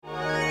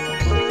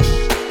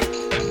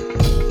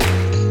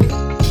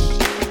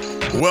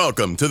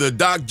Welcome to the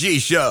Doc G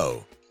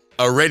Show,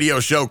 a radio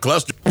show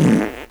cluster.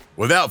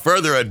 Without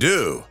further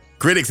ado,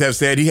 critics have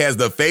said he has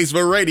the face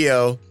for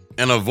radio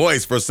and a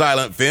voice for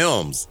silent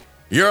films.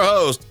 Your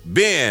host,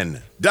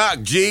 Ben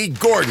Doc G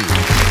Gordon.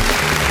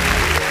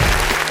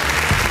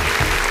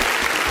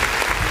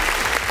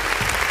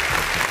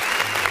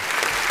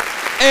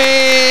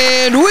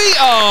 And we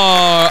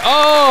are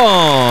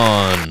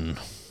on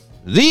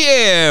the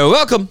air.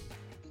 Welcome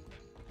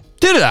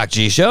to the Doc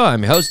G Show.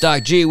 I'm your host,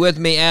 Doc G. With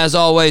me, as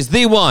always,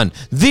 the one,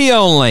 the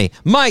only,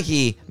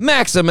 Mikey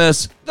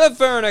Maximus, the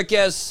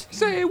Fernicus.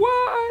 Say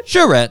what?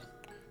 Charette.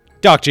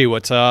 Doc G,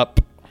 what's up?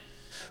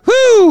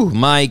 Whoo,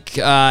 Mike.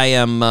 I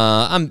am.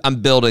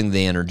 I'm building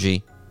the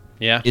energy.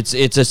 Yeah. It's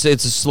a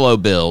slow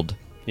build.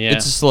 Yeah.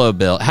 It's a slow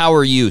build. How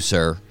are you,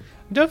 sir?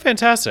 I'm doing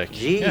fantastic.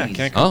 Jeez. Yeah,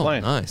 can't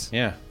complain. Oh, nice.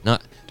 Yeah.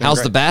 How's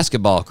great. the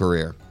basketball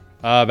career?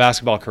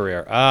 Basketball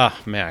career.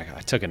 Man,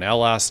 I took an L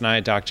last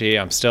night, Doc G.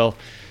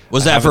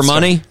 Was that for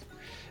money?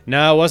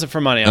 No, it wasn't for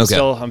money. I'm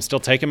Okay. still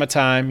taking my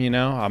time. You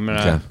know, I'm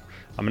gonna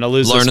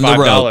lose Learning this the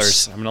 $5.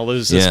 ropes. I'm gonna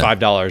lose this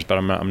 $5, but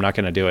I'm not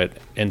gonna do it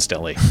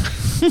instantly.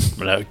 I'm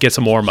gonna get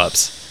some warm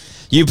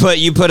ups. You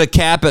put a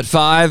cap at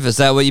 5. Is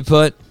that what you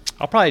put?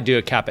 I'll probably do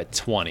a cap at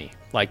 20,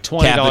 like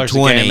 $20 Cap at a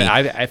 20, game.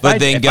 If but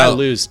then I go.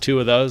 lose 2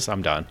 of those,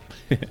 I'm done.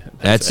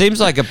 That seems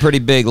like a pretty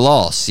big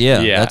loss.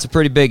 Yeah, that's a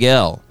pretty big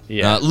L.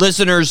 Yeah.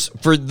 Listeners,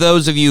 for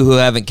those of you who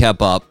haven't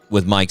kept up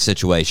with Mike's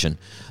situation,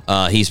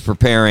 he's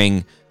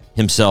preparing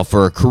himself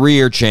for a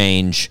career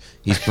change.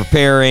 He's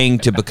preparing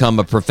to become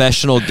a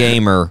professional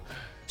gamer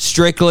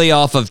strictly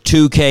off of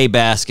 2K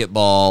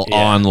basketball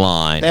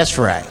online. That's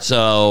right.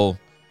 So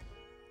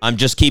I'm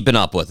just keeping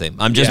up with him.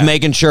 I'm just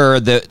making sure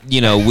that,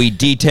 we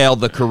detail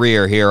the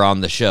career here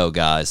on the show,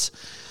 guys.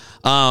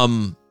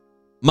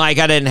 Mike,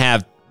 I didn't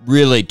have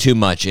really too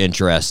much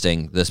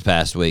interesting this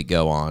past week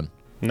go on.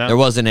 No. There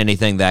wasn't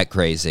anything that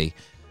crazy.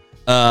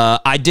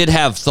 I did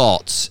have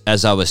thoughts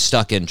as I was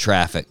stuck in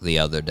traffic the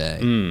other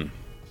day.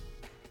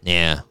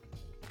 Yeah.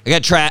 I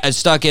got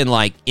stuck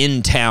in,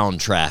 in-town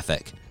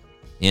traffic,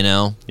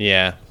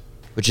 Yeah.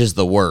 which is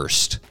the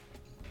worst.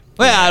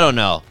 Well, I don't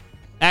know.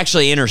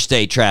 Actually,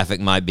 interstate traffic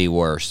might be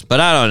worse, but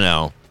I don't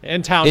know.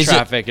 In-town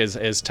traffic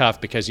is tough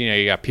because,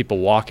 you got people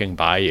walking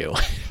by you.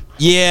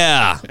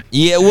 Yeah.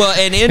 Well,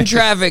 and in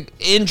traffic,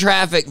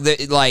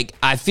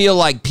 I feel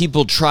like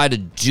people try to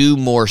do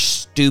more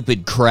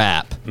stupid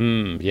crap.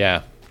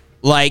 Yeah.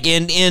 Like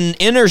in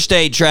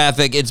interstate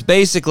traffic, it's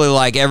basically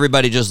like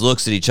everybody just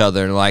looks at each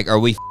other and are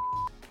we?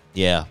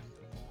 Yeah.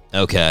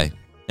 Okay.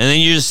 And then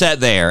you just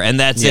sit there and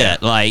that's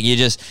it. Like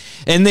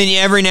and then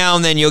every now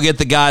and then you'll get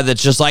the guy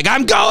that's just like,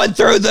 I'm going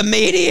through the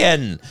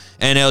median,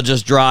 and he'll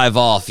just drive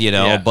off,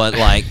 Yeah. But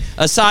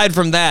aside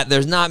from that,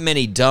 there's not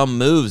many dumb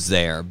moves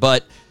there.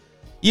 But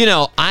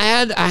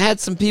I had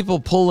some people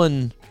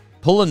pulling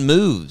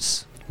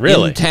moves.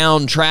 Really? In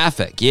town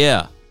traffic,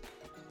 yeah.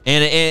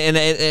 And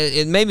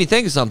it made me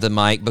think of something,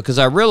 Mike, because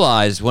I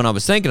realized when I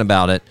was thinking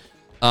about it,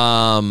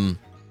 one,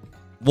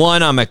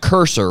 I'm a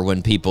cursor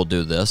when people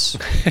do this,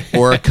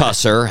 or a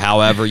cusser,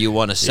 however you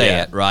want to say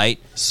it, right?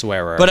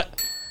 Swearer.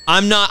 But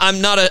I'm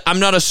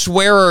not a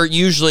swearer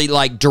usually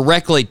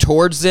directly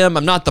towards them.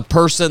 I'm not the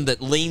person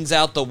that leans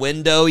out the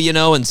window,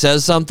 and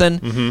says something.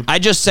 Mm-hmm. I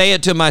just say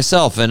it to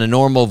myself in a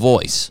normal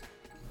voice.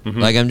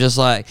 Mm-hmm. I'm just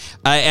I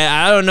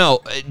don't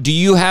know. Do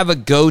you have a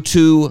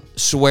go-to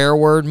swear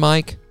word,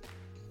 Mike?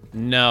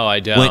 No,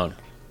 I don't.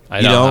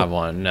 I don't have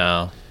one.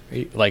 No.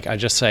 I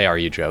just say, "Are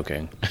you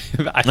joking?"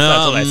 That's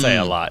what I say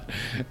a lot.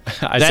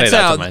 I say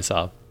that to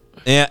myself.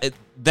 Yeah,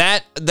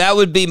 that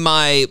would be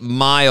my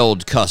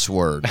mild cuss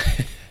word.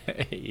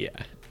 Yeah.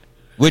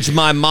 Which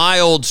my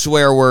mild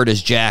swear word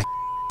is jack.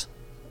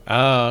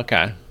 Oh,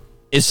 okay.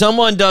 If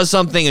someone does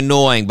something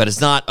annoying, but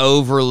it's not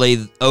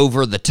overly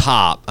over the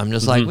top, I'm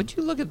just like, would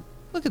you look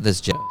at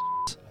this jack?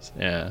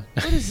 Yeah.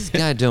 What is this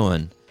guy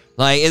doing?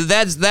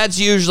 That's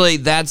usually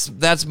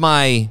that's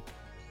my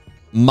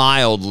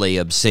mildly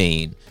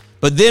obscene.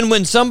 But then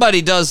when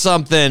somebody does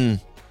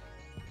something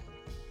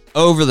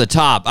over the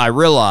top, I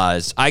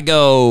realize I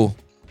go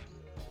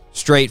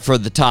straight for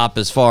the top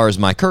as far as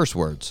my curse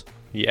words.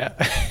 Yeah.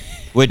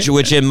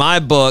 which in my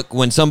book,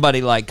 when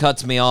somebody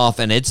cuts me off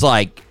and it's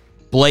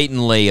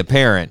blatantly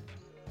apparent,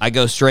 I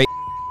go straight.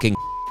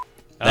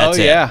 That's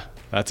it. Yeah.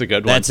 That's a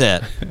good one. That's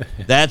it.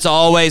 That's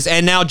always.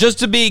 And now, just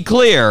to be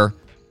clear,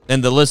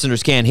 and the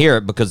listeners can't hear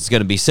it because it's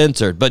going to be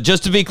censored, but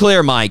just to be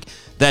clear, Mike,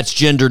 that's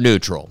gender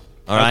neutral.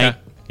 All right?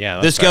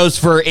 Yeah. This goes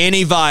for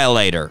any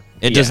violator.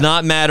 It does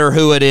not matter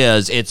who it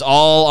is. It's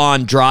all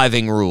on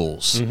driving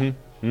rules.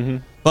 Mm-hmm. Mm-hmm.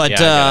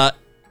 But,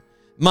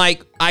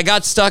 Mike, I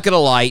got stuck at a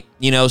light,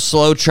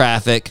 slow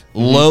traffic,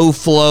 low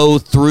flow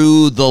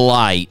through the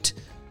light,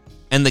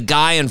 and the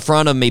guy in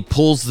front of me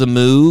pulls the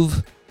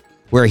move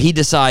where he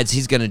decides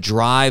he's going to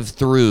drive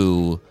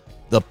through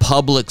the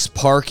Publix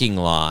parking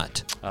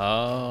lot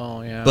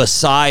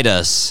beside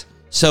us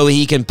so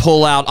he can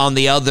pull out on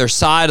the other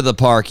side of the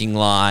parking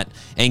lot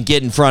and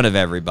get in front of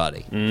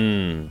everybody.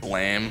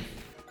 Blam.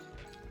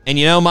 And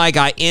you know, Mike,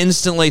 I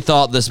instantly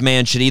thought this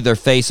man should either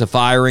face a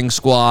firing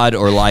squad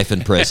or life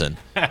in prison.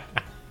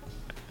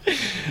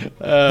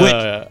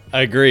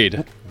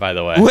 Agreed, by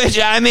the way. Which,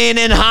 I mean,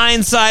 in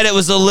hindsight, it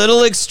was a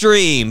little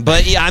extreme.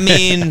 But, I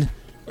mean,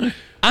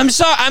 I'm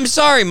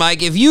sorry,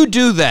 Mike. If you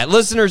do that,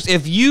 listeners,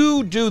 if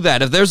you do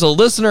that, if there's a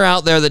listener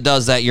out there that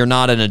does that, you're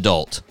not an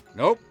adult.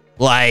 Nope.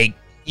 Like,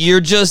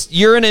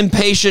 you're an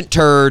impatient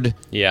turd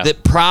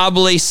that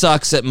probably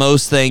sucks at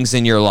most things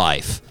in your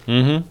life.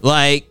 Mm-hmm.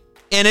 Like,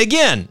 and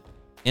again,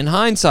 in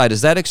hindsight,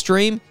 is that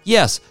extreme?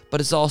 Yes, but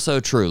it's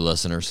also true,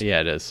 listeners. Yeah,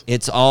 it is.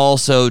 It's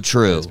also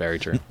true. It's very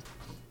true.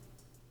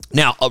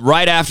 Now,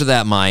 right after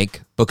that,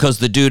 Mike, because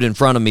the dude in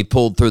front of me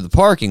pulled through the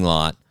parking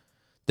lot,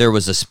 there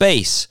was a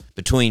space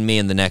between me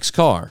and the next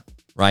car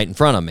right in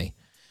front of me.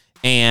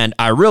 And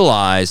I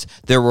realized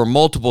there were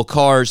multiple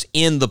cars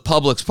in the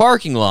Publix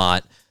parking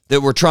lot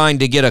that were trying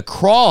to get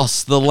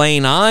across the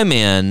lane I'm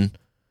in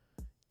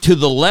to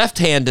the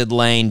left-handed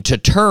lane to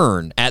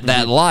turn at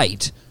that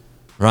light,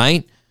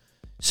 right?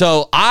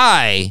 So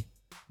I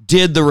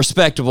did the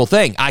respectable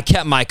thing. I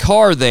kept my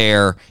car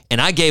there,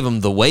 and I gave them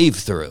the wave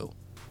through.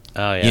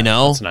 Oh, yeah. You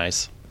know? That's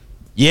nice.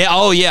 Yeah,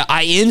 oh, yeah.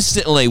 I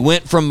instantly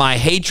went from my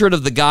hatred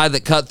of the guy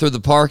that cut through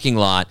the parking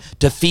lot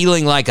to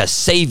feeling like a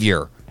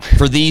savior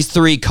for these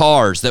 3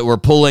 cars that were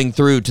pulling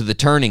through to the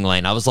turning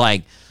lane. I was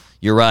like,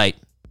 you're right.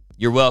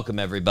 You're welcome,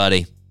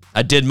 everybody.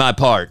 I did my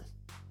part.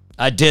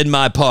 I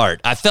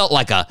felt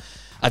like I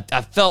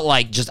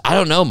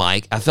don't know,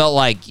 Mike. I felt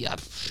like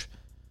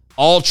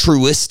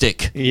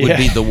altruistic would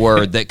be the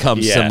word that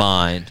comes to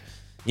mind.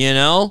 You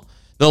know?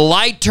 The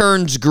light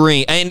turns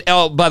green. And,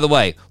 oh, by the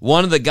way,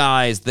 one of the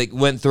guys that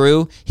went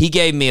through, he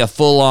gave me a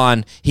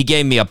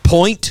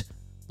point,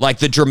 like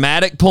the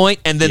dramatic point,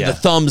 and then the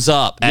thumbs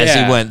up as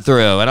he went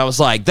through. And I was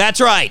like, that's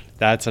right.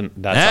 That's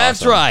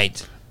awesome.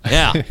 Right.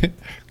 Yeah.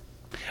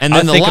 And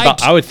then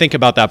I would think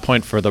about that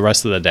point for the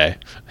rest of the day.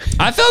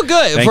 I felt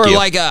good.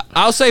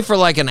 I'll say for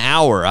like an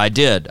hour, I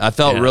did. I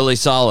felt really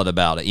solid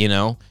about it, you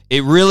know?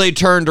 It really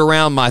turned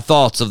around my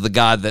thoughts of the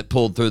guy that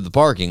pulled through the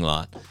parking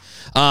lot.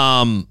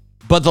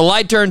 But the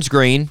light turns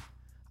green.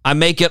 I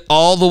make it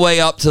all the way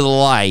up to the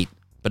light,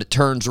 but it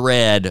turns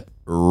red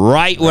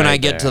right when I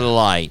get to the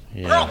light.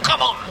 Yeah. Girl,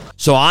 come on.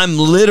 So I'm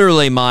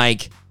literally,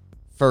 Mike,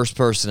 first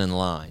person in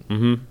line.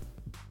 Mm-hmm.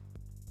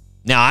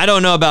 Now, I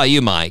don't know about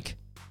you, Mike,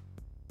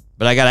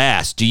 but I got to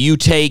ask, do you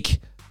take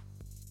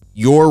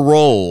your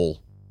role,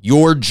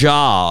 your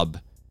job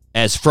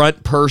as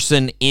front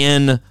person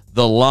in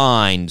the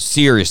line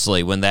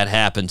seriously when that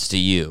happens to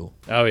you?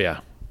 Oh, yeah.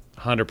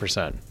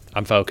 100%.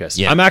 I'm focused.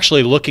 Yeah. I'm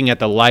actually looking at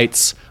the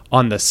lights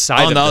on the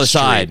side of the other street.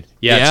 Side.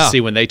 Yeah, to see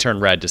when they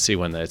turn red, to see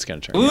when it's going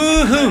to turn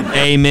red.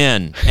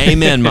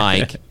 Amen,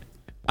 Mike.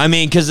 I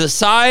mean, because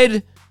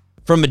aside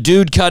from a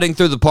dude cutting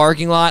through the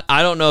parking lot,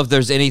 I don't know if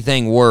there's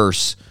anything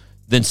worse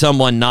than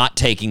someone not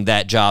taking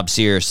that job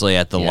seriously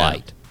at the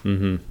light.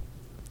 Mm-hmm.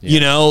 Yeah. You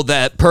know,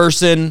 that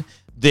person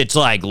that's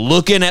like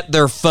looking at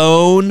their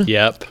phone.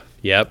 Yep.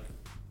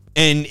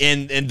 And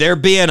they're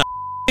being a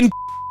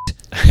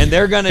and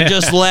they're going to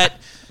just let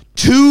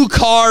 2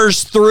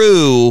 cars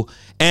through,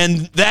 and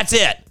that's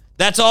it.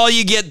 That's all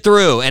you get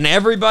through, and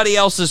everybody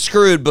else is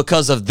screwed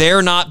because of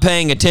their not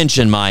paying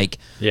attention, Mike.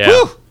 Yeah.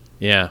 Whew.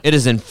 Yeah. It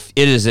is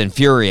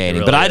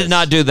infuriating, really but I did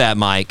not do that,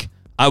 Mike.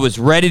 I was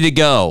ready to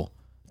go.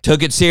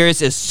 Took it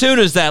serious. As soon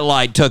as that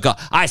light took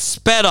off, I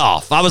sped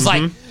off. I was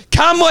like,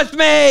 come with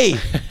me.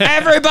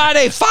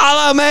 Everybody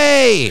follow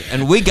me.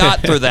 And we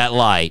got through that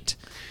light.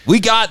 We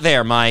got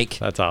there, Mike.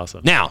 That's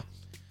awesome. Now,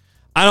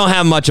 I don't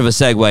have much of a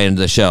segue into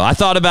the show. I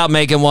thought about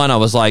making one. I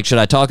was like, should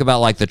I talk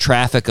about like the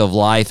traffic of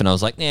life? And I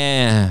was like,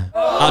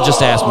 I'll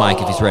just ask Mike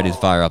if he's ready to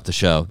fire up the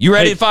show. You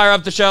ready to fire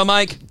up the show,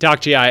 Mike?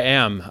 Doc G, I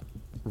am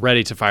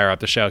ready to fire up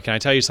the show. Can I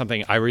tell you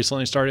something I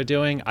recently started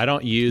doing? I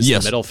don't use the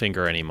middle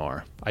finger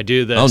anymore. I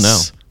do this. Oh, no.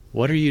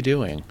 What are you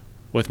doing?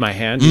 With my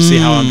hand? You see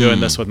how I'm doing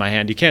this with my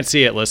hand? You can't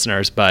see it,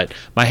 listeners, but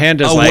my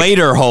hand is a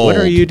waiter hold. What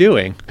are you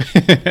doing?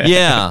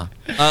 Yeah.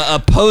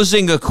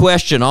 Posing a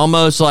question,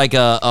 almost like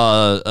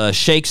a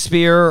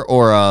Shakespeare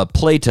or a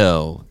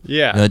Plato.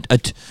 Yeah.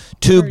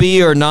 To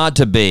be or not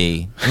to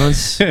be.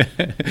 Let's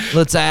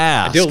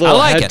ask. I do a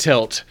little head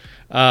tilt.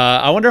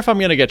 I wonder if I'm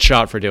going to get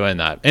shot for doing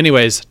that.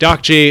 Anyways,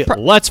 Doc G,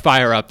 let's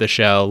fire up the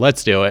show.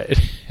 Let's do it.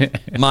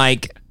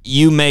 Mike,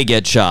 you may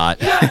get shot,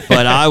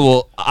 but I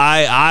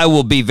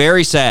will be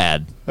very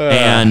sad,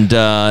 and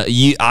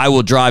I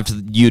will drive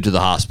you to the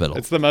hospital.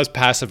 It's the most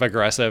passive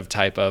aggressive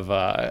type of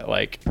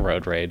like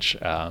road rage.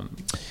 And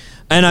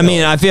I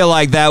mean, I feel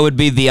like that would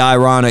be the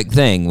ironic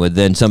thing, would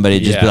then somebody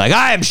just be like,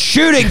 "I am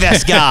shooting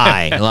this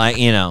guy," like,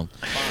 you know.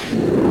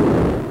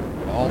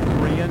 All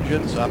 3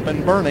 engines up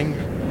and burning.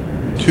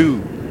 2,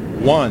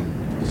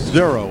 1,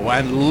 0,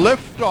 and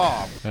lift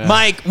off.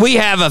 Mike, we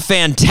have a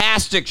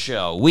fantastic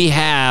show. We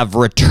have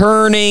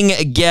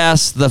returning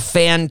guest, the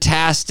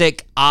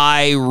fantastic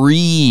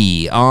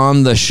Irie,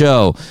 on the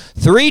show.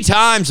 3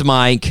 times,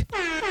 Mike.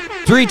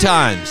 3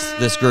 times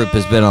this group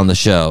has been on the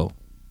show.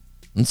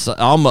 It's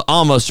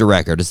almost a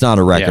record. It's not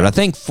a record. Yeah. I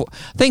think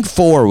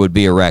 4 would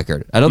be a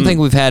record. I don't think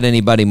we've had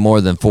anybody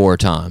more than 4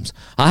 times.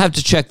 I'll have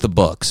to check the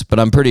books, but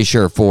I'm pretty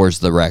sure 4 is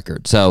the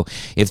record. So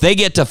if they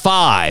get to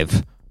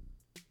 5,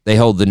 they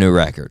hold the new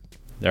record.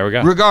 There we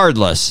go.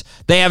 Regardless,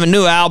 they have a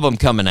new album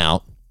coming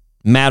out.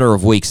 Matter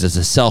of Weeks is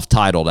a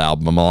self-titled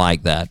album. I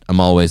like that. I'm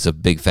always a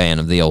big fan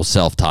of the old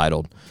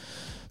self-titled.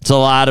 It's a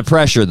lot of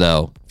pressure,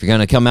 though. If you're going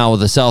to come out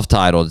with a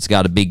self-titled, it's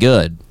got to be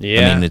good.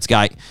 Yeah. I mean, it's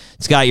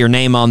got your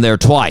name on there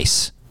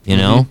twice, you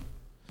know?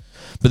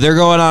 But they're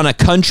going on a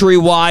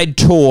countrywide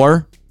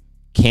tour.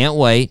 Can't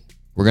wait.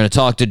 We're going to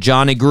talk to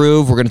Johnny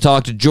Groove. We're going to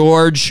talk to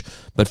George.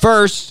 But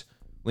first,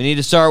 we need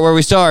to start where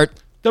we start.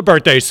 The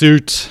birthday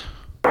suit.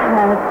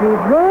 Happy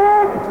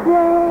birthday,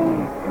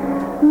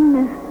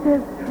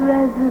 Mr.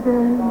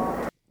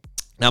 President.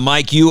 Now,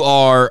 Mike, you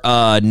are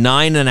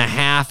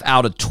 9.5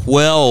 out of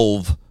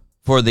 12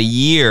 for the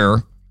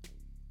year.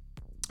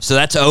 So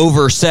that's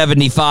over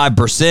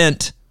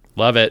 75%.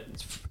 Love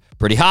it.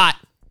 Pretty hot.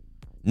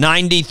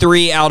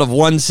 93 out of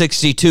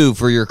 162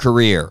 for your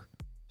career.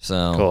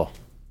 So Cool.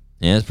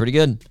 Yeah, it's pretty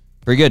good.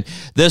 Pretty good.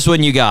 This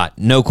one you got,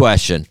 no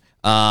question.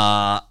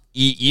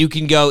 You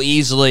can go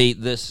easily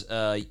this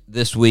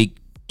week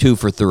 2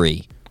 for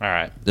 3. All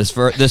right. This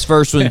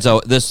first one's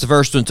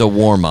a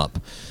warm up.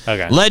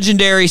 Okay.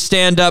 Legendary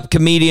stand-up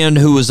comedian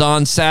who was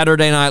on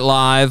Saturday Night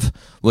Live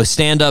with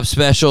stand-up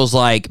specials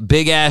like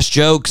Big Ass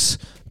Jokes,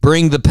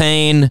 Bring the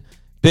Pain,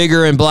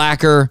 Bigger and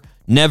Blacker,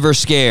 Never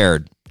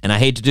Scared. And I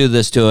hate to do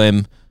this to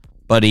him,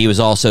 but he was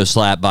also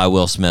slapped by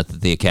Will Smith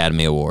at the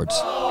Academy Awards.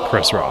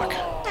 Chris Rock.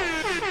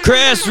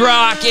 Chris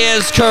Rock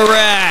is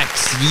correct.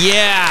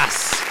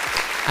 Yes.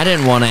 I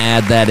didn't want to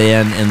add that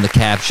in the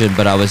caption,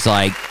 but I was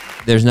like,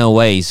 there's no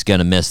way he's going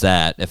to miss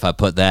that if I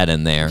put that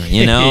in there.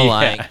 You know,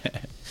 Yeah.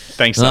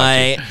 Thanks,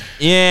 like,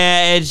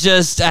 yeah, it's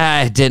just,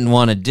 I didn't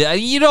want to do,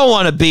 you don't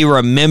want to be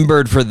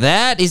remembered for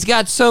that. He's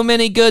got so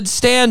many good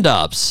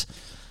stand-ups.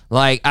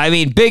 Like, I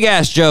mean, Big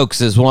Ass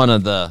Jokes is one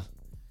of the,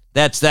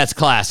 that's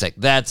classic.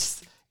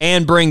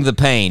 And Bring the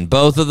Pain.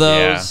 Both of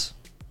those.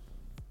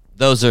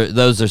 Yeah.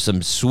 Those are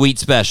some sweet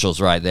specials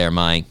right there,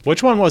 Mike.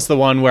 Which one was the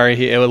one where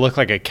it would look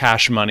like a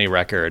Cash Money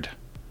record?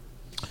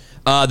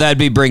 That'd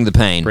be Bring the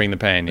Pain. Bring the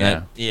Pain,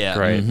 yeah. Yeah.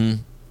 Great.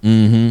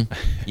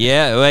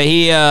 Yeah,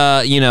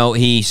 well,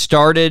 he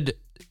started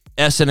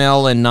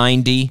SNL in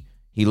 90.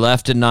 He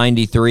left in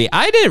 93.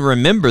 I didn't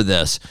remember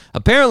this.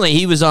 Apparently,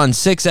 he was on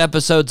 6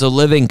 episodes of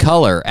Living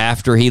Color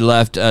after he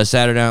left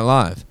Saturday Night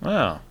Live.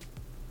 Oh,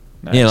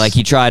 nice. Yeah, like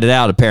he tried it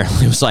out,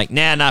 apparently. It was like,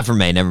 nah, not for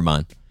me. Never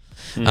mind.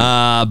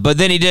 But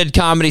then he did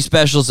comedy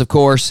specials, of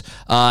course.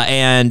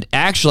 And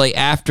actually,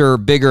 after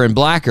Bigger and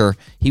Blacker,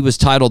 he was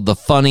titled the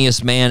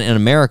funniest man in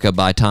America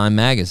by Time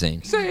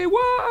Magazine. Say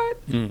what?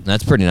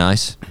 That's pretty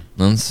nice.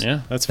 That's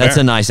fair. That's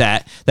a nice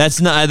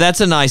that's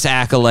a nice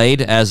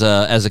accolade as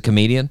a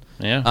comedian.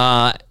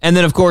 Yeah. And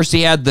then of course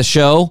he had the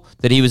show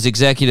that he was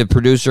executive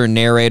producer and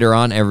narrator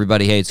on,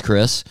 Everybody Hates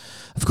Chris.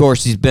 Of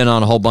course, he's been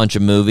on a whole bunch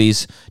of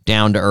movies,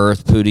 Down to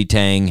Earth, Pootie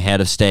Tang,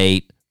 Head of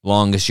State,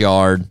 Longest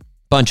Yard,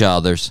 bunch of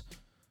others.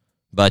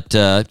 But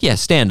yeah,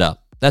 stand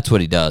up. That's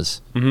what he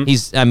does.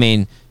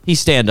 Mm-hmm. He's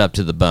stand up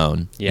to the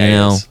bone. Yeah, you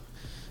know? He is.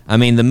 I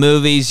mean, the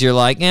movies, you're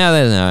like,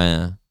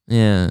 yeah.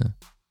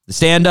 The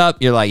stand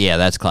up, you're like, yeah,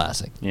 that's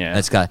classic. Yeah.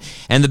 That's classic.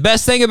 And the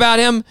best thing about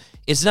him,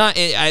 it's not,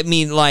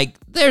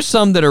 there's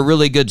some that are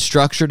really good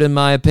structured in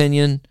my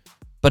opinion,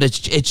 but it's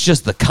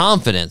just the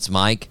confidence,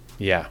 Mike.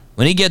 Yeah.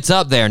 When he gets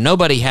up there,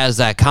 nobody has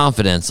that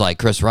confidence like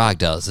Chris Rock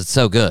does. It's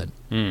so good.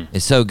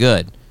 It's so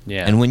good.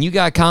 Yeah. And when you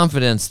got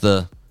confidence,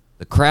 the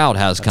crowd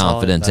has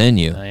confidence in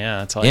you. Yeah,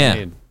 that's all you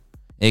need.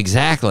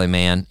 Exactly,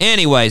 man.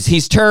 Anyways,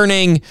 he's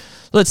turning,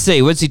 let's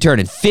see, what's he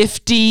turning?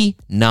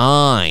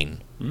 59.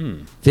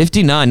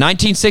 59,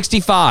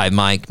 1965,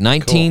 Mike.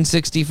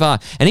 1965.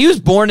 Cool. And he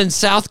was born in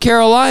South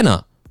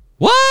Carolina.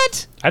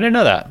 What? I didn't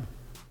know that.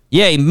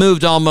 Yeah, he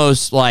moved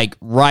almost like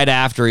right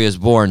after he was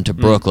born to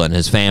Brooklyn.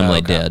 His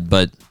family did,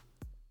 but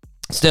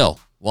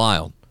still,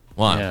 wild.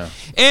 Yeah.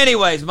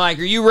 Anyways, Mike,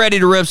 are you ready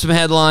to rip some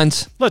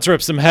headlines? Let's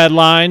rip some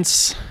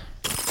headlines.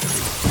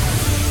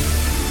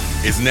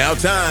 It's now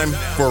time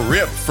for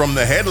Rip from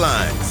the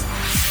Headlines.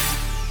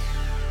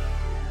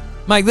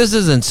 Mike, this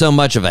isn't so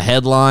much of a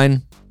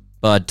headline,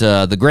 but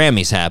the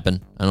Grammys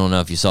happened. I don't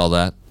know if you saw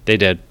that. They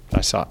did.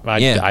 I saw. I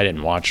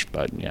didn't watch,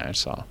 but yeah, I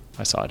saw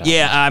it happen.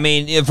 Yeah, I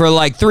mean, for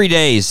like 3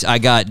 days, I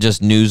got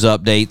just news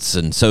updates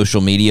and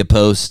social media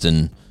posts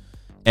and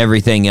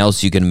everything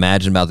else you can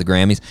imagine about the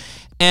Grammys.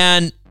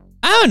 And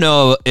I don't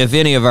know if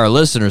any of our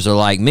listeners are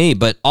like me,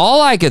 but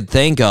all I could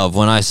think of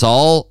when I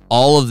saw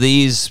all of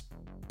these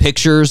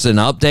pictures and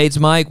updates,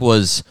 Mike,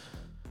 was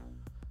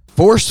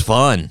forced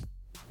fun.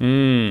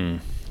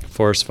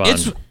 Forced fun.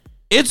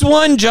 It's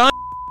one giant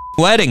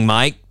wedding,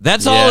 Mike.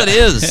 That's all it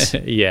is.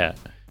 Yeah.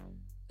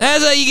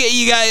 That's how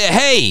you got.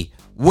 Hey,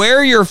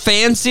 wear your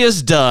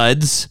fanciest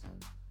duds.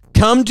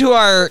 Come to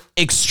our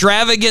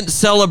extravagant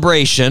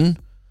celebration.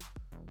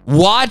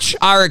 Watch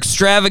our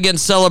extravagant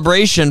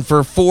celebration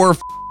for 4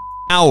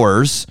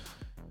 hours.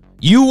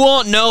 You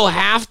won't know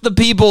half the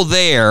people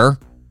there,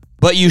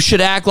 but you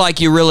should act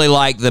like you really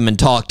like them and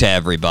talk to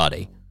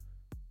everybody.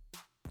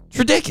 It's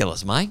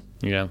ridiculous, Mike.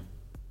 Yeah.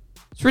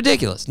 It's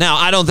ridiculous. Now,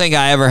 I don't think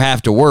I ever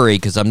have to worry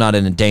because I'm not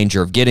in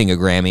danger of getting a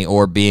Grammy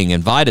or being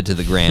invited to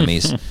the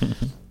Grammys.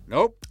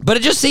 Nope. But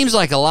it just seems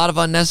like a lot of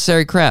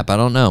unnecessary crap. I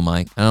don't know,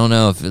 Mike. I don't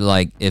know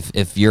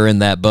if you're in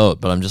that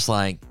boat, but I'm just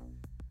like,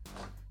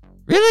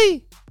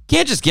 really?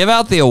 Can't just give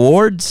out the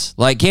awards?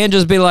 Like, can't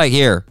just be like,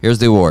 here's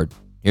the award.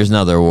 Here's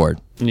another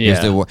award.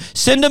 Here's the award.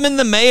 Send them in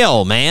the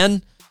mail,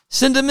 man.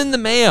 Send them in the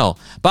mail.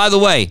 By the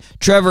way,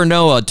 Trevor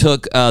Noah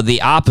took the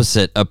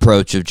opposite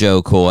approach of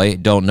Joe Coy.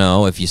 Don't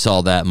know if you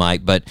saw that,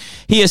 Mike, but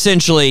he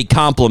essentially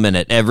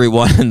complimented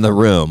everyone in the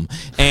room.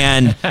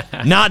 And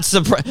not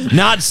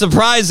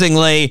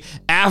surprisingly,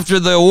 after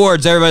the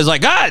awards, everybody's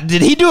like,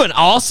 did he do an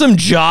awesome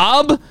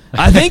job?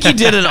 I think he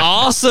did an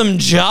awesome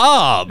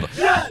job.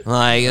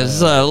 Like,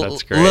 it's a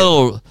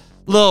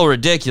little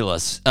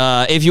ridiculous.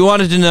 If you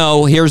wanted to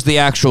know, here's the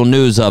actual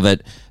news of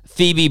it.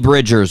 Phoebe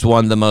Bridgers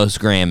won the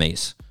most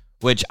Grammys,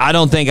 which I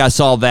don't think I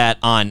saw that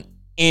on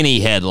any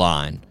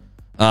headline.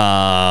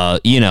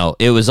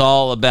 It was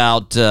all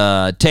about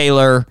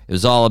Taylor. It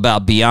was all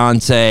about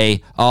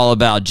Beyonce, all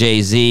about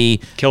Jay-Z.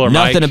 Killer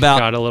Nothing Mike about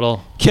got a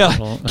little...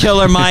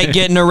 Killer Mike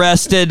getting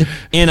arrested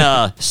in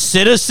a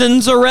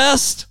citizen's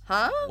arrest.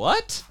 Huh?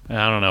 What?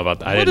 I don't know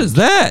about that. What is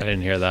that? I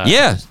didn't hear that.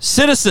 Yeah,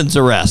 citizen's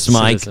arrest,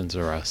 Mike. Citizen's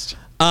arrest.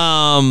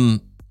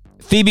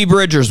 Phoebe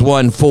Bridgers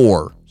won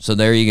 4. So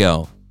there you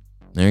go.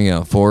 There you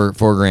go. 4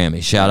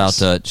 Grammys. Shout out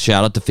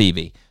to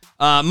Phoebe.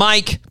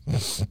 Mike,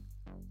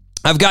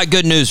 I've got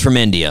good news from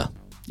India.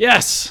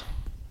 Yes.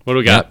 What do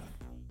we got? Yep.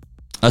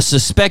 A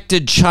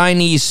suspected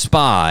Chinese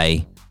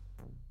spy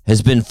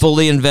has been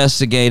fully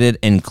investigated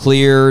and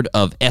cleared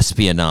of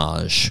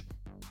espionage.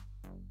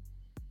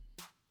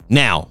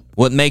 Now,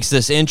 what makes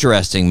this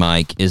interesting,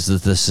 Mike, is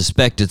that the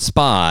suspected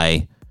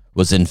spy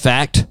was in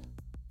fact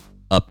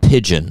a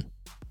pigeon.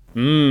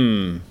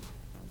 I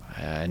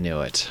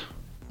knew it.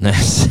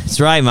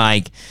 That's right,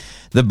 Mike.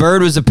 The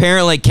bird was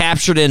apparently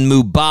captured in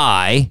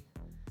Mumbai,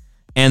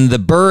 and the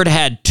bird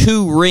had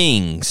 2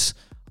 rings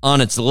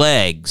on its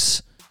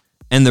legs,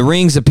 and the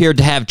rings appeared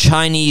to have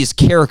Chinese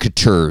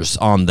caricatures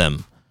on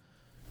them.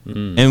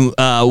 And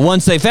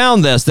once they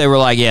found this, they were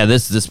like, "Yeah,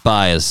 this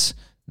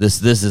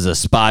is a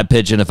spy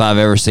pigeon if I've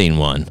ever seen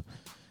one."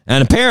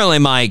 And apparently,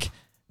 Mike,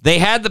 they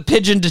had the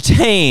pigeon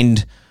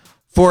detained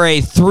for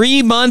a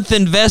 3-month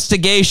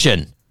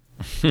investigation.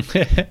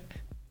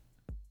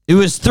 It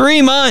was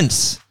 3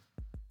 months.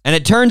 And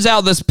it turns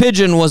out this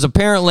pigeon was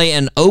apparently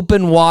an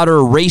open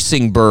water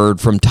racing bird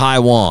from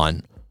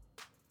Taiwan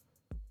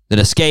that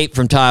escaped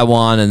from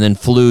Taiwan and then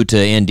flew to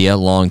India,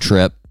 long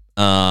trip.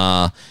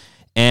 Now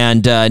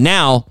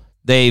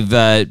they've,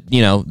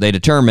 they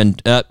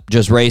determined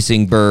just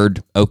racing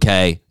bird,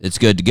 okay, it's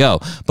good to go.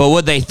 But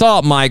what they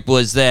thought, Mike,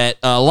 was that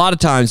a lot of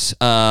times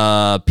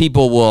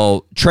people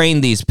will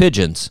train these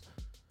pigeons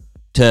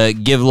to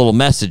give little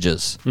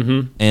messages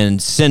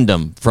and send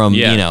them from,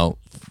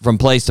 from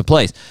place to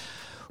place.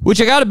 Which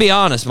I got to be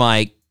honest,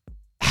 Mike,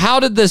 how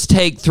did this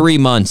take 3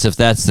 months if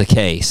that's the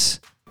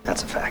case?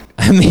 That's a fact.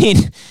 I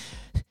mean,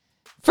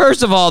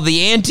 first of all,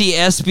 the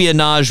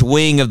anti-espionage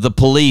wing of the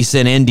police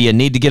in India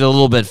need to get a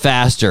little bit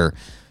faster.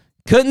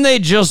 Couldn't they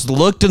just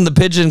looked in the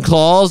pigeon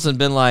claws and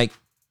been like,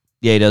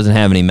 yeah, he doesn't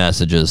have any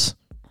messages.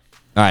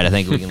 All right, I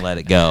think we can let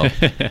it go.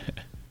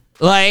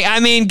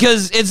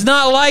 Because it's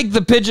not like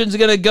the pigeon's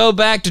going to go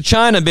back to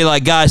China and be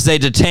like, guys, they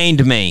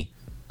detained me.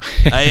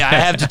 I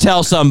have to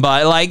tell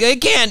somebody. Like, they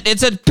can't.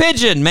 It's a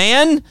pigeon,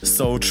 man.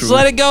 So true. Just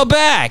let it go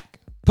back.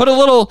 Put a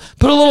little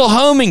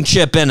homing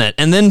chip in it,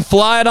 and then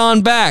fly it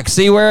on back.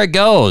 See where it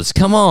goes.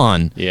 Come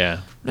on. Yeah.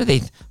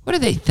 What are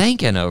they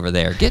thinking over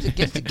there? Get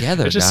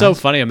together. It's just so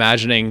funny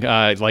imagining,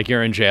 like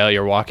you're in jail,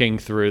 you're walking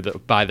through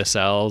by the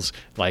cells,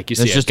 like you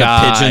see There's just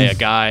a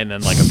guy, and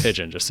then like a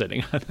pigeon just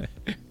sitting on it.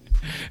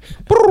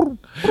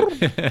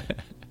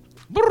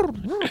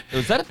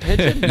 Was that a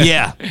pigeon?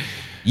 Yeah.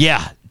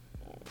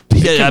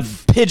 A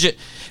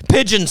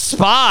pigeon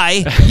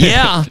spy.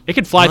 Yeah. It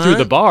can fly through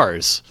the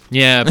bars.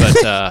 Yeah,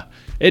 but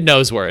it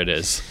knows where it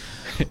is.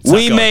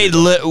 We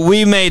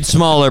made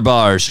smaller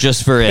bars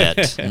just for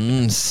it.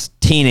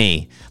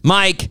 Teeny.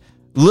 Mike,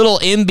 little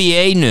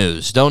NBA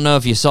news. Don't know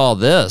if you saw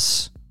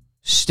this.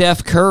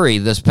 Steph Curry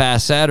this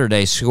past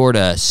Saturday scored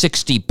a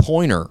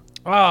 60-pointer.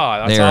 Oh,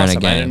 that's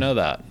awesome. I didn't know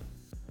that.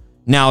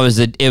 Now it was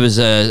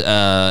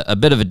a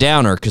bit of a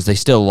downer because they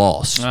still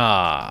lost.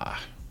 Yeah,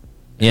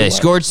 he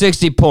scored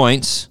 60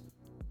 points,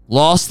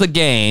 lost the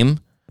game,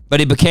 but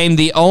he became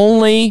the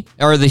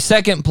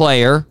second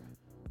player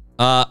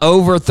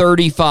over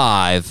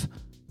 35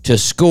 to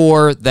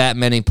score that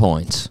many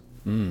points.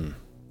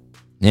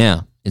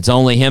 Yeah, it's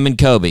only him and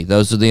Kobe.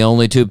 Those are the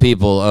only 2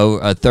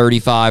 people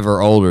 35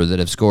 or older that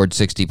have scored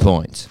 60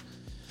 points.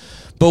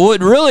 But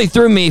what really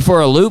threw me for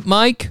a loop,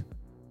 Mike,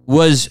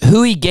 was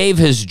who he gave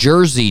his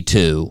jersey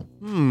to.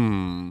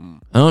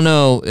 I don't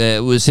know.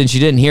 Since you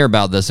didn't hear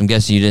about this, I'm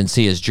guessing you didn't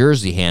see his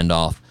jersey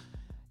handoff.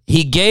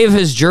 He gave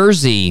his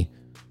jersey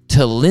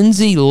to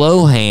Lindsay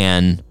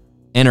Lohan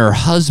and her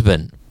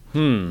husband.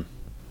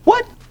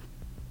 What?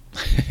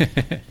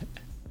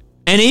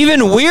 And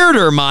even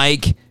weirder,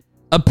 Mike,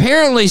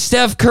 apparently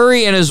Steph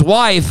Curry and his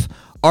wife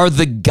are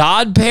the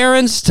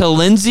godparents to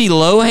Lindsay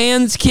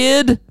Lohan's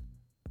kid.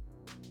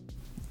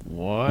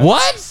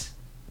 What?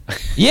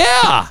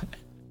 Yeah.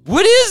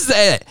 What is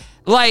that?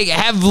 Like,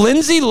 have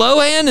Lindsay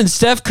Lohan and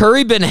Steph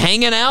Curry been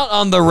hanging out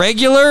on the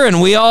regular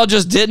and we all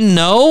just didn't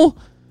know?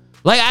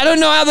 Like, I don't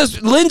know how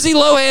this... Lindsay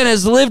Lohan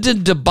has lived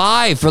in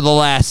Dubai for the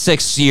last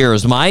 6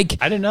 years, Mike.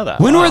 I didn't know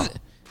that.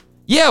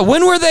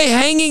 When were they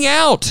hanging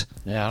out?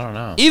 Yeah, I don't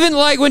know. Even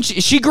like when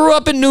she grew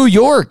up in New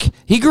York.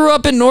 He grew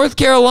up in North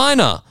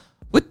Carolina.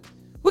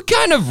 What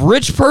kind of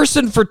rich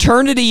person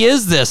fraternity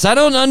is this? I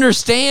don't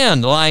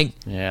understand. Like,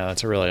 yeah,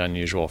 that's a really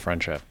unusual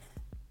friendship.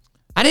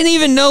 I didn't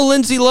even know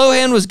Lindsay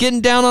Lohan was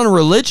getting down on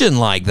religion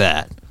like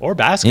that. Or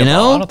basketball. You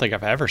know? I don't think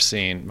I've ever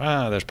seen...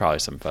 there's probably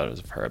some photos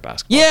of her at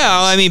basketball. Yeah,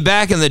 I mean,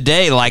 back in the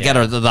day, like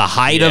at the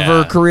height of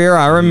her career,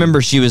 I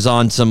remember she was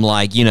on some,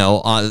 like, you know,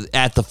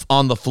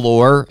 on the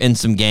floor in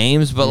some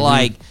games. But,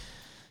 like,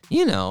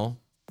 you know,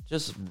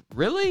 just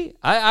really?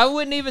 I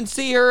wouldn't even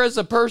see her as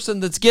a person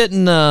that's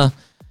getting a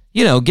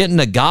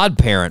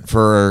godparent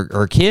for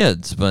her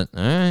kids. But,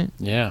 all right.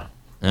 Yeah.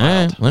 All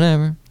right,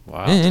 whatever.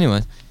 Wow. Yeah,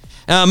 anyway.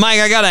 Mike,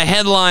 I got a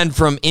headline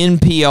from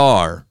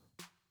NPR.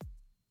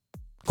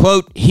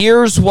 Quote,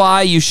 here's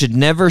why you should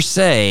never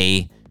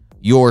say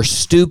you're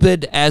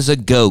stupid as a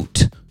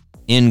goat,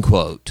 end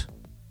quote.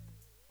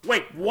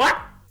 Wait, what?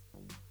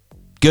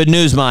 Good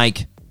news,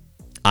 Mike.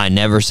 I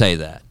never say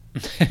that.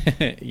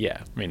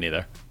 Yeah, me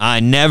neither. I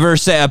never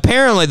say.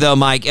 Apparently, though,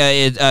 Mike,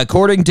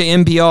 according to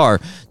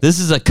NPR, this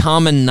is a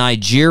common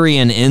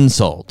Nigerian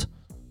insult.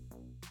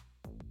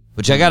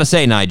 Which I got to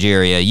say,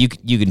 Nigeria, you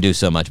can do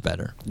so much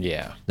better.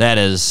 Yeah. That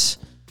is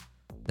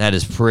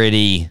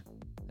pretty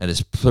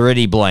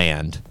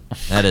bland.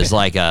 That is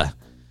like a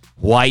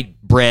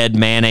white bread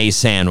mayonnaise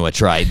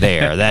sandwich right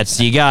there.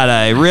 You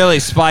gotta really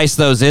spice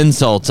those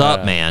insults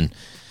up, man.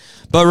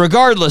 But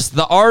regardless,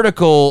 the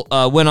article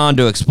went on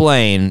to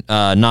explain,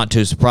 not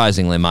too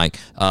surprisingly, Mike,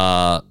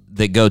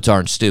 that goats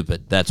aren't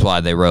stupid. That's why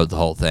they wrote the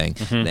whole thing.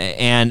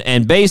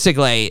 And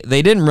basically,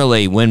 they didn't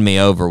really win me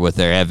over with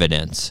their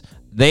evidence.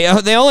 They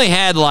only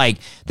had like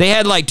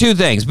two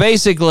things.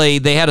 Basically,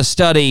 they had a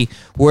study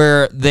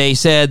where they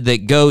said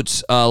that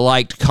goats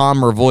liked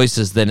calmer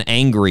voices than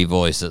angry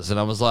voices. And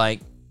I was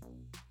like,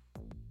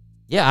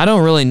 yeah, I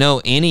don't really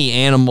know any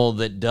animal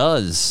that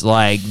does,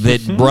 like, that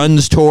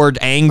runs toward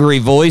angry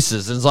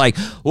voices. And it's like,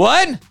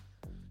 what?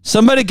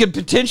 Somebody could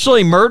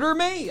potentially murder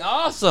me?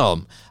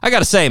 Awesome. I got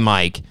to say,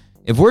 Mike,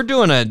 if we're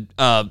doing a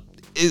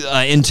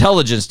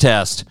intelligence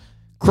test,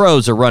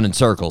 crows are running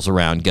circles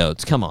around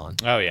goats. Come on.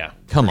 Oh, yeah.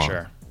 Come on.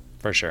 Sure.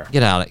 For sure.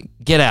 Get out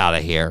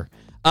of here.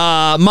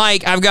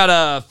 Mike, I've got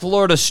a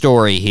Florida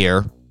story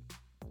here,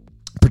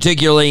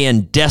 particularly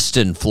in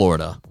Destin,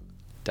 Florida.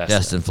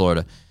 Destin,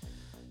 Florida.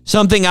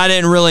 Something I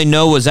didn't really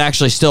know was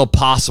actually still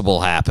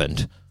possible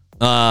happened.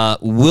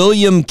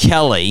 William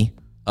Kelly,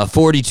 a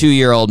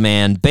 42-year-old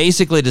man,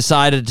 basically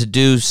decided to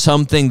do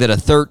something that a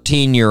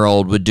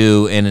 13-year-old would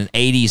do in an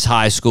 80s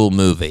high school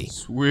movie.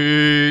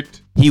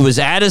 Sweet. He was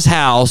at his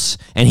house,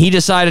 and he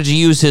decided to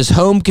use his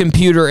home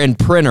computer and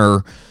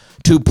printer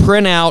to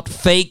print out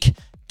fake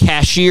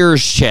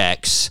cashier's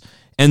checks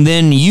and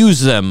then use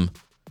them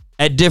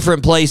at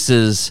different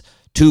places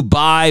to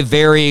buy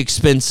very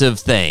expensive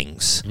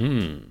things.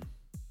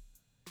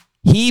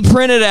 He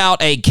printed out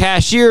a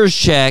cashier's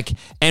check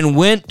and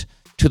went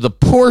to the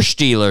Porsche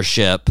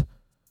dealership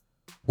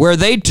where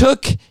they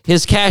took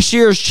his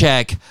cashier's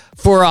check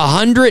for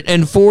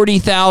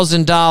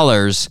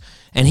 $140,000,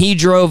 and he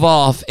drove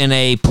off in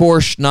a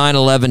Porsche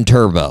 911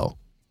 Turbo.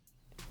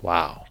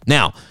 Wow.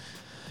 Now,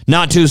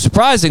 not too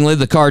surprisingly,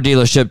 the car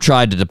dealership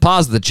tried to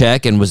deposit the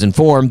check and was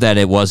informed that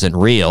it wasn't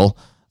real,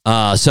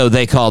 so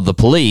they called the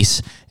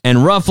police.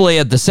 And roughly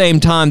at the same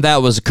time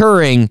that was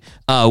occurring,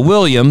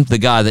 William, the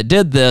guy that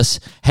did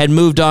this, had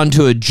moved on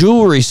to a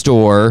jewelry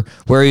store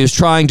where he was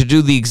trying to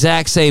do the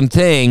exact same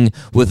thing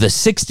with a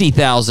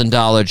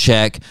 $60,000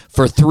 check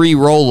for 3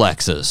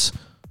 Rolexes.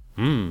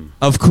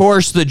 Of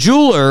course, the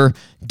jeweler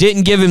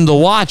didn't give him the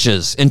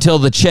watches until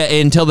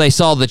they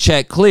saw the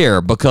check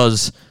clear,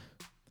 because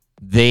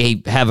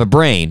they have a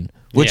brain.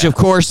 Which, of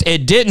course,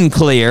 it didn't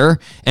clear,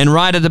 and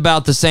right at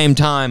about the same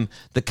time,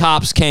 the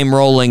cops came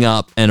rolling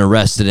up and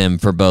arrested him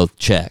for both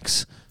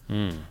checks.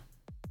 And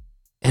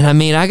I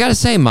mean, I gotta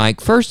say,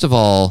 Mike, first of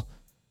all,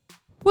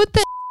 what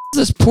the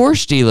is this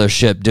Porsche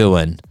dealership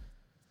doing?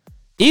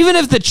 Even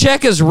if the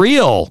check is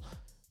real,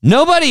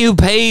 nobody who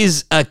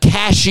pays a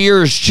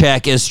cashier's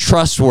check is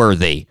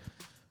trustworthy.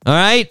 All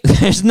right?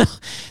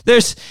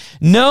 There's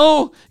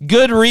no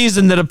good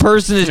reason that a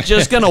person is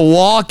just going to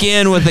walk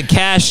in with a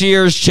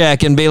cashier's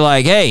check and be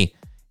like, hey,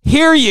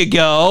 here you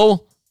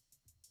go.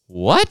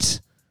 What?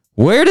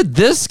 Where did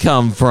this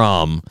come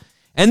from?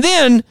 And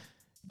then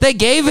they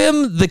gave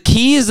him the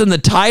keys and the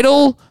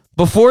title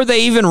before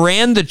they even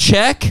ran the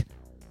check?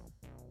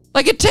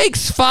 Like, it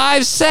takes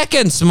 5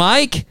 seconds,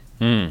 Mike.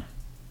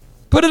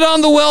 Put it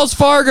on the Wells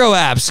Fargo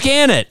app.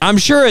 Scan it. I'm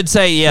sure it'd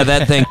say, yeah,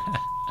 that thing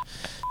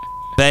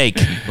fake.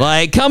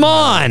 Like, come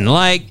on.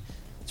 Like,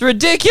 it's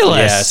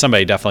ridiculous. Yeah,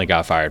 somebody definitely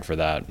got fired for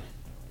that.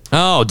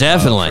 Oh,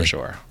 definitely.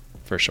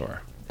 For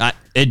sure.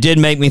 It did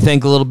make me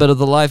think a little bit of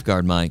the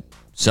lifeguard, Mike.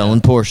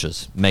 Selling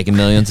Porsches, making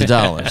millions of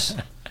dollars.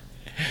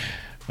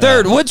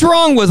 Third, what's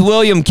wrong with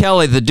William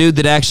Kelly, the dude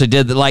that actually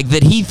did that? Like,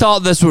 that he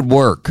thought this would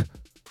work.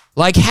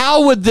 Like,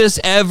 how would this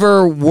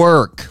ever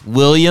work,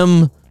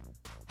 William?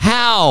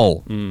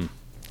 How?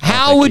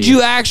 How would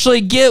you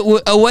actually get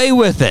away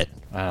with it?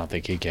 I don't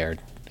think he cared.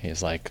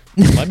 He's like,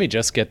 let me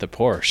just get the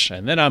Porsche,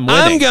 and then I'm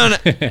winning.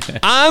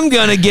 I'm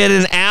gonna get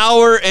an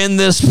hour in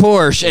this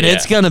Porsche, and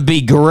it's gonna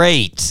be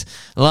great.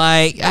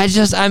 Like,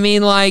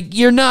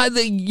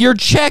 your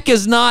check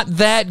is not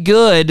that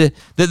good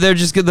that they're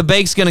just the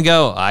bank's gonna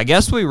go, I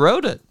guess we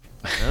wrote it.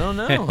 I don't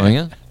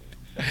know.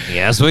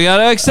 Yes, we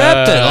gotta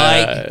accept it.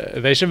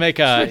 Like, they should make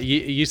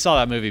you saw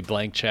that movie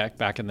Blank Check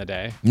back in the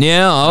day?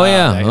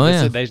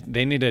 Yeah.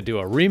 They need to do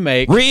a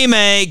remake,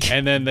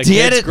 and then the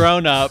kid's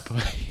grown up.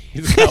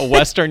 He's got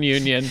Western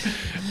Union.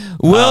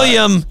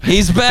 William,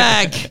 he's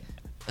back.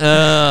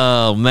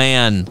 Oh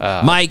man,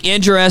 Mike,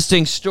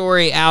 interesting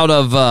story out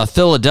of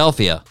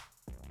Philadelphia.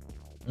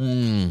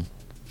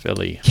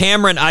 Philly.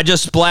 Cameron, I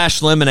just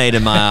splashed lemonade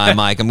in my eye,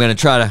 Mike. You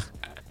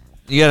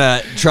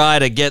gotta try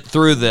to get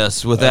through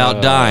this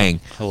without dying.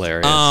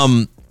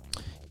 Hilarious.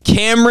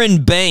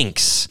 Cameron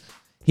Banks,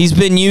 he's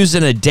been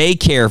using a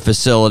daycare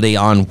facility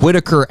on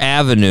Whitaker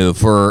Avenue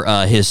for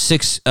his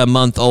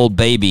 6-month-old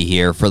baby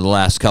here for the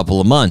last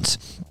couple of months.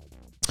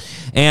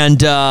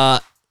 And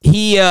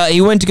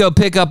he went to go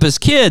pick up his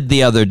kid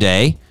the other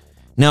day.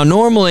 Now,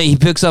 normally he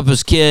picks up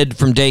his kid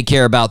from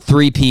daycare about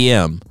 3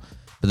 p.m.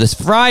 But this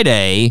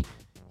Friday,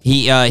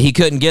 he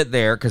couldn't get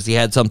there because he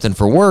had something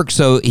for work,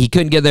 so he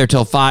couldn't get there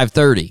till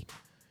 5:30.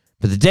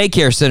 But the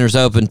daycare center's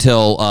open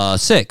till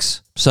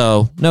 6,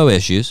 so no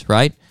issues,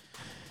 right?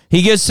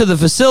 He gets to the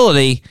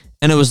facility,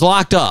 and it was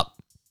locked up,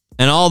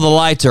 and all the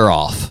lights are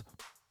off.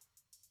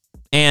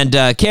 And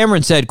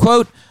Cameron said,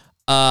 quote,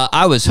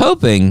 I was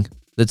hoping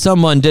that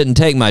someone didn't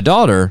take my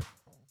daughter,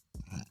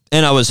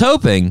 and I was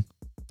hoping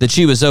that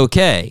she was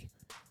okay.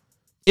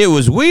 It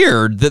was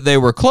weird that they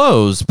were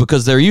closed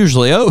because they're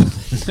usually open.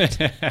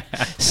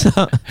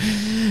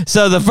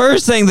 So the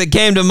first thing that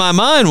came to my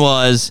mind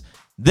was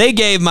they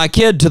gave my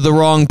kid to the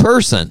wrong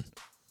person.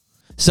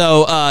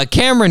 So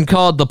Cameron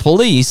called the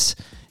police,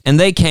 and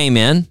they came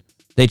in.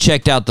 They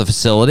checked out the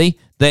facility.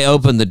 They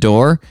opened the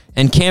door,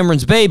 and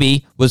Cameron's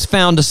baby was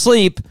found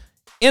asleep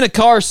in a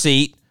car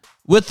seat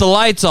with the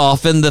lights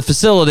off in the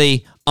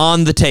facility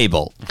on the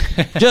table.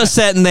 Just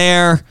sitting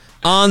there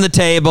on the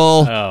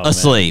table,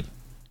 asleep. Man.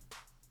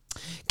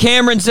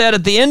 Cameron said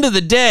at the end of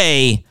the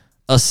day,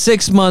 a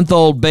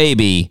 6-month-old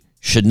baby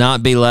should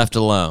not be left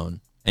alone.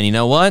 And you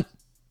know what?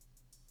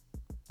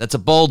 That's a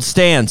bold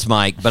stance,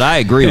 Mike, but I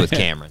agree with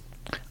Cameron.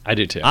 I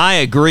do too. I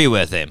agree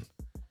with him.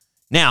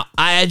 Now,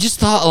 I just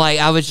thought,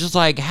 I was just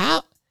like,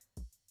 how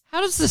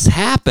does this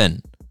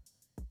happen?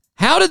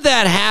 How did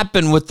that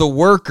happen with the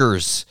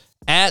workers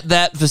at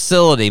that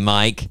facility,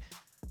 Mike?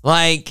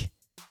 Like,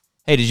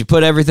 hey, did you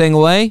put everything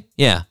away?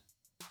 Yeah.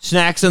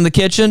 Snacks in the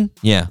kitchen?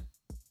 Yeah.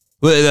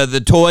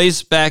 The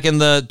toys back in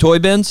the toy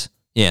bins?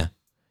 Yeah.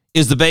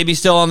 Is the baby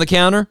still on the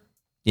counter?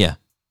 Yeah.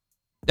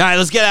 All right,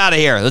 let's get out of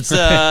here. Let's,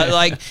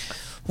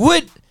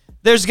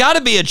 there's got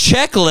to be a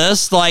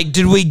checklist. Like,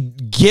 did we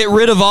get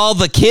rid of all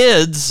the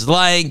kids?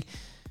 Like,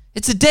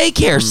 it's a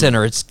daycare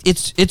center.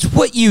 It's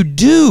what you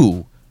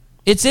do.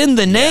 It's in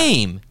the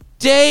name.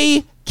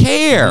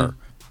 Daycare.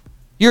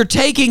 You're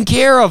taking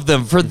care of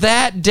them for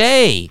that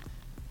day.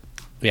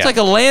 It's like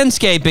a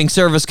landscaping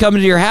service coming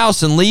to your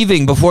house and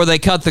leaving before they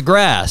cut the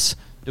grass.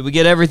 Did we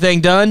get everything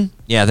done?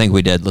 Yeah, I think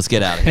we did. Let's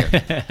get out of here.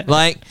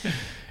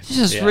 It's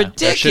just ridiculous.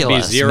 There should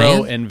be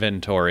zero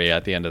inventory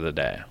at the end of the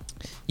day.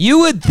 You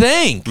would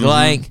think.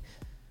 I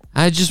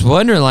just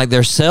wonder,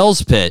 their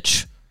sales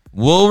pitch.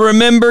 We'll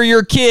remember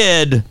your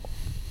kid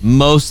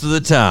most of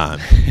the time.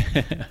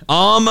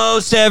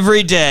 Almost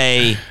every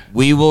day,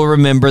 we will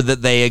remember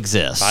that they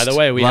exist. By the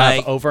way, we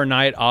have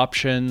overnight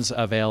options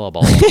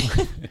available.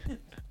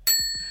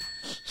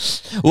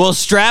 We'll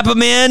strap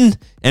them in,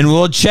 and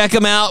we'll check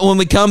them out when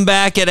we come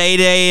back at 8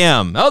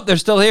 a.m. Oh, they're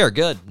still here.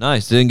 Good.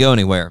 Nice. Didn't go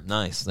anywhere.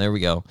 Nice. There we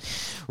go.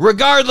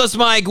 Regardless,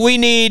 Mike, we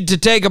need to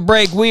take a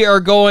break. We are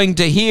going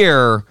to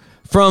hear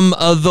from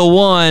the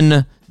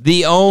one,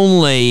 the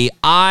only,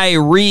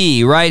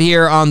 Irie, right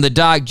here on the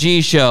Doc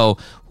G Show.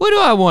 What do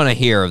I want to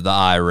hear of the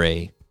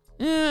Irie?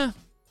 I'm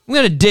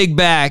going to dig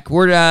back.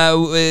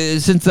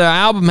 Since the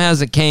album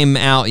hasn't came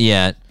out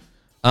yet,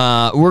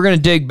 we're going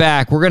to dig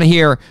back. We're going to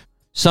hear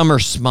Summer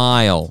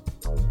Smile.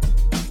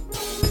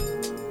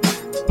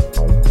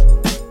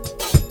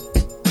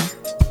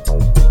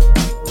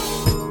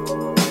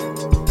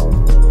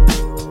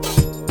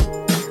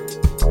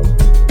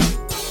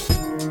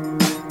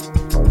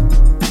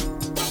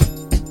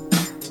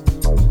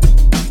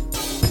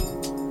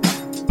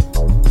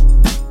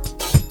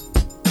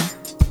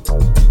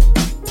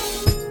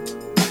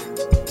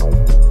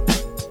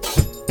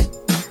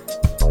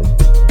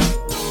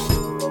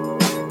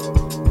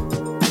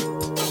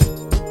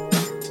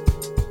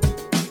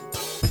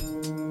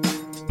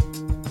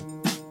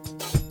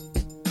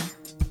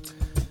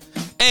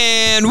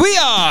 And we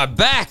are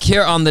back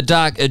here on the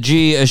Doc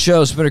G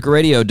Show, Springbreakers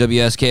Radio,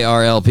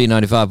 WSKRLP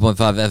 95.5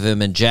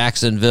 FM in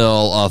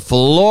Jacksonville,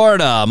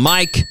 Florida.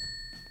 Mike,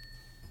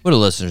 what do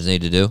listeners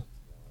need to do?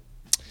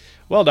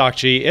 Well, Doc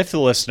G, if the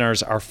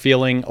listeners are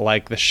feeling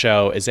like the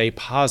show is a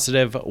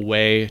positive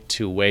way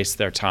to waste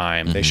their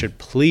time, they should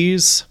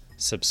please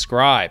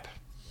subscribe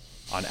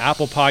on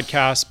Apple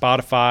Podcasts,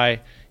 Spotify,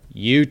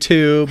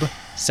 YouTube,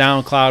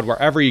 SoundCloud,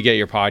 wherever you get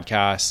your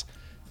podcasts.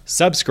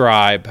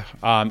 Subscribe.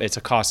 It's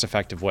a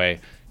cost-effective way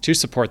to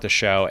support the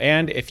show.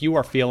 And if you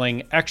are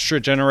feeling extra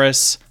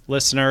generous,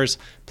 listeners,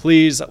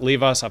 please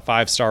leave us a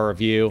 5-star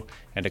review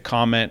and a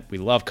comment. We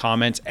love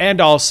comments.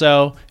 And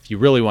also, if you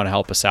really want to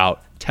help us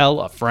out, tell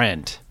a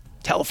friend.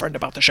 Tell a friend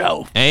about the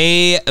show.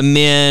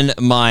 Amen,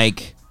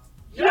 Mike.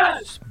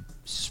 Yes!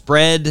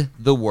 Spread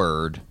the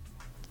word.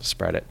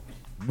 Spread it.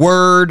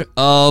 Word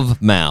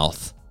of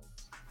mouth.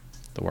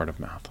 The word of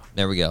mouth.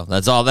 There we go.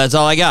 That's all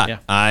I got. Yeah.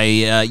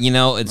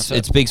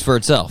 It speaks for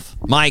itself.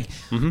 Mike,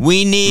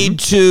 we need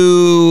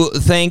to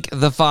thank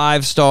the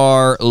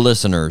 5-star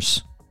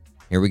listeners.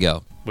 Here we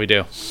go. We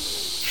do.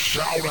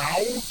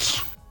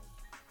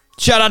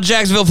 Shout out to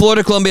Jacksonville,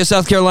 Florida, Columbia,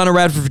 South Carolina,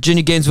 Radford,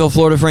 Virginia, Gainesville,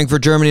 Florida,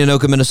 Frankfurt, Germany,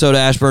 Anoka, Minnesota,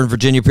 Ashburn,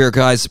 Virginia,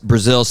 Piracaise,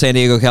 Brazil, San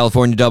Diego,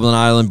 California, Dublin,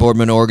 Ireland,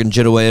 Boardman, Oregon,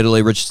 Genoa,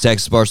 Italy, Richards,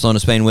 Texas, Barcelona,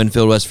 Spain,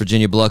 Winfield, West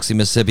Virginia, Biloxi,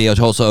 Mississippi,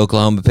 Tulsa,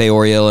 Oklahoma,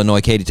 Peoria,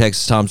 Illinois, Katy,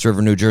 Texas, Toms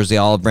River, New Jersey,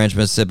 Olive Branch,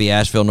 Mississippi,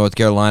 Asheville, North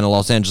Carolina,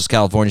 Los Angeles,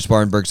 California,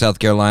 Spartanburg, South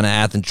Carolina,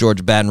 Athens,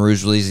 Georgia, Baton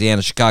Rouge,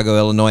 Louisiana, Chicago,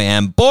 Illinois,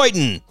 and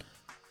Boynton,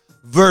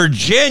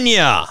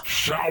 Virginia.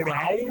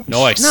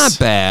 Nice. Not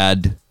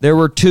bad. There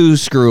were 2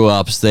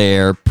 screw-ups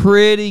there.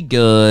 Pretty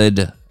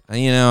good.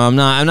 I'm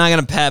not going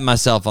to pat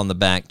myself on the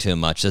back too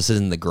much. This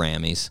isn't the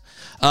Grammys.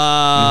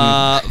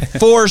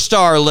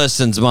 4-star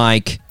listens,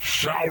 Mike.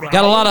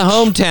 Got a lot of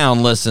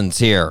hometown listens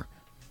here.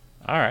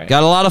 All right.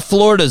 Got a lot of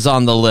Floridas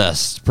on the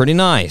list. Pretty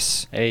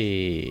nice.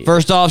 Hey.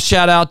 First off,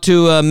 shout out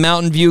to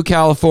Mountain View,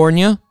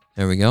 California.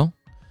 There we go.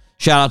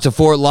 Shout out to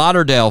Fort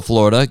Lauderdale,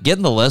 Florida.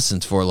 Getting the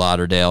listens, Fort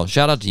Lauderdale.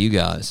 Shout out to you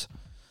guys.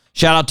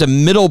 Shout out to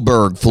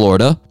Middleburg,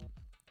 Florida.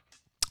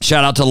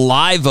 Shout out to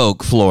Live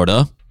Oak,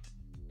 Florida.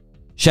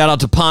 Shout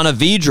out to Ponte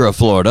Vedra,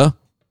 Florida.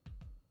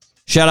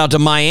 Shout out to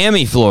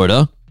Miami,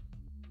 Florida.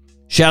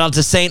 Shout out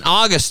to St.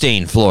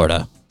 Augustine,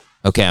 Florida.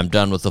 Okay, I'm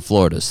done with the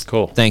Floridas.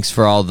 Cool. Thanks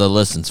for all the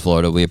listens,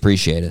 Florida. We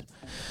appreciate it.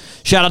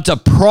 Shout out to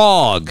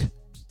Prague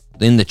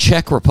in the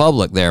Czech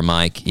Republic there,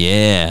 Mike.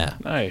 Yeah.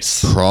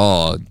 Nice.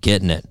 Prague,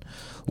 getting it.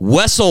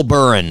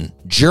 Wesselburen,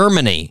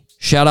 Germany.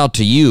 Shout out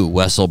to you,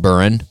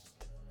 Wesselburen.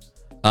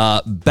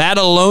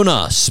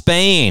 Badalona,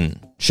 Spain.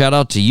 Shout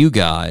out to you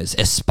guys.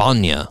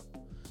 España.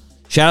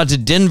 Shout out to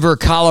Denver,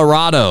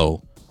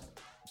 Colorado.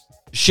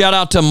 Shout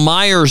out to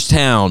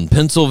Myerstown,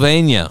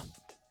 Pennsylvania.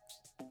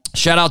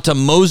 Shout out to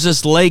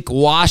Moses Lake,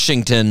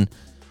 Washington.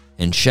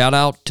 And shout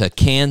out to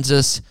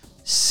Kansas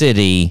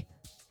City,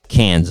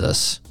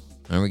 Kansas.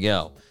 There we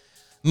go.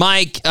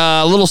 Mike,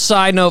 a little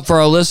side note for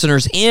our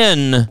listeners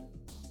in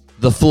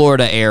the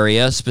Florida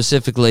area,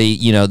 specifically,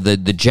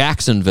 the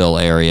Jacksonville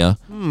area.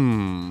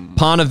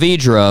 Ponte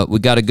Vedra, we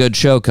got a good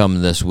show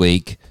coming this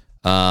week.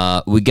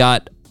 We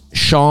got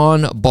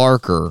Sean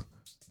Barker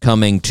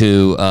coming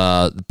to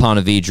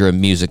Ponte Vedra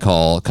Music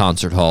Hall,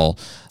 Concert Hall.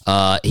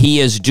 He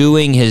is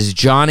doing his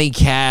Johnny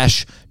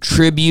Cash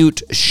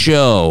tribute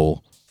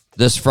show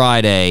this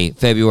Friday,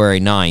 February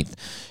 9th.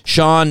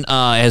 Sean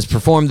has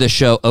performed this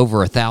show over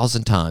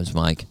 1,000 times,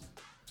 Mike.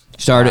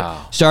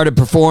 Started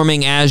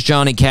performing as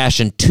Johnny Cash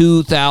in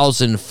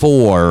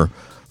 2004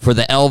 for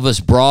the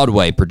Elvis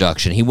Broadway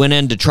production. He went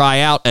in to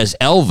try out as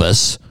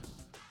Elvis.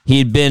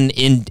 He'd been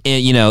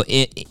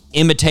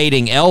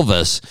imitating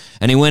Elvis,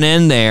 and he went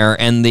in there,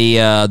 and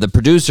the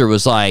producer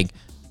was like,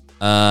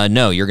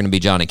 "No, you're going to be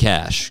Johnny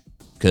Cash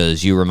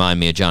because you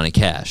remind me of Johnny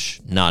Cash,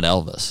 not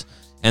Elvis."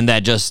 And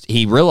that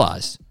he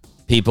realized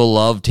people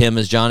loved him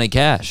as Johnny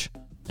Cash,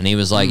 and he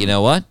was like, "You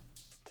know what?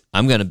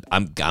 I'm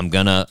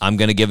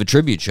gonna give a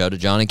tribute show to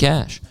Johnny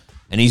Cash,"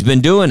 and he's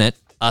been doing it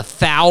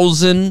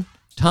 1,000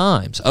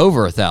 times,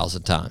 over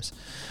 1,000 times.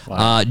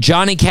 Wow.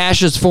 Johnny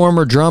Cash's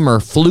former drummer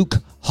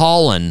Fluke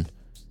Holland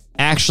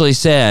actually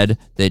said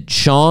that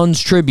Sean's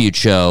tribute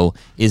show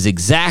is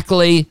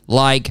exactly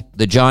like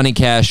the Johnny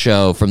Cash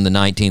show from the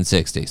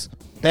 1960s.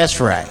 That's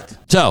right.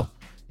 So,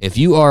 if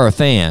you are a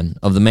fan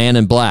of the Man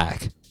in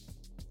Black,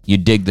 you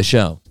dig the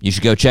show. You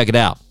should go check it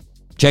out.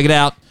 Check it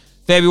out.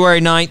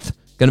 February 9th.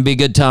 Going to be a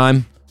good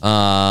time.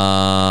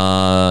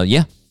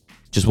 Yeah.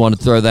 Just wanted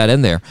to throw that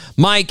in there.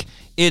 Mike,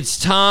 it's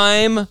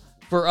time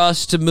for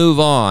us to move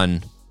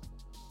on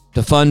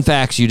to fun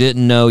facts you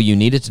didn't know you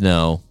needed to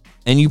know,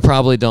 and you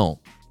probably don't.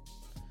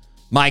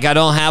 Mike, I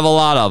don't have a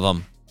lot of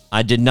them.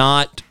 I did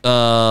not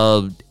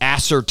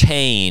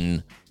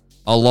ascertain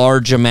a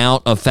large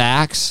amount of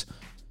facts,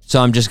 so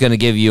I'm just going to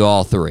give you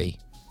all 3.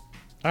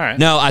 All right.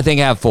 No, I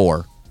think I have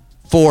 4.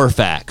 4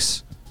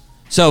 facts.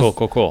 So,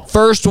 cool.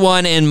 First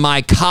one in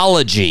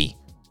mycology,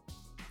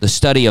 the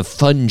study of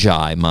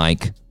fungi,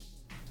 Mike.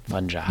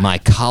 Fungi.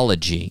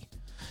 Mycology.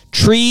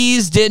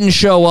 trees didn't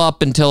show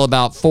up until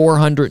about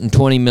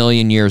 420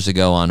 million years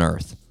ago on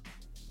Earth.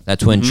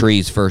 That's when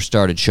trees first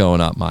started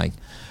showing up, Mike.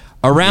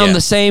 Around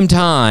the same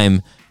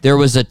time, there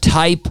was a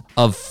type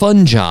of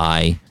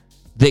fungi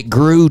that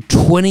grew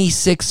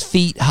 26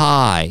 feet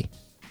high.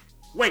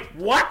 Wait,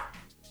 what?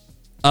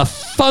 A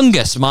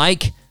fungus,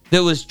 Mike,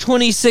 that was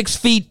 26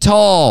 feet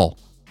tall.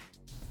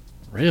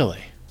 Really?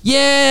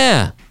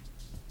 Yeah.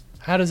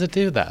 How does it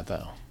do that,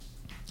 though?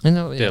 I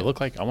know. Did it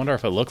look like? I wonder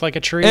if it looked like a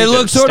tree. It Did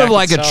looked sort of stack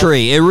like itself? a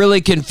tree. It really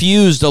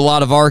confused a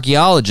lot of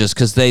archaeologists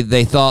because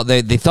they thought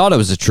they thought it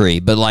was a tree,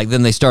 but like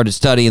then they started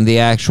studying the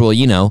actual,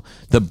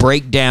 the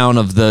breakdown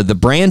of the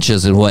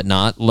branches and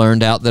whatnot.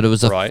 Learned out that it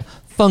was a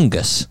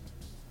fungus.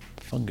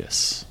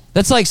 Fungus.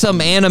 That's like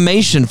some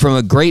animation from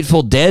a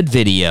Grateful Dead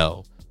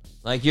video.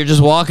 Like you're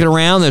just walking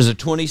around. There's a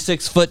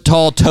 26-foot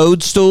tall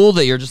toadstool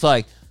that you're just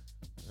like,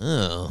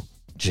 oh.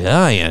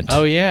 Giant.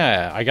 Oh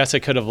yeah, I guess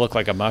it could have looked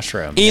like a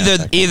mushroom. Either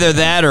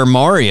that or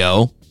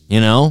Mario,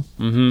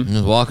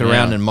 just walking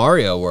around in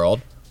Mario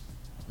World.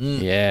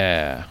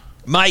 Yeah.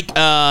 Mike,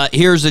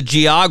 here's a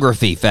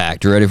geography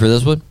fact. You ready for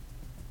this one?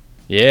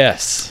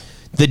 Yes.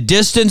 The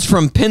distance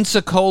from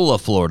Pensacola,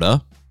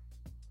 Florida,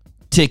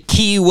 to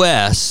Key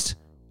West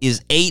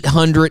is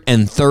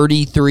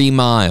 833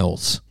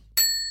 miles.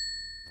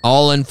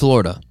 All in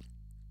Florida.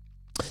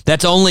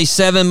 That's only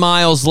 7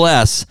 miles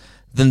less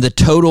than the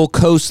total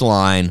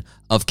coastline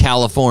of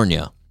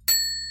California.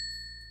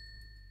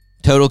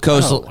 Total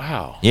coastline. Oh,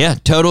 wow. Yeah,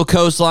 total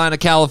coastline of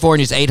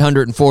California is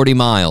 840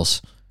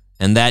 miles.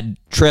 And that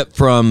trip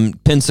from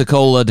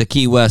Pensacola to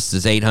Key West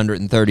is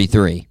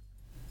 833.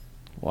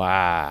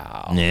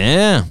 Wow.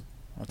 Yeah.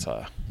 It's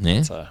a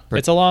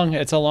long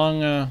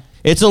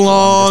It's a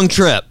long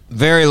trip.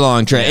 Very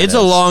long trip. Yeah, it's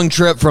a long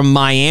trip from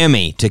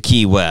Miami to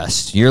Key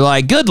West. You're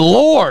like, good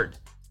Lord.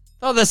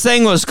 Thought this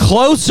thing was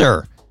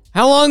closer.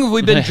 How long have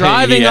we been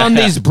driving on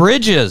these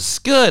bridges?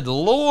 Good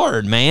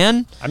Lord,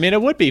 man. I mean, it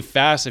would be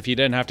fast if you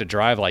didn't have to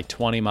drive like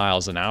 20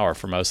 miles an hour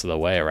for most of the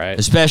way, right?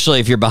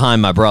 Especially if you're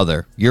behind my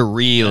brother. You're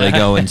really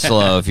going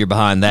slow if you're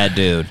behind that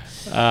dude.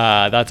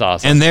 That's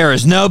awesome. And there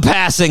is no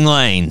passing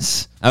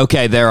lanes.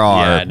 Okay, there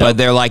are, but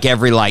they're like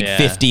every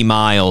 50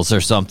 miles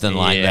or something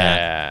like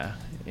that.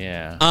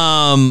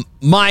 Yeah.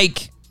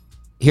 Mike,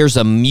 here's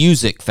a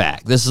music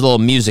fact. This is a little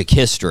music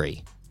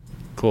history.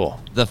 Cool.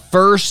 The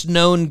first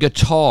known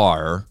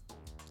guitar,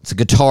 it's a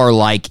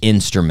guitar-like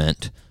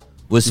instrument,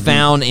 was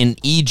found in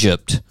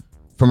Egypt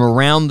from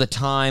around the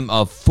time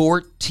of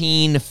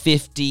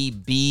 1450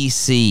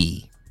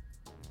 BC.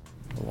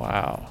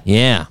 Wow.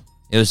 Yeah.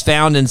 It was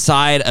found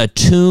inside a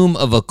tomb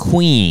of a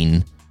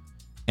queen,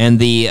 and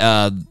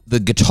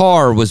the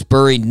guitar was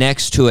buried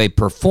next to a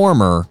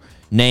performer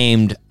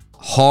named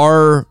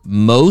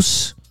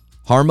Harmos,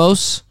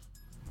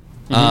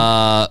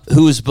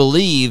 who is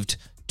believed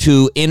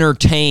to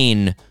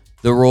entertain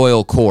the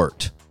royal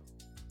court.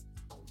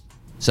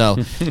 So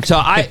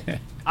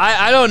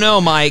I don't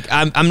know, Mike.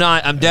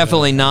 I'm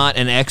definitely not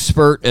an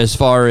expert as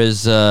far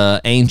as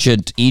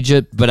ancient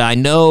Egypt, but I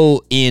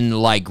know in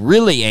like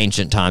really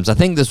ancient times, I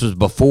think this was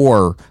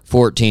before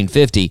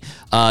 1450,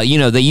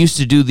 they used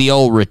to do the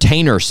old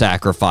retainer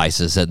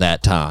sacrifices at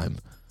that time.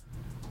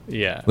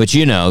 Yeah. Which,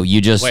 you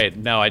just... Wait,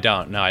 no, I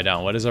don't.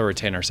 What is a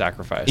retainer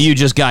sacrifice? You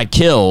just got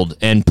killed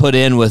and put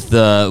in with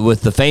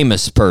the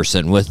famous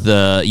person, with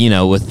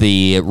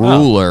the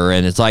ruler,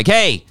 and it's like,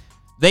 hey,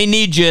 they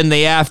need you in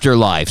the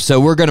afterlife, so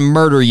we're going to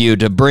murder you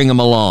to bring them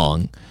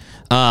along.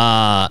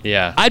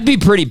 Yeah. I'd be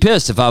pretty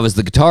pissed if I was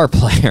the guitar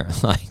player.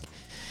 Like,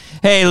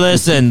 hey,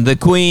 listen, the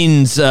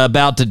queen's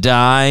about to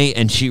die,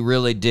 and she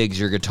really digs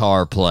your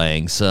guitar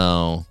playing,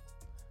 so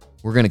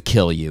we're going to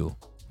kill you.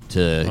 All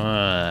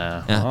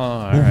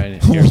right.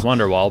 Here's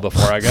Wonderwall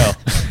before I go.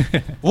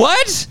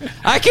 What?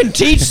 I can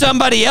teach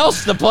somebody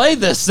else to play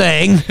this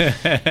thing.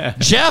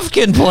 Jeff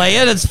can play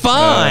it. It's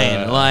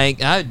fine.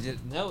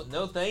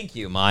 No, thank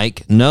you,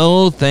 Mike.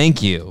 No,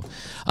 thank you.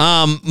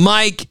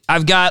 Mike,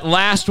 I've got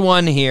last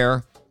one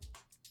here.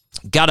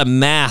 Got a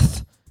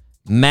math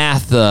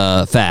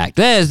fact.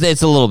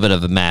 It's a little bit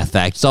of a math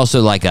fact. It's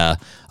also like a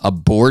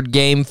board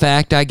game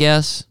fact, I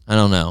guess. I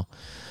don't know.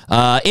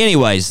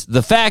 Anyways,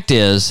 the fact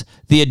is,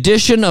 the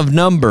addition of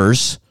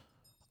numbers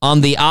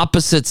on the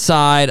opposite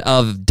side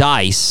of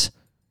dice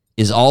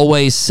is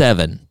always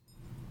 7.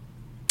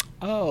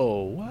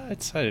 Oh,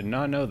 what? I did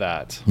not know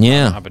that. Yeah.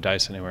 I don't have a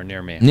dice anywhere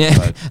near me. Yeah.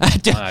 But I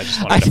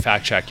just wanted to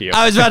fact check you.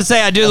 I was about to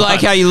say, I do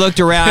like how you looked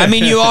around. I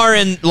mean, you are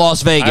in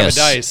Las Vegas.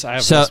 I have a dice. I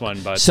have this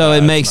one, but so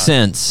it makes it's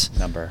sense. not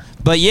number.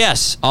 But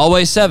yes,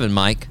 always 7,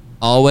 Mike.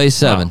 Always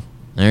 7. Wow.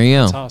 There you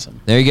go. That's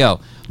awesome. There you go.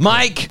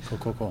 Mike,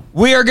 Cool.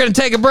 we are going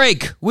to take a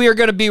break. We are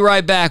going to be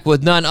right back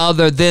with none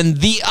other than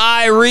the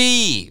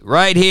Irie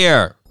right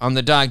here on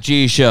the Doc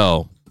G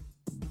Show.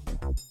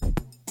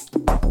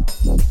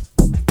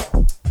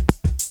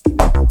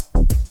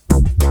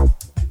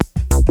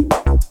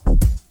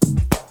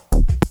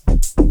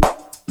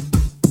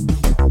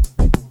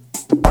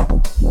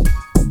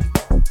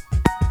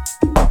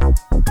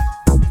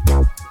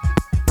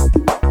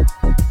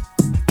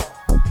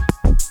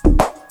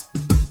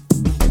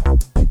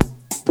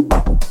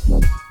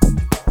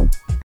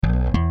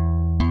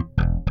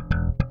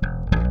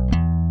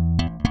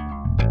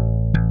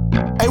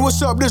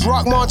 what's up? This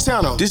Rock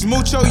Montana. This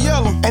Mucho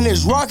Yellow. And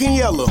it's Rockin'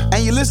 Yellow.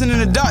 And you're listening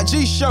to Doc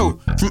G Show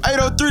from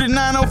 803 to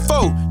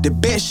 904. The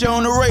best show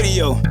on the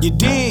radio. You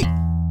dig?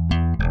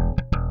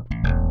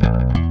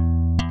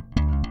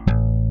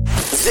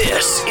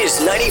 This is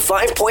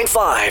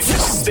 95.5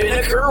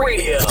 Spinnaker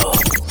Radio.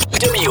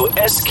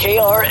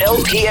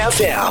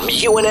 WSKR-LP-FM,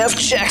 UNF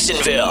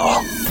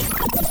Jacksonville.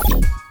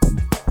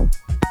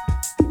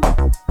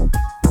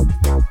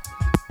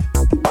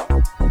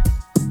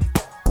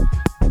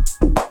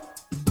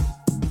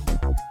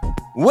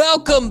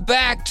 Welcome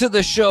back to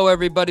the show,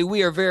 everybody.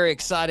 We are very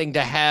exciting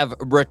to have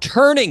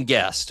returning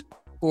guest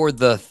for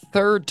the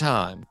third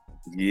time.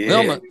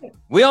 Yeah.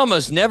 We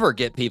almost never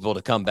get people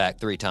to come back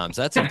 3 times.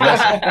 That's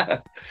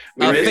impressive.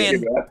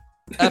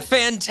 A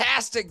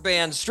fantastic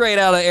band straight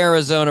out of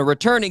Arizona.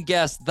 Returning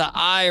guest, the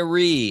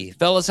Irie.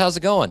 Fellas, how's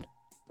it going?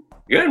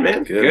 Good,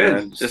 man. Good.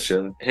 Man. Just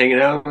hanging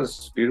out on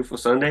this beautiful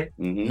Sunday.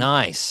 Mm-hmm.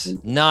 Nice.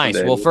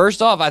 Well,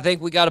 first off, I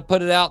think we got to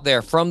put it out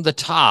there from the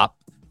top.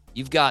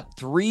 You've got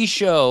 3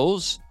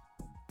 shows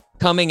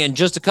coming in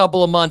just a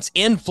couple of months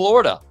in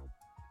Florida.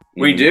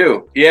 We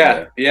do.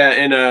 Yeah.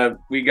 And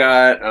we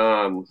got,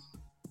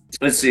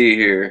 let's see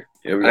here.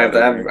 Yeah, I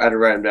had to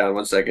write them down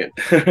 1 second.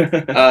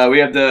 We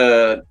have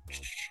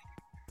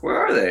where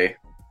are they?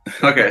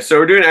 Okay, so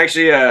we're doing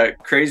actually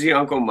Crazy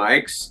Uncle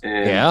Mike's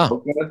in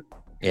Boca.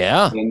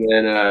 Yeah. And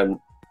then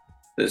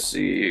let's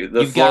see.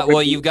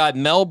 You've got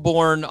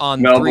Melbourne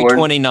on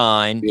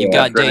 329. You've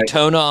got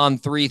Daytona on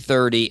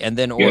 330, and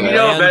then Orlando. You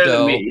know better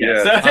than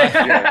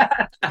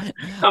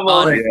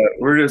me.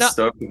 We're just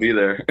stoked to be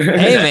there.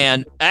 Hey,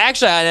 man.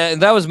 Actually,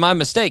 that was my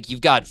mistake. You've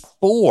got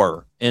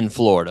 4 in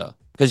Florida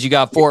because you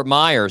got Fort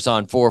Myers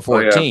on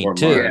 414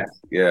 too.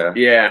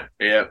 Yeah.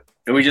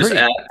 And we just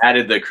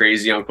added the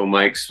Crazy Uncle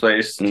Mike's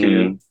place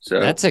too.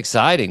 So that's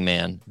exciting,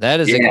 man. That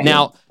is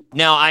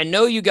Now I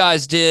know you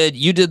guys did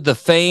the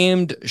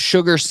famed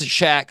Sugar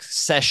Shack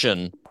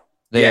session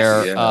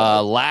there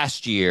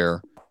last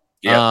year.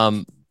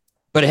 But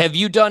have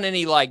you done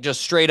any like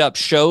just straight up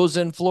shows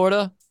in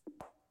Florida?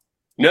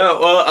 No,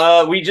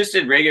 well, we just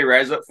did Reggae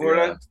Rise Up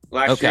Florida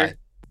last year.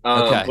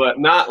 But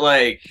not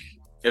like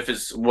if it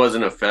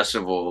wasn't a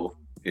festival.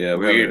 Yeah,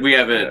 we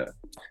haven't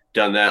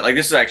done that. Like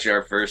this is actually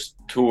our first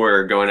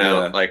tour going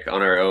out like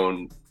on our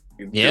own.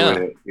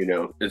 Doing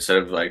it, instead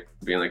of like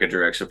being like a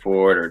direct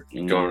support or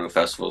going to a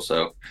festival.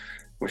 So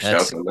we're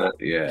stoked on that.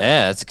 Yeah,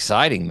 that's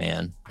exciting,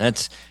 man.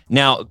 That's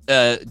now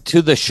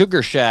to the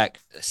Sugar Shack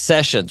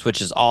sessions,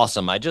 which is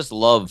awesome. I just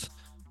love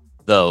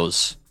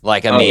those.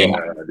 Like, I mean,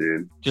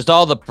 just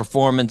all the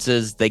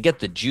performances. They get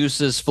the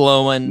juices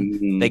flowing.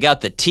 Mm-hmm. They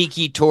got the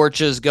tiki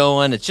torches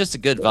going. It's just a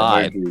good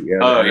vibe.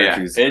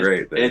 It's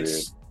great.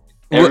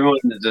 Everyone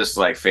is just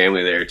like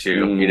family there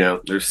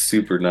too. They're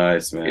super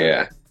nice, man.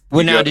 Yeah.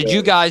 Well, now, did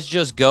you guys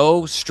just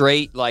go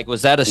straight? Like,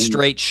 was that a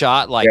straight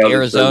shot, like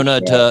Arizona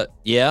to?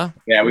 Yeah.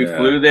 Yeah, we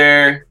flew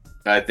there.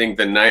 I think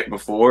the night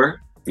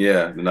before.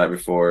 Yeah, the night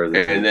before.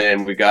 And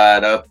then we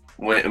got up,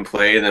 went and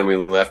played, and then we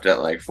left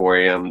at like 4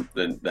 a.m.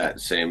 that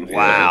same.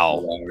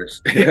 Wow.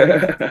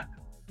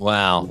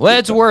 Wow. Well,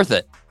 it's worth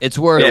it. It's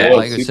worth it.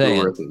 Like you're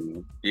saying. Worth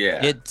it,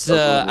 yeah. It's.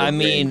 I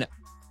mean,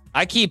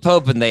 I keep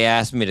hoping they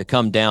ask me to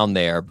come down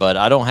there, but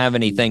I don't have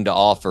anything to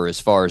offer as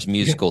far as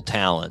musical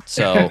talent.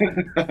 So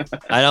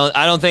I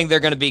don't think they're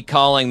going to be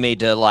calling me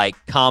to like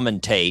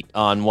commentate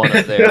on one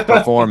of their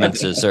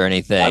performances or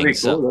anything. That'd be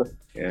so, cool.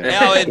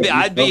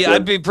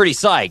 I'd be pretty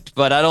psyched,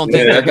 but I don't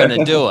think they're going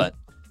to do it.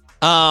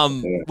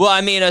 Well,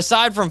 I mean,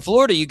 aside from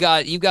Florida, you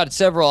got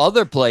several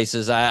other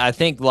places. I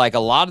think like a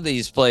lot of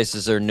these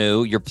places are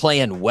new. You're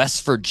playing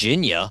West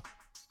Virginia.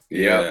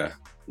 Yeah.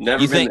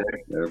 Never been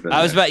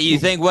there. You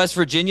think West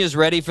Virginia's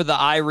ready for the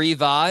Irie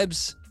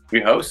vibes?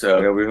 We hope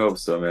so. Yeah, we hope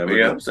so, man.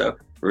 We hope so.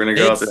 We're gonna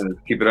go out there and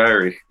keep it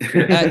Irie.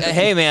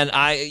 Hey, man,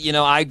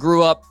 I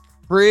grew up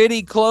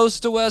pretty close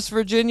to West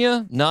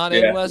Virginia, not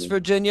in West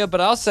Virginia,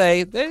 but I'll say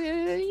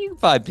you can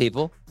find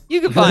people.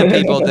 You can find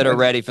people that are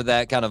ready for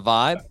that kind of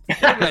vibe.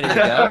 They're ready to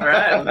go. All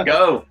right, let's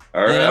go.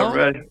 All right, I'm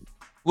ready.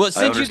 Well,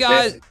 since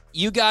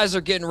you guys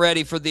are getting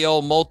ready for the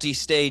old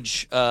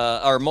multi-stage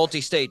or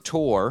multi-state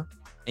tour.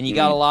 And you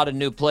got a lot of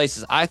new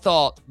places. I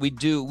thought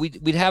we'd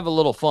have a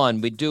little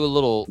fun. We'd do a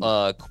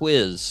little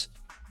quiz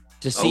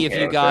to see if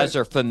you guys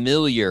are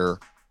familiar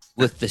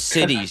with the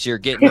cities you're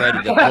getting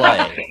ready to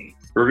play.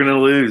 We're gonna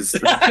lose.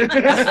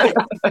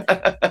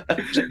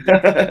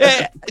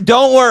 Hey,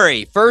 don't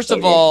worry. First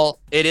of all,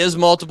 it is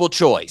multiple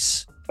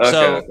choice,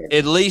 so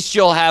at least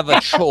you'll have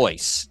a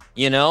choice.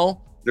 But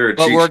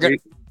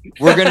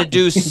we're gonna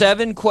do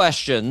 7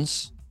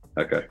 questions.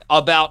 Okay.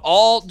 About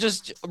all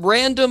just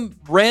random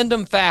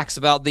facts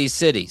about these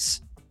cities.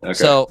 Okay.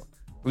 So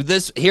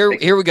here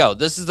we go.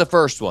 This is the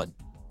first one.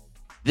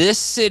 This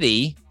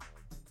city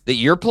that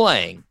you're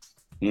playing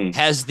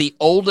has the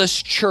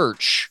oldest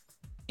church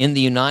in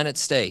the United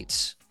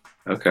States.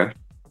 Okay.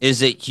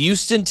 Is it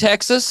Houston,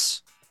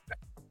 Texas,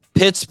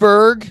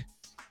 Pittsburgh,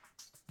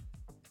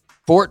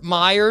 Fort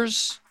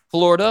Myers,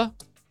 Florida,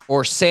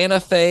 or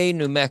Santa Fe,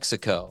 New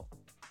Mexico?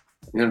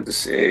 You have to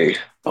say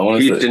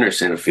Houston or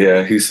Santa Fe.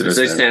 Yeah, Houston or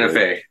Santa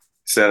Fe.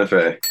 Santa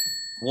Fe.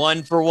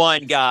 1 for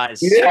 1, guys.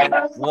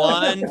 Yeah.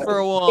 1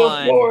 for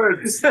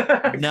 1.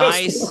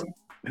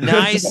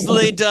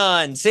 Nicely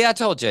done. See, I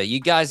told you. You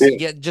guys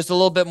get just a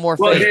little bit more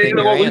faith in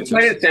your answers. We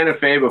played at Santa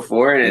Fe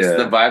before, and it's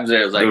the vibes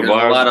there. It's like there's a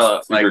lot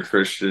of super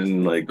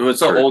Christian, like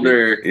it's an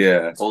older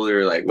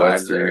like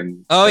vibes there.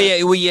 Oh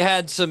yeah, well you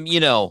had some,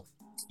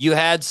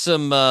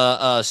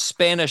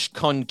 Spanish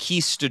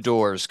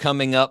conquistadors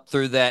coming up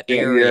through that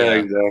area. Yeah,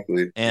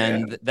 exactly.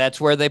 And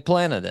that's where they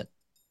planted it.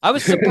 I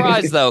was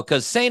surprised though,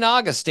 because St.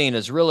 Augustine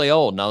is really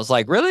old, and I was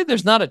like, really?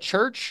 There's not a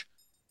church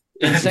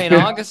in St.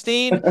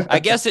 Augustine? I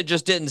guess it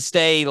just didn't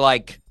stay up.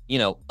 I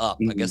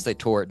guess they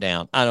tore it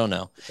down. I don't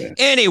know. Yeah.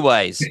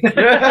 Anyways,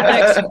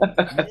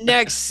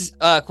 next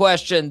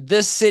question.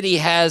 This city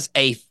has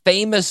a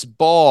famous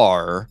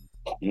bar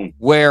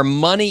where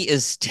money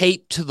is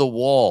taped to the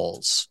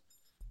walls.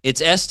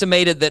 It's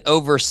estimated that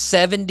over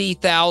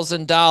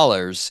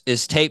 $70,000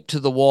 is taped to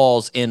the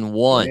walls in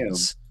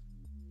ones.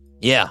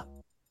 Damn. Yeah.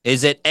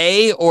 Is it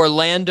A,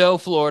 Orlando,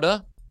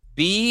 Florida,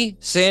 B,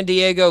 San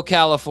Diego,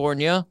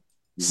 California,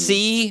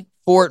 C,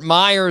 Fort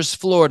Myers,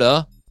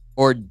 Florida,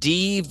 or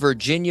D,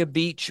 Virginia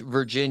Beach,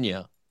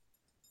 Virginia?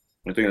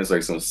 I think it's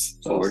like some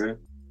Florida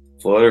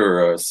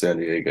or San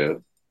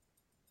Diego.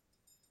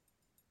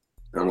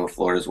 I don't know.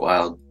 Florida's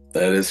wild.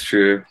 That is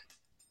true.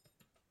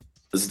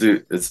 Let's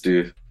do.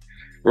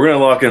 We're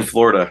gonna lock in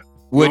Florida.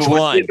 Which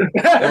one?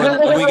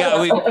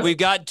 We've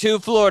got 2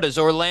 Floridas: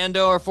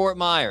 Orlando or Fort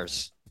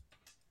Myers.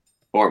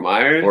 Fort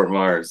Myers. Fort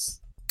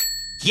Myers.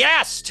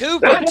 Yes, 2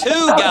 for 2,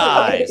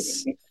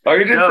 guys. Are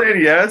you just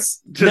saying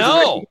yes?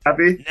 No.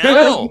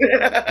 No.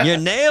 You're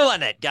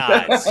nailing it,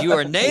 guys. You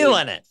are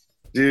nailing it.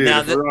 Dude,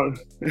 now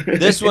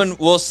this one,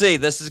 we'll see.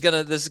 This is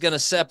gonna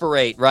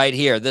separate right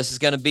here. This is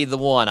gonna be the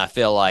one, I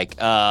feel like.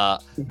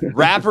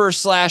 Rapper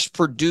 /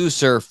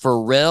 producer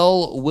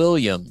Pharrell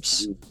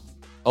Williams,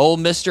 old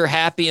Mr.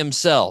 Happy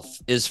himself,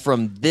 is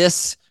from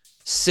this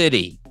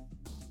city.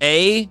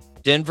 A,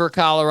 Denver,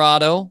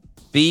 Colorado.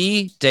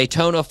 B,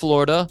 Daytona,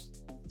 Florida.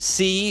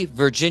 C,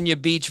 Virginia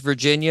Beach,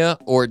 Virginia,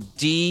 or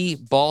D,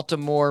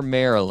 Baltimore,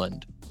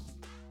 Maryland?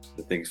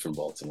 I think it's from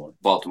Baltimore.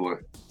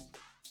 Baltimore.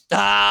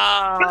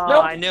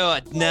 Ah, I knew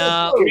it.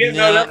 No.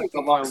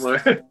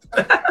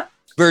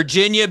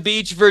 Virginia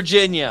Beach,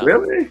 Virginia.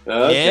 Really?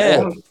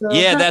 Yeah.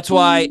 Yeah, that's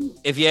why,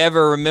 if you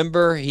ever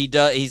remember,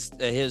 his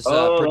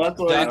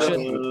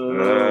production.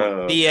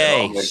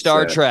 PA,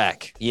 Star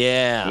Trek.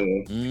 Yeah.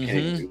 Mm-hmm.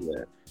 Can't do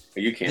that.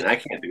 You can't. I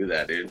can't do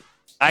that, dude.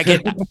 I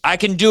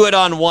can do it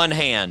on one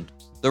hand.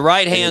 The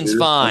right hand's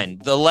fine.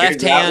 The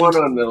left hand. One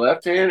on the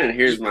left hand, and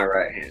here's my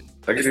right hand.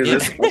 I can do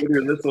this. I can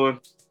do this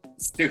one.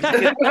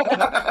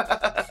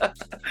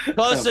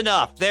 Close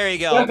enough. There you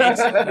go.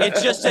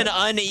 It's just an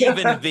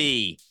uneven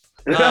V.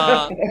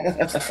 All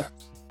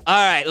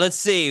right, let's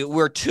see.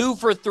 We're 2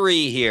 for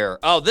 3 here.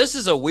 Oh, this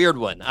is a weird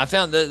one. I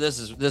found this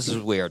is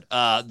weird.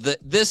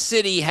 This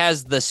city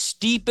has the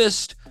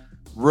steepest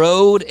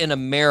road in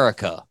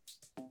America.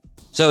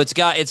 So it's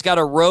got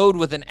a road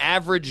with an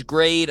average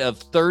grade of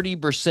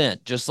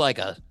 30%, just like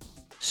a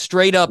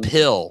straight up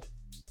hill.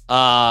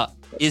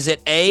 Is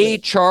it A,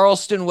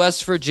 Charleston,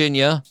 West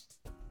Virginia,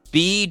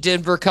 B,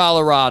 Denver,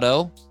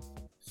 Colorado,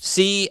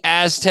 C,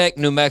 Aztec,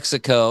 New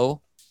Mexico,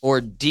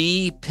 or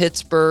D,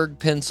 Pittsburgh,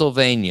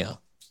 Pennsylvania?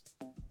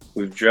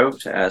 We've drove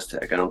to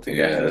Aztec. I don't think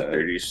I had the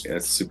 30s. Yeah,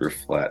 it's super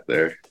flat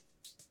there.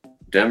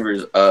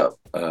 Denver's up,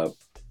 but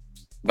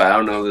I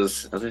don't know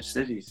those other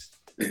cities.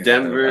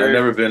 Denver. I've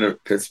never been to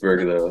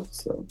Pittsburgh though,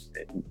 so.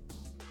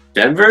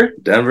 Denver?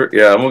 Yeah, I'm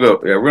gonna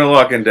go. Yeah, we're gonna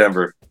lock in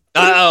Denver.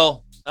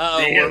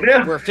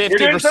 We're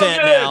 50%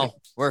 now.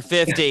 We're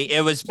 50.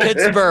 It was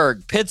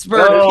Pittsburgh, PA.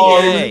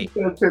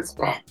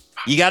 Pittsburgh.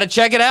 You got to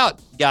check it out,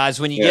 guys.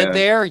 When you get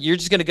there, you're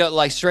just gonna go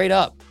like straight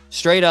up.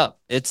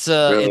 It's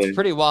it's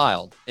pretty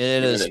wild.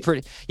 It is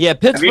pretty. Yeah,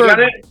 Pittsburgh. Have you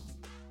done it?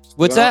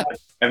 What's that?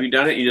 Have you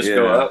done it? You just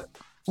go up.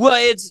 Well,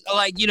 it's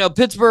like,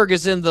 Pittsburgh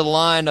is in the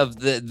line of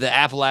the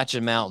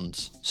Appalachian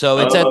Mountains. So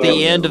it's at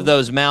the end of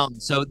those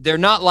mountains. So they're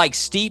not like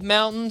steep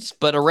mountains,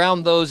 but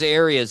around those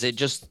areas, it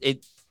just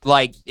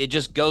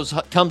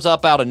comes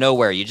up out of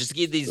nowhere. You just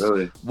get these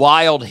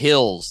wild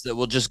hills that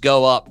will just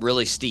go up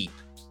really steep,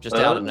 just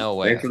out of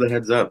nowhere. Thanks for the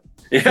heads up.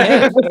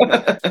 Yeah.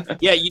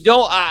 Yeah, you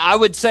don't, I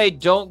would say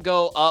don't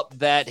go up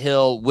that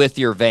hill with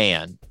your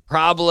van.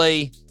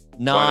 Probably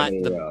not.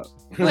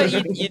 Well,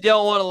 you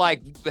don't want to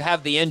like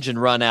have the engine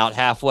run out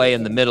halfway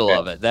in the middle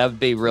of it. That would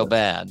be real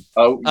bad.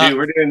 Oh, dude,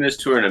 we're doing this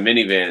tour in a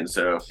minivan,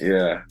 so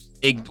yeah.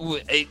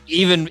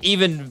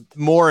 Even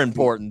more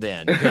important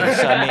then.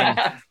 I mean,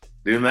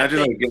 dude,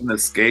 imagine like getting a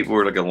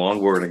skateboard, like a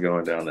longboard, and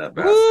going down that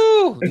path.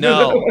 Woo!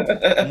 No,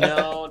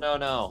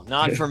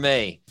 not for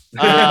me.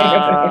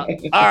 All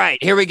right,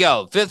 here we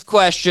go. 5th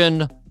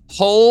question.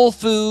 Whole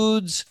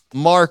Foods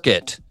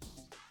Market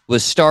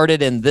was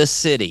started in this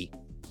city: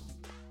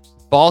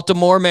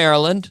 Baltimore,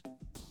 Maryland,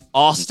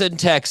 Austin,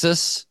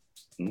 Texas,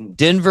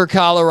 Denver,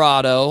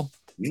 Colorado,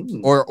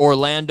 or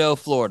Orlando,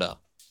 Florida.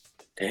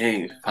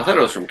 Dang, I thought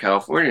it was from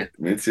California.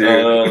 Me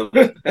too.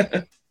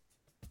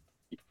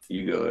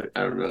 You go.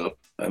 I don't know.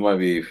 That might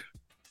be.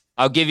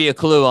 I'll give you a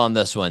clue on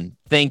this one.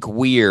 Think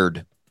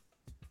weird.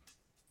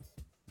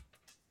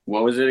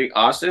 What was it?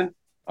 Austin?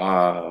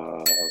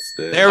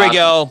 Austin. There we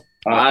go.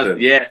 Austin.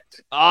 Yeah.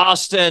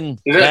 Austin.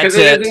 That's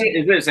it.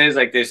 Isn't it says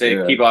like they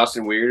say keep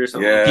Austin weird or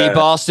something? Yeah. Keep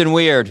Austin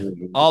weird.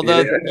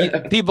 Although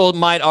people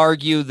might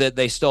argue that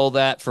they stole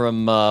that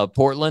from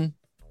Portland.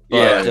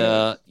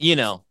 But,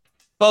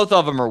 both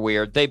of them are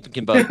weird. They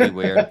can both be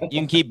weird.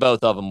 You can keep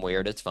both of them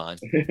weird. It's fine.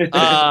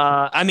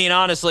 I mean,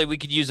 honestly, we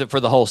could use it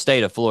for the whole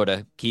state of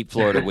Florida. Keep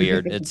Florida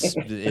weird.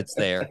 It's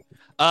there.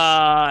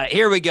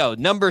 Here we go.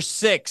 Number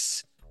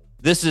 6.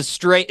 This is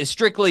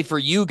strictly for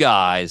you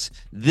guys.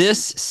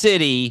 This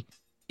city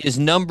is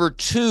number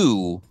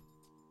 2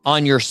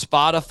 on your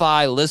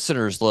Spotify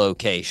listeners'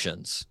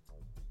 locations.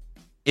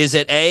 Is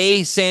it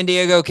A, San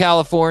Diego,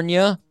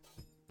 California,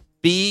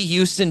 B,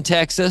 Houston,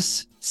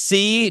 Texas,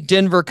 C,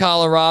 Denver,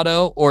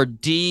 Colorado, or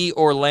D,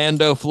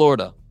 Orlando,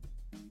 Florida?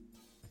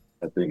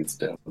 I think it's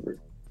Denver.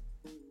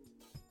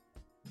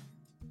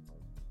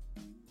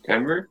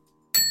 Denver?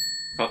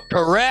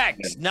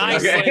 Correct.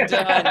 Nicely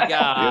done,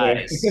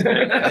 guys.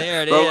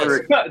 There it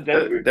is.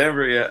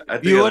 Denver, yeah. I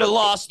think You would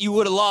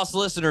have lost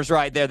listeners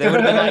right there. They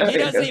would have been like, he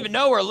doesn't even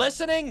know we're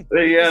listening.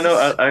 Yeah, no,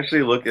 I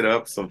actually look it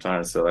up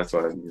sometimes, so that's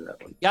why I knew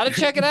that one. Got to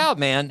check it out,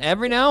 man.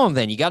 Every now and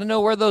then, you got to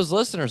know where those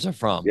listeners are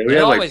from. Yeah, we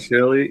have like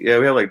Chile. Yeah,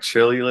 we have like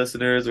Chile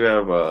listeners. We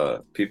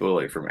have people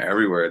like from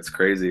everywhere. It's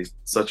crazy.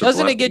 Such a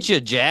Doesn't blessing. it get you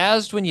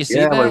jazzed when you see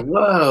Yeah, that? like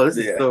whoa, this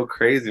is so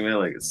crazy, man.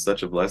 Like it's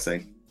such a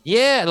blessing.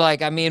 Yeah,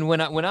 like I mean,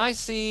 when I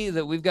see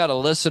that we've got a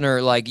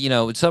listener, like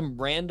some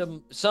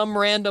random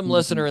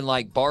listener in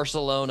like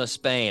Barcelona,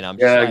 Spain, I'm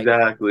just like,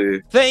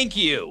 exactly. Thank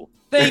you,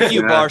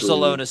 Exactly.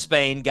 Barcelona,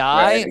 Spain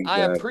guy. Right,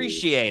 exactly. I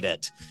appreciate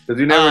it. Because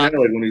you never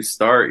know, like when you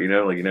start,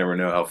 like you never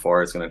know how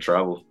far it's gonna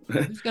travel.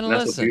 Who's gonna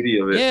That's listen? the beauty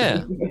of it.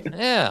 Yeah,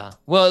 yeah.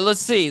 Well, let's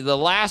see. The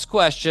last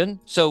question.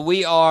 So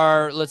we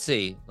are. Let's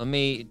see. Let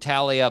me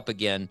tally up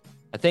again.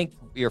 I think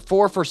you're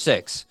 4 for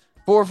 6.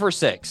 4 for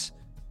 6.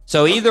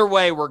 So either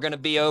way, we're going to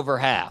be over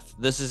half.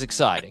 This is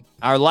exciting.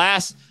 Our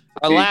last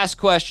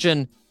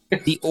question,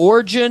 the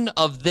origin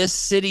of this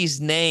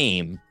city's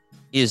name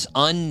is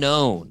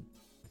unknown.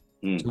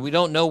 So we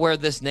don't know where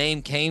this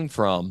name came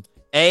from.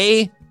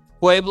 A,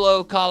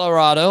 Pueblo,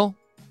 Colorado.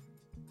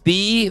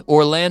 B,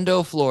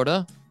 Orlando,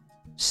 Florida.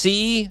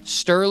 C,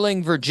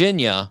 Sterling,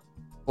 Virginia.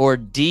 Or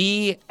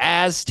D,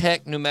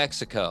 Aztec, New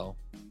Mexico.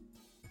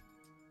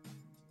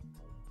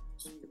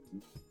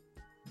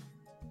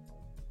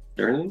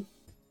 Sterling?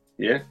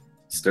 Yeah.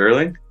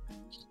 Sterling?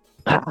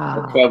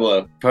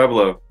 Pueblo.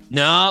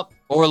 No,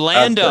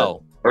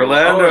 Orlando.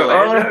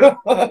 Orlando.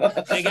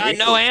 They got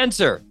no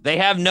answer. They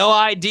have no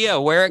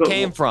idea where it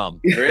came from.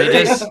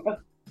 Really?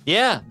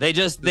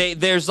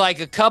 There's like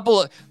a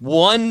couple of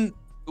one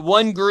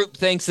group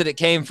thinks that it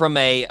came from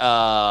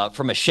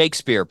a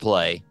Shakespeare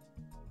play.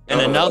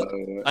 And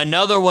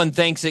another one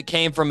thinks it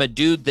came from a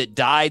dude that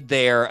died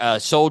there, a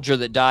soldier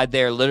that died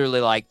there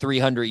literally like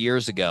 300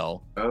 years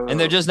ago. And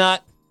they're just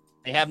not.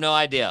 They have no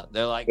idea.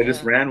 They're like, they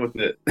just ran with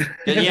it.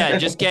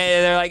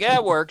 They're like,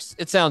 it works.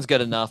 It sounds good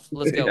enough.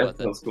 Let's go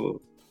with it. That's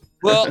cool.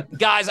 Well,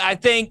 guys, I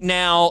think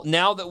now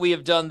that we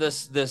have done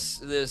this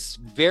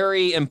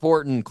very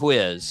important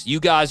quiz, you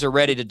guys are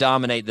ready to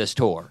dominate this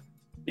tour.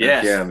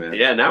 Yes. Yeah, man.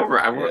 Yeah, now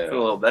I feel a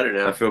little better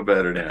now. I feel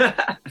better now.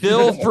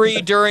 Feel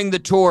free during the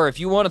tour if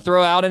you want to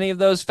throw out any of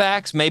those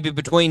facts, maybe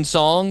between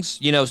songs,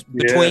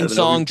 between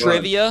song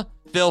trivia.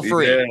 Feel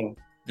free.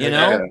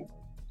 Yeah.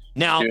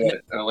 Now,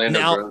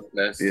 Orlando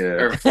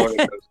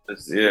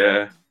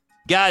Yeah.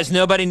 Guys,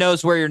 nobody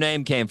knows where your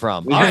name came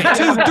from. All right,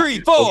 2,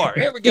 3, 4.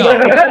 Here we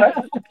go.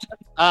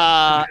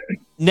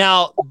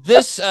 Now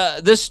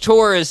this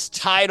tour is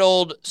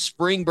titled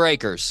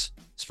Springbreakers.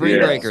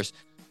 Springbreakers.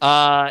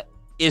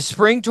 Is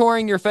spring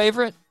touring your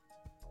favorite?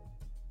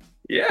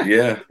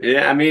 Yeah.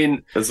 I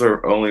mean, that's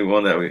our only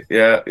one that we.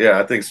 Yeah.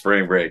 I think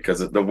spring break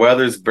because the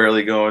weather's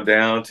barely going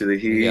down to the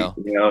heat.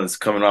 It's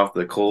coming off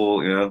the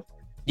cool.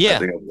 Yeah. I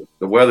think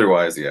the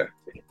weather-wise, yeah.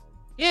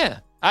 Yeah.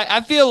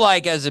 I feel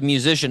like as a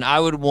musician, I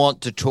would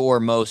want to tour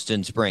most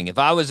in spring. If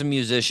I was a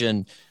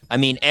musician, I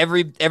mean,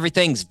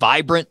 everything's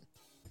vibrant.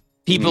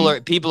 People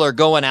are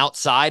going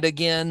outside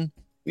again.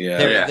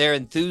 Yeah. They're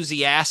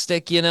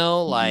enthusiastic,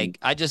 like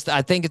I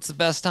think it's the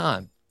best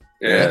time.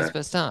 Yeah. It's the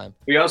best time.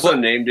 We also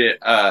named it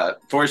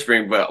for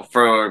spring, but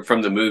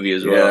from the movie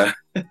as well.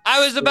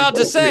 I was about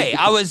to say,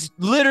 I was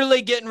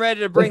literally getting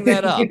ready to bring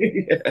that up.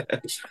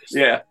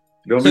 Yeah.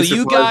 So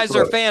you guys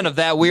are a fan of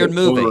that weird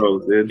movie?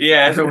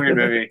 Yeah, it's a weird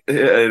movie.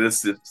 Yeah,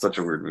 it's such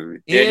a weird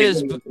movie. It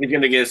is. You're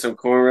gonna get some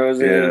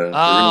cornrows in.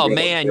 Oh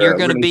man, you're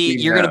gonna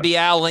be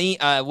Aileen.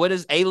 What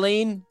is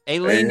Aileen?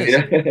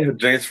 Aileen?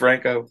 James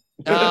Franco.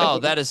 Oh,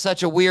 that is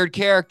such a weird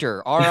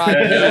character.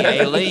 R.I.P.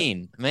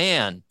 Aileen.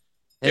 Man,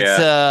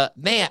 it's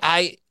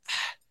I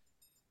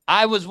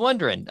I was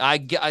wondering.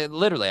 I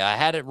literally I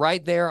had it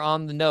right there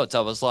on the notes. I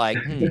was like,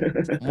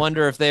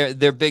 wonder if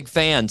they're big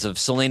fans of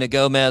Selena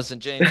Gomez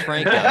and James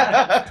Franco.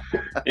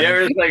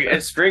 It's like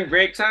it's spring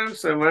break time,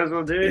 so might as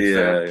well do it.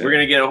 So we're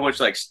gonna get a whole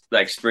bunch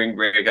like spring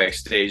break, like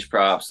stage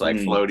props, like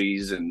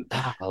floaties, and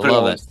I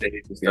love it.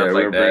 Stage and stuff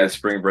like we're bringing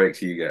spring break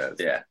to you guys.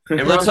 Yeah,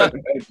 and we're also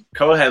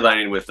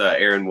co-headlining with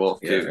Aaron Wolf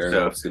too. Aaron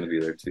Wolf's gonna be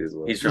there too as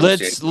well. He's from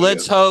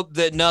let's hope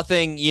that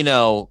nothing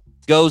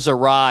goes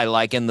awry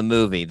like in the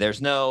movie.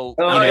 There's no.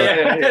 No,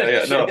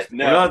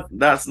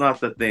 that's not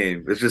the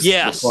theme. It's just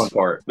the fun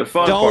part. The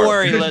fun. Don't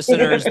worry,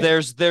 listeners.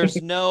 There's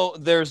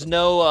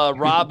no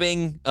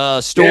robbing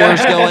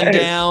stores going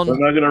down. We're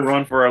not gonna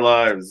run for our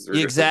lives.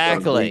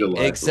 Exactly.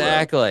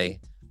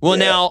 Well,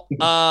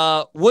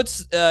 now,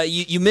 what's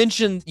you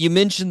mentioned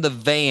the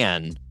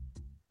van.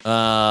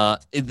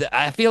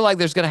 I feel like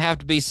there's gonna have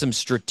to be some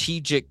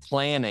strategic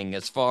planning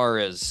as far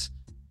as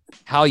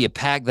how you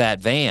pack that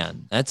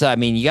van.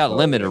 You got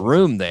limited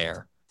room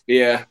there.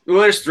 Yeah.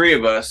 Well, there's 3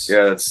 of us.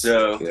 Yeah.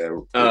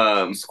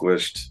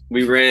 Squished.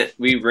 We rent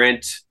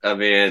a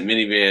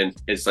minivan.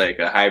 It's like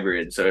a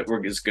hybrid, so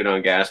it's good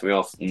on gas. We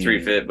all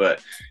 3 fit,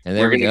 but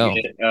we're gonna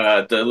get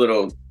the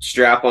little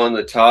strap on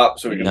the top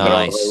so we can put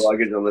all our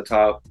luggage on the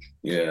top.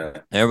 Yeah.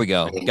 There we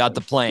go. Got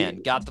the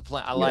plan.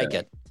 I like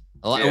it.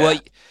 Well,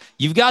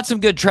 you've got some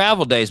good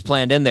travel days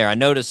planned in there. I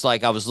noticed,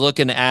 I was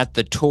looking at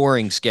the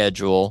touring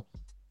schedule.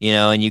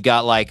 And you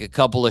got a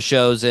couple of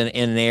shows in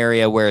an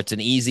area where it's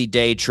an easy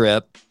day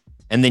trip.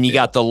 And then you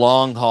got the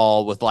long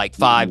haul with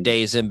 5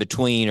 days in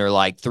between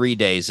or 3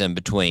 days in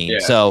between. Yeah.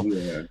 So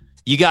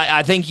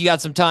I think you got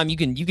some time. You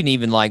can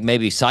even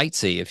maybe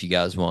sightsee if you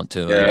guys want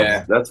to.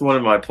 Yeah. That's one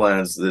of my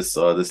plans this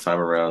time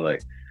around.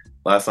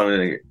 Last time I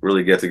didn't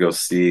really get to go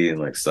see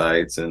and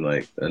sights and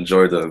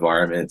enjoy the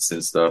environments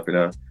and stuff,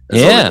 And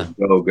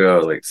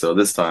go. So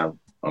this time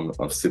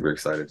I'm super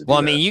excited to do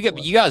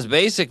that. You guys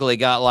basically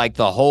got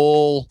the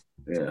whole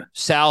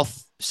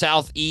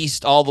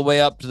southeast all the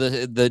way up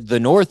to the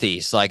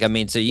northeast. So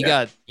you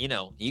got you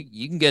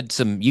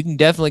can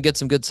definitely get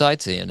some good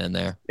sightseeing in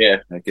there. Yeah.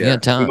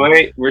 Time.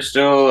 We're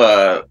still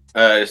a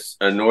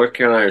North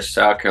Carolina or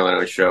South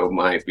Carolina show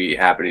might be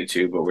happening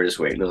too, but we're just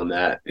waiting on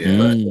that.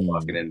 Yeah,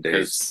 locking in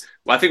dates.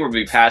 Well, I think we'll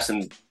be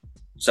passing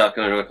South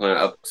Carolina, North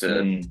Carolina up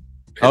to.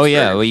 Oh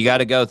yeah, well you got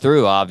to go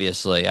through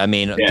obviously.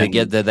 To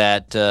get to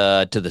that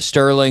to the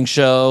Sterling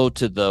show,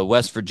 to the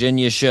West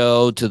Virginia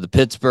show, to the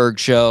Pittsburgh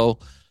show,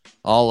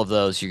 all of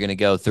those you're going to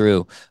go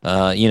through.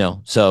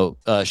 So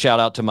shout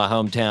out to my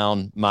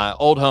hometown, my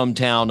old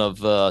hometown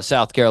of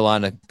South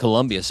Carolina,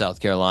 Columbia, South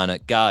Carolina.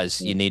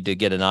 Guys, you need to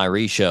get an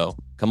Irie show.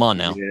 Come on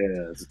now.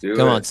 Yeah, let's do it.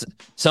 Come on,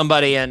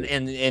 somebody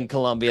in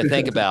Columbia,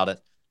 think about it.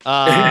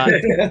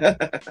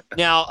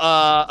 Now,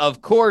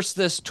 of course,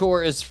 this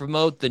tour is to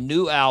promote the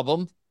new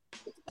album.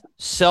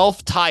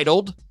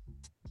 Self-titled.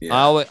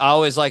 I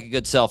always like a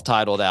good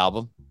self-titled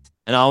album,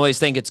 and I always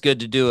think it's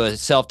good to do a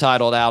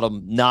self-titled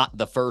album, not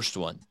the first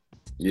one.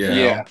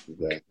 Yeah,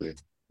 exactly.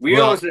 We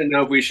always didn't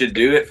know if we should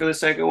do it for the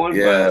second one.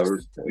 Yeah,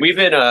 we've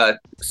been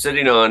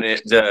sitting on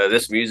it,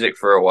 this music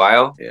for a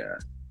while. Yeah,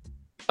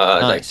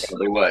 nice.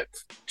 Probably what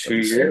 2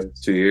 years?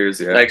 2 years.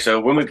 Yeah. So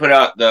when we put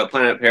out the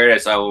Planet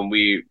Paradise album,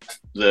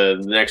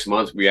 the next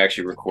month we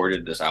actually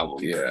recorded this album.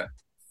 Yeah.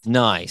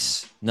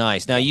 Nice. Now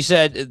you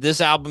said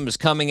this album is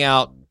coming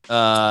out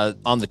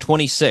on the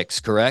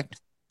 26th, correct?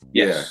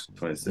 Yes.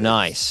 26th.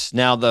 Nice.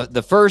 Now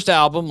the first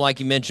album, like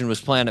you mentioned, was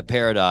Planet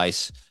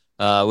Paradise,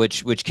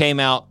 which came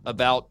out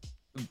about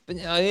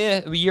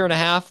a year and a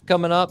half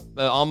coming up,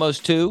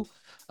 almost 2.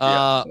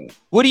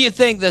 What do you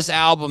think this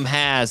album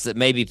has that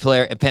maybe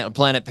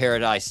Planet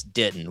Paradise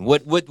didn't?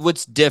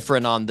 What's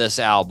different on this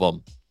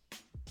album?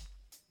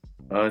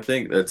 I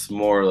think that's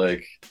more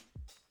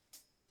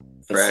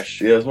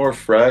fresh. It's more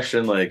fresh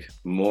and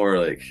more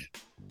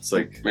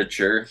it's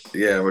mature.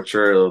 Yeah,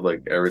 mature.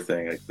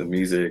 Everything, the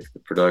music, the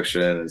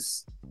production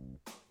is.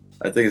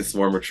 I think it's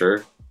more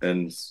mature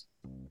and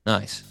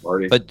nice.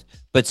 Party.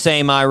 But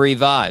same Irie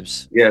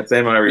vibes. Yeah,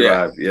 same Irie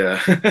vibe.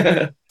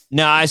 Yeah.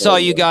 Now I saw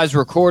you guys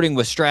recording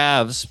with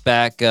Stravs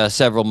back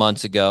several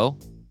months ago.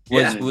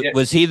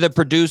 Was he the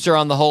producer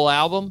on the whole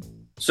album?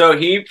 So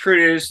he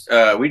produced.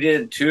 We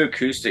did 2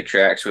 acoustic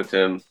tracks with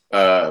him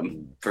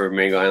for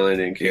Mango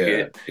Island and Kick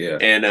It. Yeah.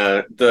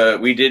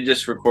 And we did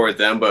just record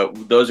them,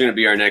 but those are going to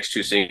be our next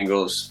 2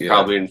 singles,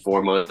 probably in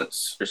 4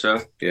 months or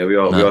so. Yeah, we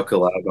all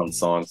collabed on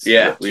songs.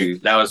 Yeah,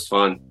 that was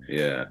fun.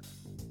 Yeah.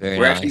 Very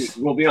nice.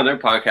 We'll be on their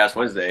podcast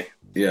Wednesday.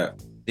 Yeah.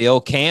 The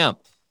old camp.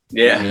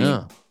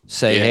 Yeah.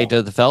 Say hey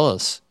to the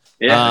fellas.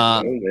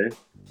 Yeah.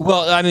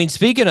 Well,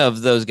 speaking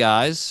of those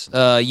guys,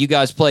 you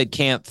guys played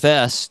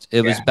Kampfest.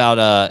 It was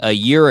about a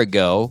year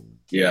ago.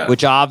 Yeah.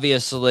 Which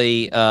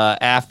obviously,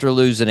 after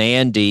losing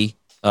Andy,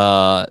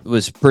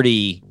 was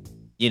pretty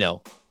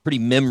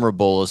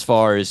memorable as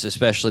far as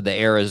especially the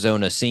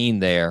Arizona scene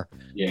there.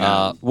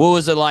 Yeah. What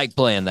was it like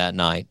playing that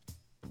night?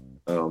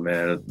 Oh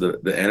man,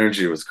 the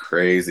energy was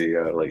crazy.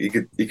 You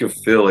could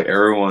feel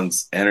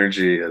everyone's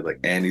energy,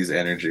 Andy's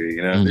energy.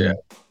 Mm-hmm. Yeah.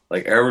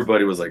 like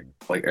everybody was like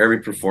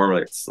every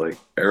performance, like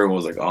everyone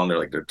was like on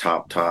their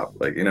top,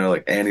 like, you know,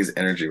 like Andy's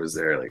energy was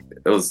there. Like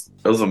it was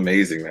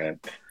amazing, man.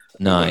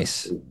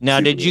 Nice.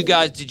 Now, did you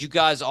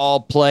guys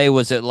all play?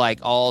 Was it like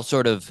all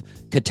sort of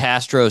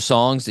Catastro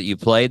songs that you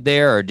played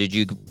there, or did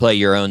you play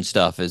your own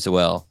stuff as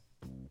well?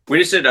 We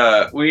just did.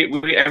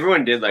 We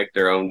everyone did like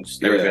their own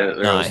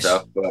own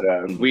stuff, but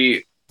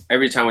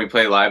every time we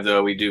play live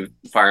though, we do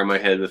Fire in My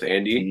Head with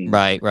Andy.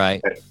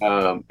 Right.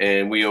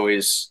 And we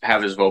always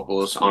have his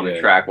vocals on the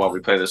track while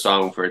we play the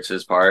song for it's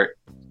his part.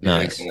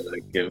 Nice. And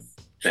like give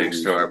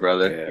thanks to our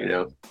brother. You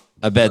know.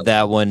 I bet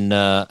that one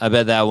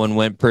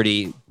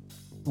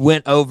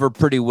went over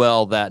pretty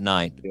well that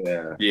night.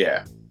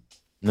 Yeah.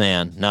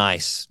 Man,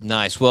 nice.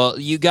 Well,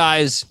 you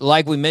guys,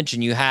 like we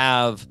mentioned, you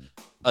have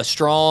a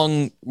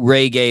strong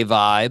reggae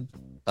vibe,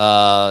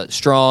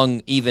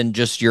 strong even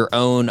just your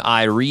own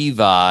Irie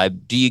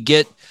vibe. Do you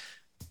get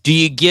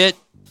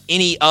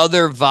any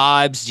other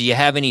vibes? Do you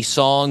have any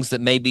songs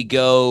that maybe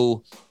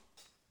go,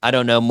 I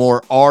don't know,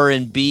 more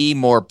R&B,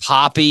 more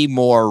poppy,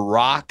 more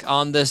rock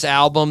on this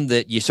album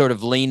that you sort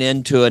of lean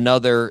into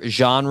another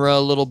genre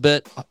a little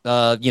bit,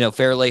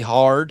 fairly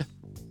hard?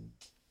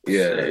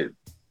 Yeah.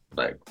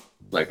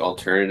 Like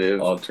alternative.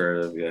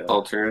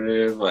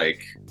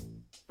 Like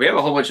we have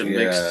a whole bunch of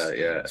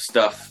mixed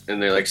stuff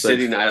in there, like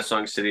City Nights,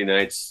 City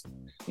Nights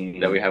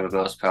that we have with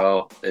Mouse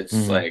Powell. It's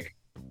like,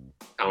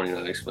 I don't even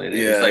know how to explain it.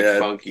 It's like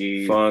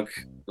funky,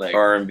 like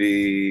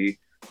R&B,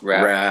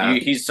 rap.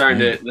 He's starting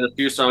to, the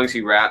few songs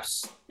he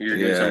raps, you're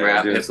doing some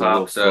rap, hip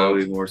hop, so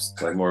more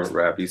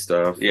rappy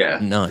stuff. Yeah.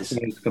 Nice.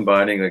 It's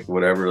combining like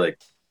whatever like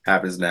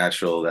happens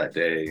natural that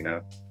day, you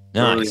know.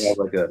 Nice.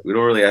 We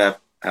don't really have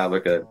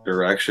like a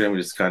direction. We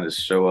just kind of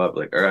show up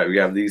like, all right, we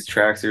have these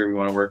tracks here we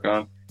want to work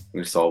on.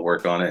 We just all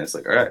work on it. It's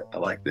like, all right, I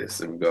like this,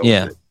 and we go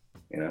with it,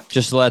 you know.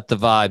 Just let the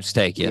vibes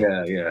take you.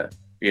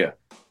 Yeah.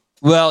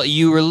 Well,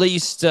 you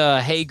released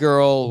Hey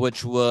Girl,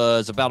 which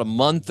was about a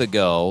month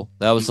ago.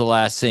 That was the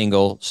last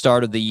single,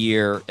 start of the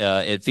year.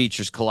 It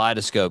features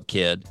Kaleidoscope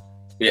Kid.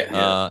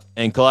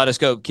 And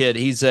Kaleidoscope Kid,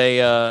 he's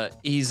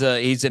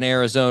an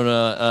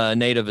Arizona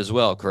native as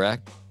well,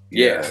 correct?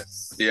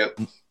 Yes. Yep.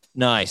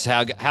 Nice.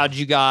 How'd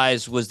you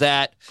guys, was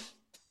that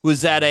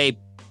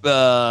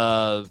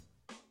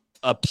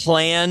a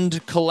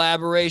planned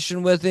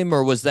collaboration with him,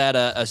 or was that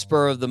a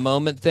spur of the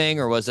moment thing,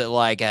 or was it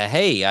like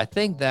hey, I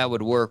think that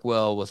would work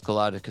well with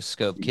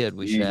Kaleidoscope Kid,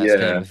 we should ask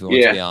him if he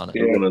wants to be on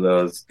it? One of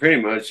those, pretty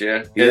much.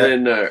 And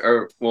then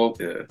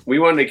we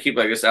wanted to keep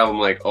like this album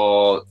like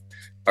all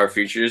our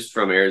features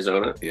from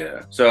Arizona.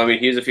 So I mean,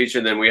 he's a feature.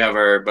 Then we have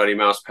our buddy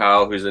Mouse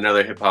Powell, who's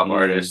another hip hop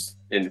artist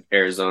in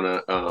Arizona,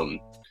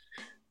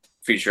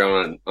 feature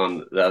on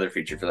the other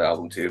feature for the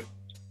album too.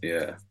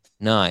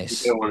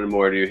 Nice. I wanted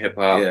more to do hip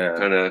hop,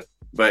 kind of,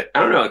 but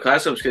I don't know.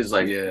 Kaleidoscope Kid's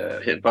like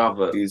hip hop,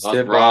 but he's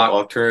hip hop,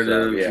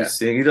 alternative.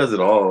 He does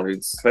it all.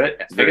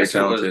 But I guess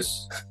talented. It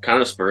was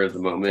kind of spur of the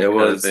moment. It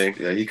was. Thing.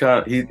 Yeah,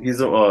 he's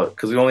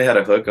because we only had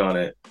a hook on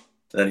it.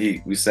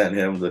 Then we sent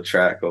him the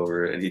track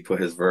over, and he put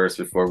his verse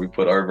before we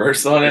put our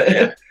verse on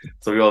it.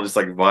 So we all just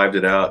like vibed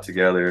it out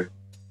together.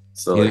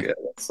 So that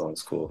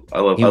song's cool.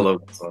 I love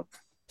that song.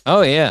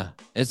 Oh yeah,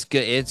 it's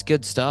good. It's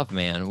good stuff,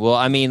 man. Well,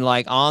 I mean,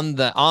 like on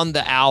the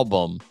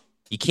album,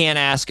 you can't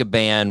ask a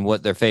band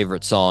what their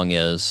favorite song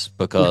is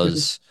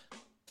because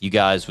you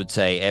guys would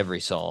say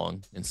every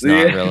song. It's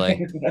not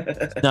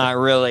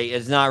really.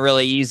 It's not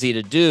really easy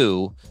to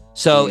do.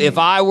 So if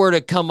I were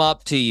to come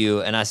up to you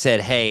and I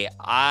said, "Hey,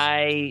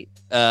 I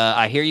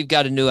hear you've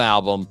got a new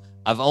album.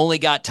 I've only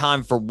got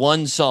time for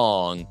one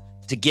song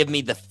to give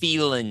me the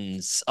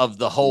feelings of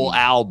the whole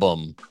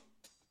album."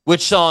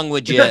 Which song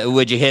would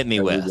you hit me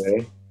with?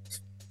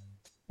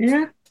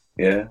 Yeah.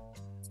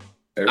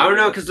 I don't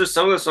know, because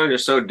some of the songs are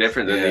so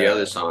different than the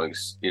other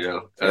songs, you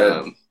know.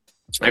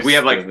 Like we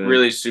have like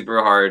really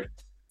super hard,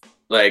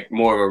 like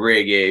more of a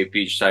reggae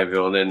beach type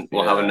feel, and then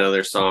we'll have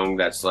another song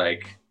that's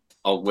like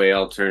way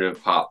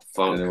alternative pop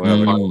funk. And then we'll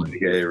have a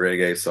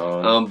reggae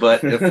song.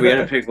 But if we had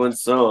to pick one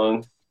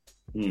song,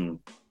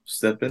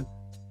 Steppin'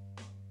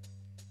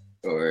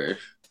 or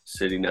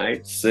City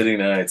Nights.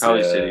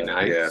 Probably City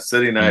Nights. Yeah,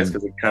 City Nights,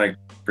 because it kind of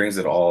brings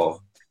it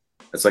all.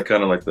 It's like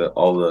kind of like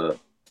all the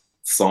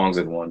songs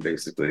in one,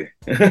 basically.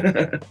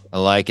 I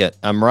like it.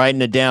 I'm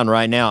writing it down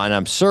right now, and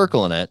I'm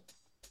circling it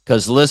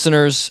because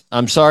listeners,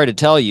 I'm sorry to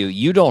tell you,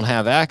 you don't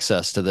have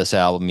access to this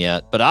album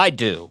yet, but I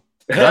do.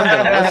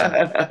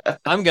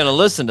 I'm going to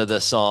listen to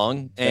this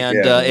song, and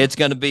it's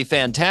going to be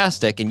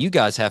fantastic. And you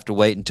guys have to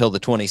wait until the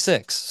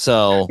 26th.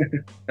 So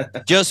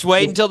just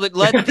wait until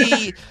let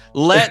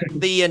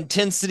the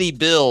intensity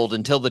build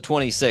until the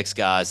 26th,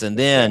 guys. And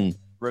then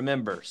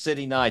remember,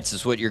 City Nights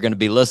is what you're going to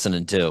be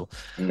listening to.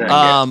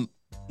 Now,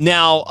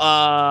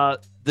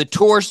 the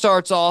tour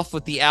starts off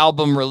with the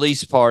album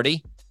release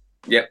party.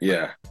 March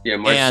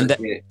and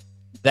 2nd.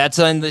 That's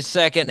on the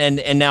second,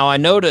 and now I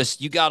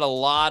noticed you've got a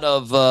lot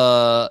of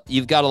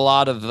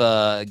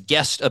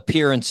guest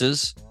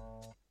appearances.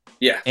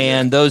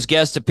 And those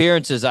guest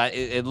appearances,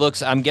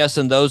 I'm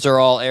guessing those are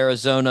all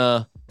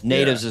Arizona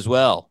natives as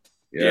well.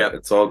 Yeah,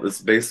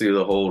 it's basically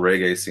the whole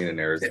reggae scene in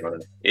Arizona.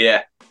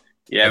 Yeah,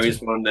 we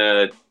just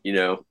wanted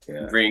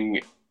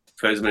to,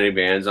 put as many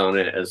bands on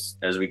it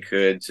as we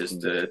could,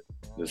 just to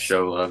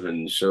show love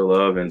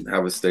and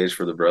have a stage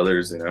for the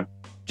brothers.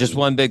 Just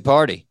one big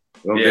party.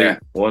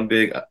 One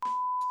big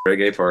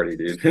reggae party,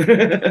 dude.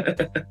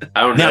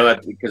 I don't know,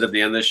 because at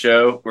the end of the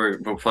show, we're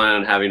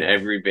planning on having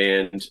every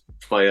band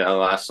play a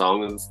last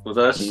song with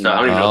us. So I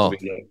don't even know if we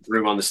can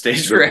room on the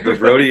stage for the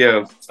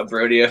Brodeo. A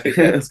Brodeo.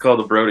 It's called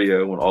the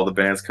Brodeo when all the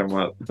bands come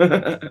up.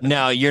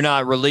 Now, you're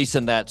not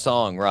releasing that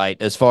song,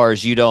 right? As far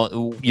as you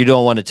don't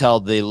want to tell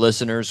the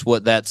listeners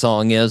what that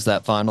song is,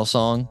 that final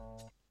song?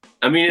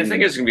 I mean, I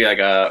think it's gonna be like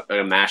a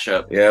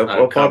mashup. Yeah,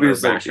 well, probably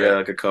it's like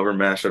a cover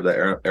mashup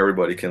that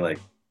everybody can like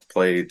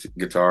play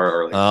guitar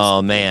or like.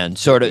 Oh man,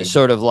 sort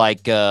of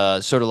like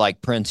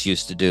Prince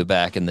used to do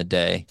back in the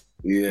day.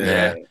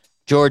 Yeah.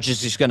 George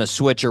is just gonna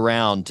switch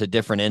around to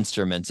different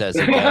instruments as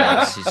he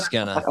goes. He's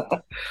gonna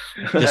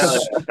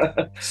just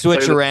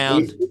switch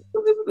around.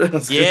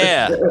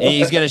 Yeah, and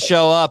he's gonna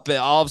show up. And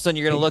all of a sudden,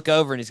 you're gonna look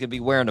over, and he's gonna be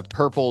wearing a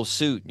purple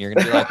suit, and you're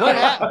gonna be like, "What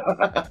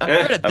happened?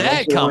 Where did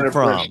that come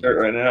from?"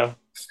 Right now.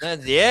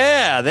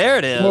 Yeah, there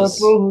it is.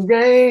 Purple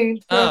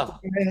rain.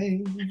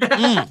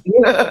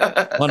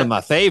 One of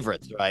my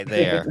favorites right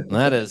there.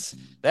 That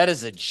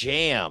is a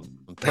jam.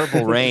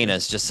 Purple Rain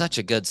is just such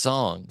a good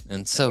song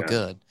and so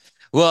good.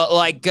 Well,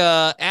 like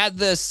at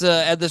this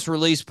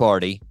release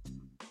party,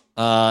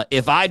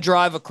 if I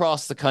drive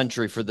across the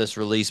country for this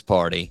release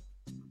party,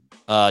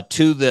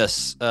 to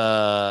this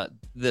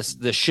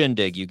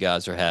shindig you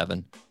guys are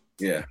having,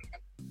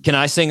 can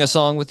I sing a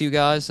song with you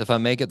guys if I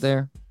make it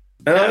there?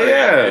 Oh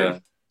yeah.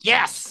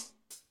 Yes.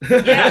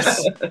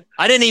 Yes.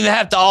 I didn't even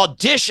have to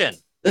audition.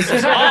 This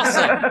is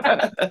awesome.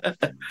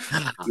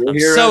 I'm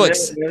so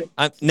excited.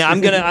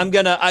 I'm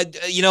gonna.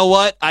 You know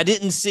what? I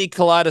didn't see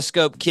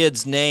Kaleidoscope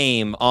Kid's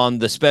name on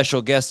the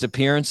special guest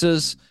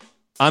appearances.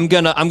 I'm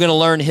gonna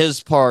learn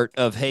his part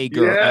of Hey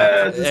Girl,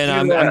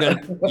 and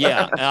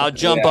I'll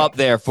jump up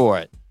there for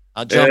it.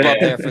 I'll jump up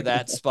there for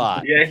that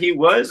spot. Yeah, he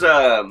was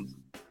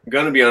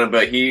gonna be on it,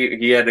 but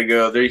he had to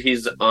go.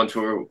 He's on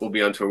tour. We'll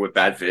be on tour with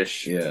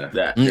Badfish.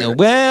 Yeah.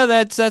 Well,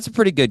 that's a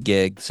pretty good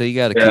gig. So you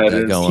got to keep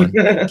that going.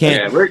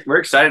 We're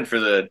excited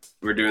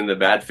we're doing the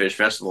Badfish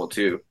Festival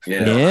too.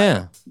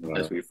 Yeah.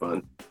 That's gonna be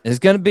fun. It's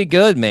gonna be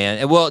good,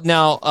 man. Well,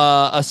 now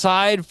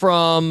aside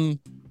from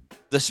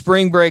the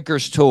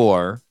Springbreakers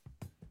tour,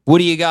 what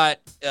do you got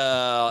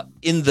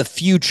in the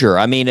future?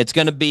 I mean, it's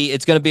gonna be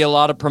a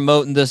lot of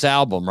promoting this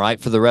album, right,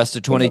 for the rest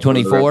of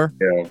 2024.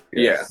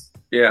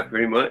 Yeah,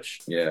 pretty much.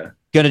 Yeah.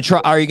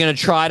 Are you gonna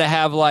try to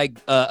have like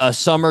a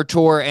summer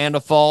tour and a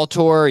fall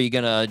tour? Or are you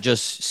gonna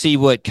just see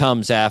what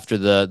comes after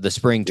the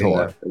spring tour?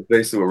 Yeah, that's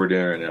basically what we're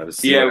doing right now to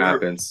see what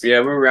happens.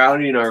 Yeah, we're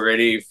routing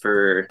already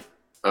for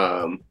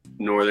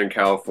Northern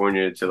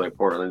California to like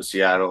Portland,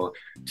 Seattle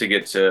to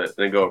get to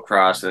then go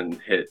across and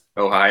hit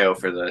Ohio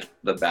for the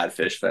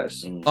Badfish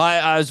Fest.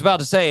 I was about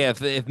to say,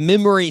 if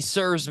memory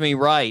serves me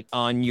right,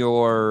 on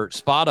your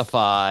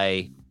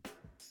Spotify,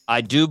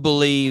 I do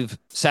believe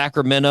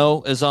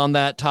Sacramento is on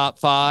that top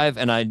 5,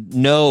 and I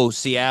know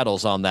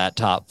Seattle's on that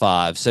top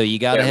 5. So you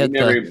got to hit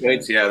never even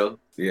played Seattle.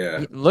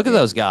 Yeah. Look at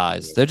those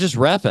guys; they're just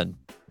repping.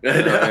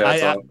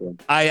 Awesome.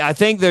 I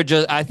think they're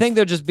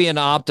just being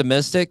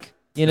optimistic.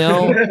 You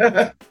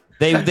know,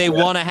 they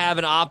want to have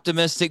an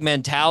optimistic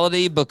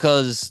mentality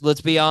because, let's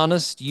be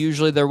honest,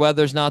 usually their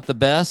weather's not the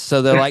best.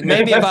 So they're like,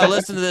 maybe if I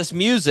listen to this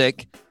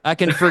music, I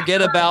can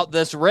forget about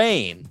this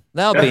rain.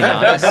 That would be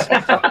nice.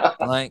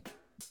 Like,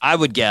 I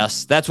would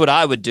guess that's what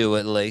I would do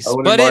at least.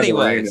 But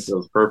anyways, it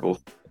was purple.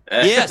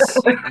 Yes,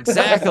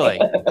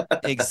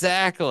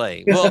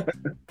 exactly. Well,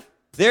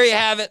 there you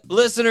have it,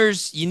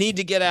 listeners. You need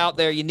to get out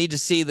there. You need to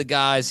see the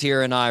guys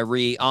here in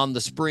Irie on the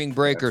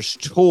Springbreakers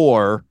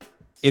tour.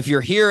 If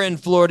you're here in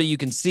Florida, you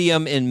can see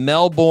them in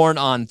Melbourne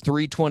on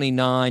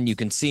 329. You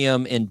can see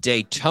them in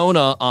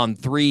Daytona on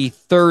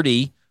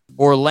 330,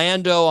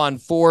 Orlando on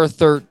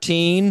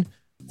 413.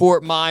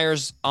 Fort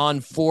Myers on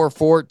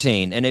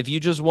 414. And if you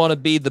just want to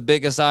be the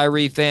biggest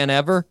Irie fan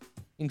ever,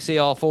 you can see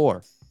all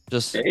 4.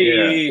 Just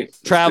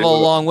travel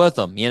along with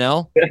them, you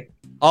know?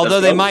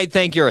 Although they might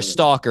think you're a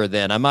stalker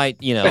then. I might,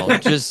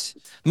 just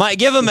might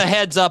give them a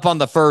heads up on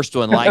the first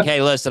one. Like,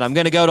 hey, listen, I'm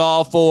going to go to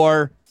all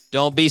 4.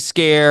 Don't be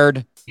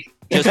scared.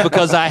 Just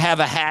because I have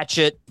a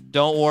hatchet,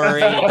 don't worry.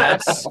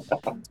 That's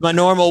my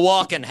normal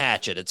walking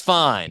hatchet. It's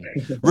fine.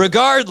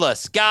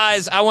 Regardless,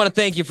 guys, I want to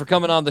thank you for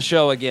coming on the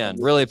show again.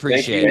 Really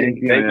appreciate it.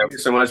 Thank you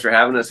so much for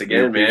having us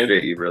again, man.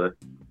 Appreciate you, brother.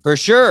 For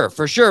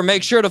sure.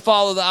 Make sure to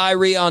follow the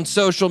Irie on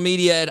social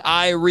media at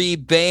Irie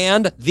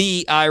Band,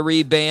 the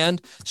Irie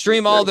Band.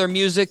 Stream all their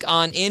music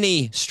on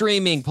any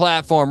streaming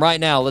platform right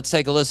now. Let's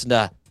take a listen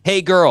to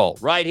Hey Girl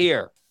right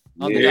here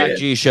on the Doc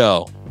G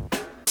Show.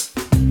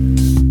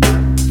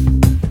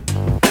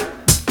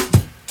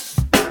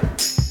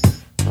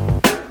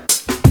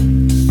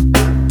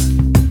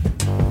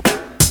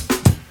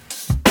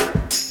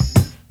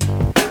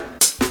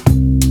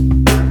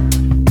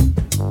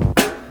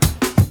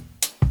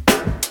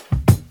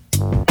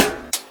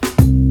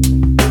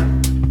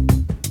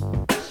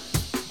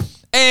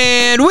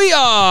 And we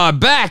are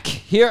back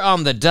here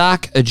on the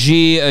Doc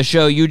G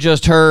Show. You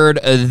just heard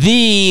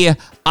the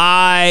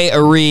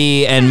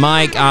Irie. And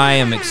Mike, I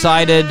am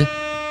excited.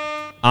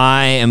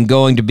 I am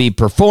going to be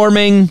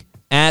performing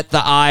at the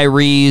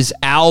Irie's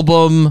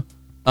album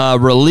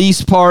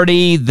release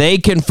party. They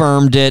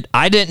confirmed it.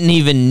 I didn't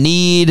even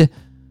need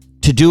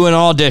to do an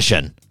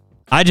audition.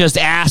 I just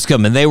asked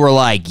them, and they were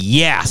like,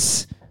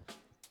 yes.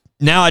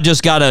 Now I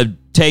just got to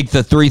take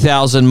the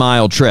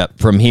 3,000-mile trip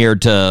from here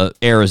to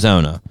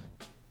Arizona.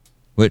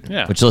 Which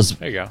let's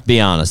be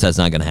honest, that's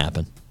not going to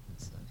happen.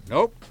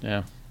 Nope.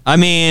 Yeah. I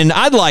mean,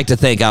 I'd like to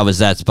think I was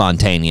that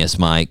spontaneous,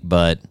 Mike,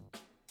 but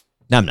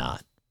I'm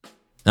not.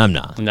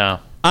 No.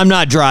 I'm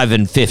not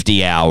driving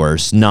 50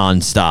 hours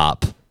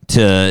nonstop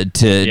to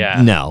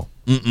no.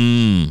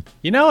 Mm-mm.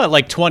 You know, at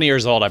like 20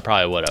 years old, I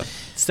probably would have.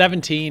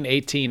 17,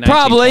 18, 19,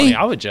 probably. 20,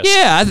 I would just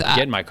get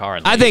in my car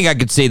and leave. I think I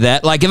could see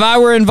that. Like, if I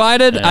were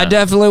invited, I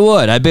definitely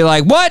would. I'd be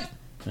like, what?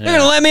 You're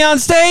going to let me on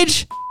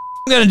stage?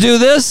 I'm going to do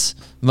this?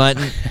 But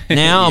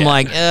now I'm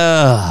like,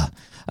 ugh.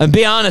 And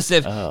be honest,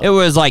 if it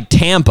was like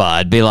Tampa,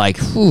 I'd be like,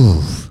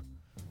 whew.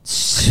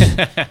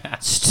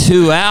 It's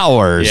 2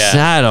 hours.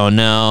 Yeah. I don't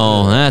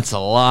know. That's a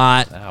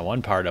lot.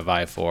 One part of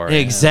I-4.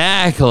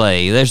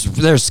 Exactly. Yeah.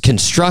 There's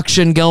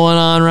construction going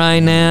on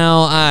right now.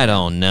 I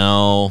don't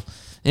know.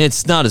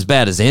 It's not as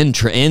bad as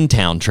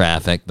in-town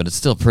traffic, but it's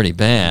still pretty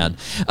bad.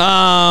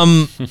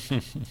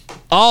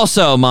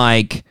 Also,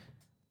 Mike,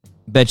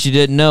 bet you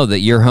didn't know that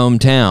your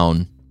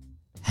hometown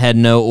had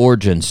no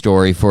origin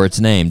story for its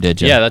name,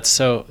 did you? Yeah, that's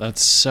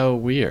so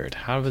weird.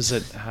 How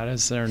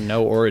does there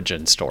no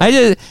origin story?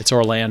 It's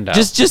Orlando.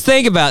 Just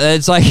think about it.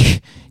 It's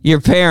like your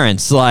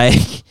parents,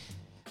 like,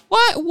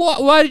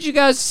 why did you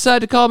guys decide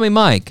to call me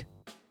Mike?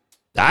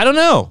 I don't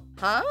know.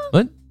 Huh?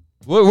 What?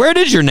 Where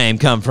did your name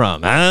come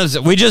from?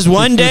 We just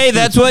one day,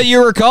 that's what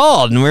you were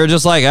called. And we were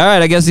just like, all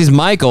right, I guess he's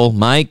Michael.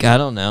 Mike, I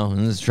don't know.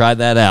 Let's try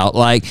that out.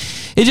 Like,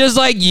 it's just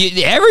like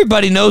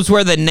everybody knows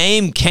where the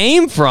name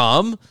came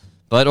from.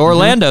 But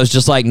Orlando's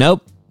just like,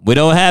 nope, we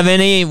don't have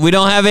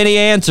any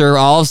answer.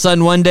 All of a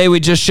sudden, one day we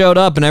just showed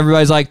up and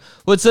everybody's like,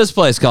 what's this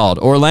place called?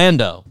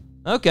 Orlando.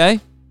 Okay.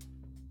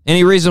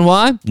 Any reason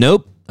why?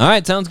 Nope. All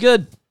right, sounds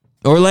good.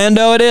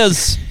 Orlando it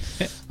is.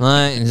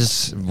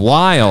 It's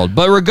wild.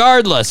 But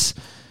regardless,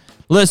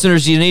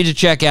 listeners, you need to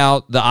check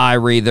out the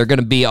Irie. They're going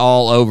to be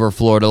all over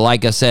Florida.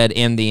 Like I said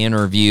in the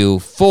interview,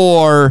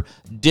 4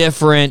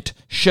 different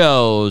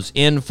shows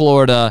in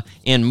Florida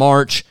in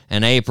March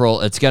and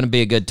April. It's going to be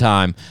a good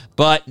time.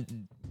 But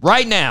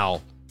right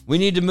now, we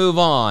need to move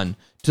on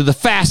to the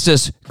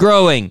fastest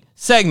growing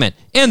segment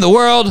in the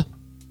world.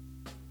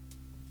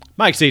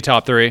 Mike Z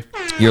Top 3.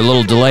 You're a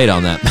little delayed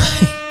on that.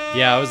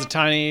 Yeah, it was a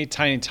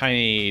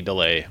tiny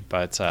delay,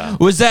 but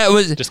was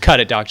just cut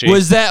it, Doc G.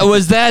 Was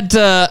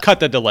that cut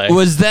the delay?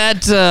 Was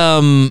that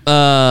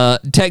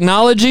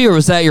technology or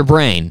was that your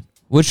brain?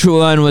 Which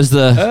one was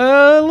the?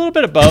 A little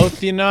bit of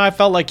both. You know, I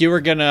felt like you were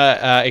gonna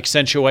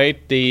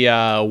accentuate the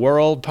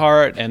world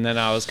part, and then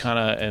I was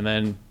and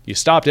then you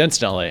stopped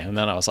instantly, and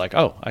then I was like,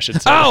 oh, I should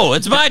say. Oh,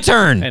 it's my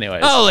turn.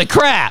 Anyways. Holy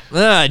crap.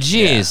 Oh,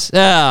 jeez.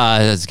 Yeah.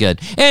 That's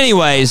good.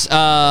 Anyways,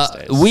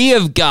 we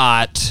have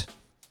got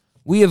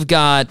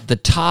the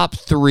top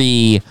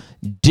 3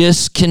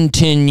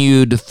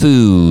 discontinued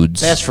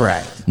foods. That's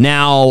right.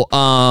 Now,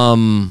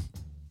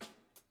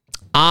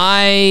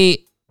 I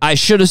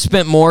should have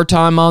spent more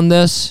time on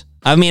this.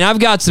 I mean, I've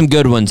got some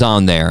good ones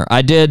on there.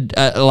 I did,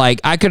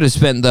 I could have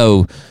spent,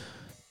 though,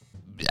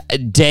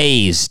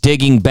 days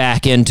digging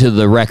back into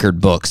the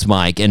record books,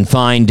 Mike, and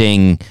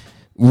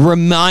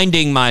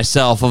reminding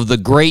myself of the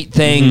great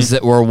things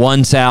that were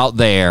once out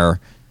there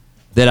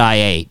that I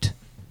ate.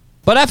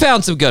 But I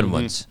found some good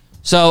ones.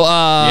 So,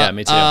 yeah,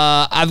 me too.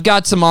 I've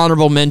got some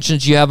honorable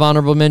mentions. You have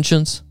honorable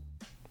mentions?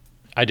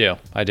 I do.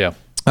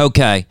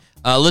 Okay.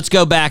 Let's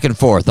go back and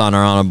forth on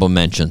our honorable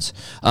mentions.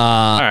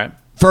 All right.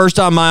 First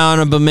on my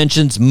honorable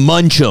mentions,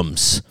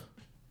 Munchums.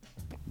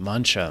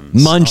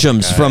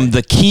 Munchums from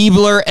the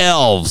Keebler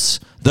Elves.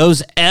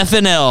 Those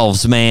effing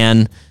elves,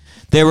 man.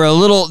 They were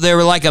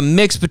like a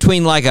mix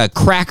between like a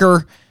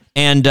cracker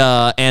and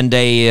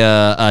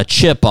a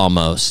chip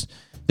almost.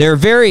 They're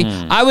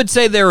I would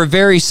say they were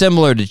very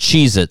similar to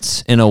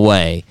Cheez-Its in a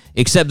way,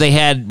 except they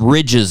had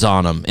ridges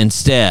on them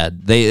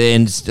instead.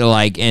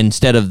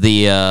 Instead of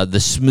the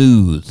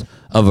smooth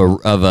of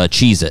a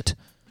Cheez-It.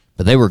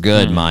 But they were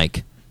good,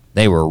 Mike.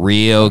 They were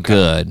real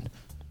good.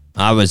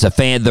 I was a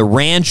fan. The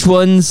ranch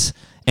ones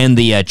and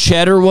the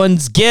cheddar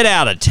ones, get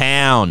out of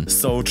town.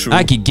 So true.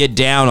 I could get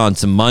down on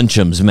some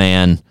Munchums,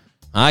 man.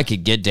 I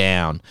could get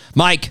down.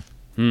 Mike,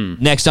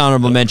 next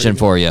honorable mention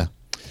for you.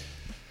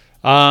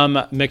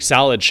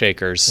 McSalad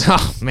shakers.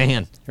 Oh,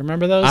 man. You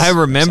remember those? I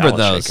remember McSalad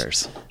those.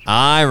 Shakers.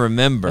 I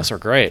remember. Those were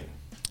great.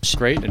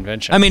 Great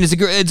invention. I mean, it's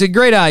a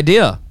great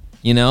idea,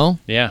 you know?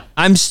 Yeah.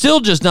 I'm still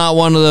just not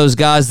one of those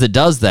guys that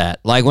does that.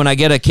 Like when I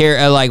get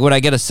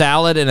a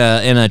salad in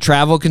a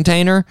travel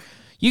container,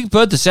 you can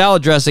put the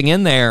salad dressing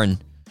in there and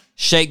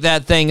shake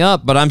that thing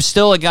up, but I'm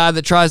still a guy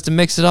that tries to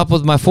mix it up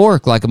with my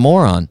fork like a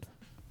moron,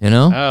 you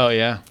know? Oh,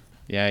 yeah.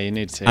 Yeah, you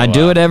need to. I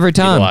do it every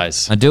time.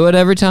 Utilize. I do it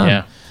every time.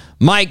 Yeah.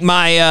 Mike,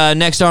 my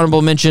next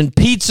honorable mention,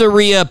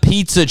 Pizzeria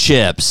Pizza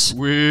Chips.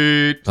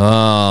 Sweet.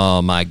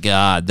 Oh, my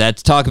God.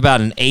 That's talk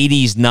about an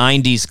 80s,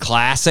 90s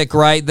classic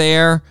right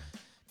there.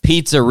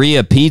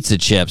 Pizzeria Pizza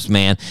Chips,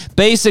 man.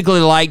 Basically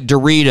like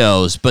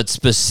Doritos, but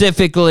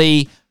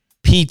specifically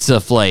pizza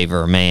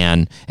flavor,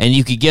 man. And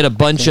you could get a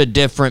bunch of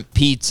different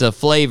pizza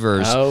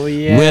flavors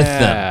with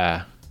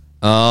them.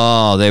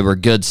 Oh, they were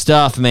good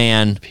stuff,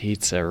 man.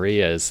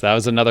 Pizzerias. That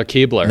was another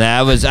Keebler.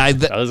 That was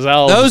those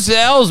L's. Those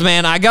L's,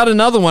 man. I got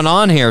another one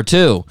on here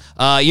too.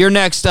 Your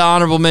next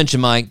honorable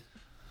mention, Mike.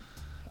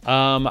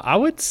 I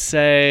would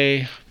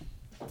say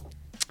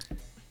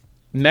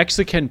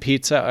Mexican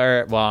pizza,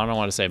 or I don't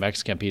want to say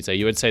Mexican pizza.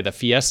 You would say the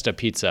Fiesta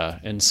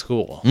pizza in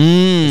school.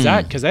 Is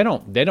that because they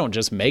don't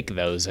just make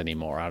those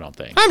anymore? I don't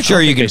think. I'm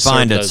sure you can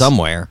find it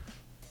somewhere.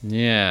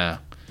 Yeah.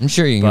 I'm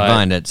sure you can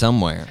find it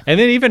somewhere. And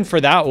then even for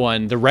that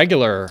one, the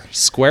regular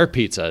square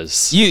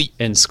pizzas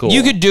in school.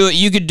 You could do it.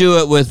 You could do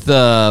it with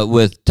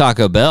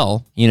Taco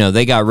Bell. You know,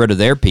 they got rid of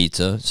their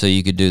pizza, so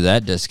you could do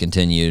that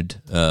discontinued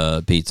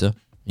pizza.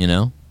 You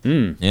know.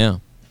 Yeah.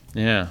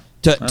 Yeah.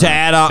 To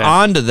add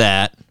on to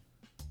that,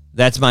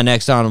 that's my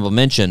next honorable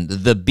mention: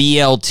 the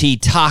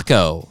BLT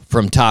taco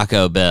from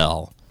Taco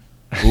Bell.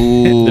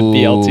 Ooh, the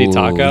BLT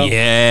taco.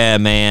 Yeah,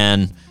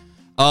 man.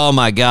 Oh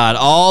my God!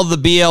 All the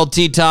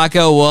BLT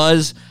taco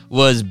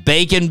was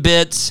bacon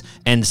bits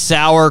and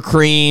sour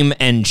cream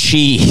and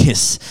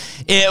cheese.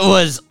 It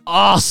was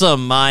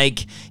awesome,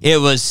 Mike.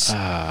 It was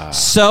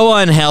so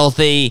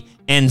unhealthy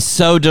and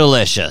so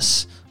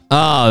delicious.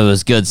 Oh, it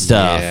was good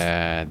stuff.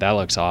 Yeah, that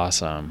looks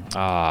awesome.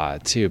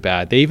 Too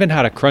bad. They even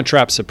had a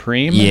Crunchwrap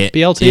Supreme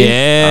BLT.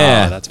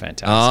 Yeah. Oh, that's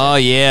fantastic. Oh,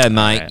 yeah,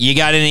 Mike. Right. You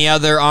got any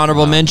other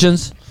honorable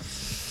mentions?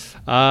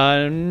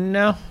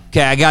 No.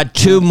 Okay, I got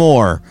two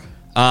more.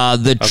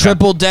 The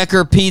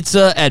triple-decker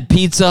pizza at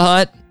Pizza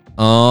Hut.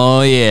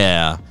 Oh,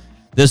 yeah.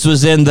 This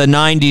was in the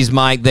 90s,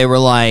 Mike. They were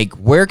like,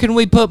 where can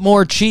we put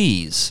more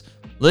cheese?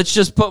 Let's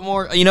just put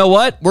more. You know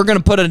what? We're going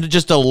to put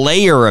just a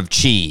layer of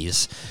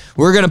cheese.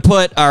 We're going to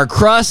put our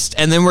crust,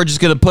 and then we're just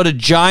going to put a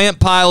giant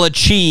pile of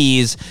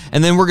cheese,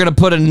 and then we're going to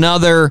put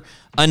another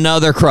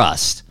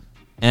crust.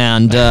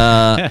 And,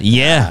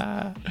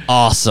 yeah,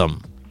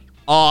 awesome.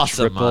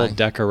 Awesome, Triple Mike.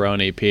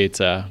 Decaroni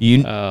pizza.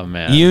 Oh,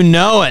 man. You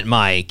know it,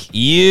 Mike.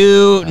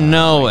 You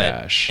know it.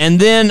 Gosh. And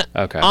then,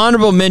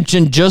 honorable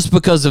mention, just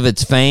because of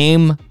its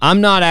fame,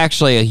 I'm not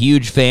actually a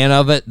huge fan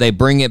of it. They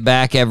bring it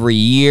back every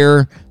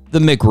year. The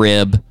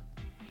McRib.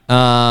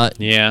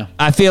 Yeah.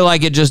 I feel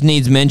like it just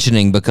needs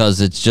mentioning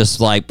because it's just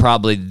like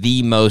probably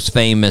the most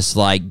famous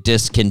like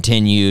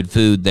discontinued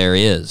food there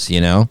is,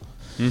 you know?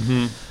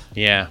 Mm-hmm.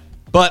 Yeah.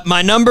 But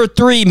my number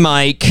 3,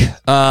 Mike,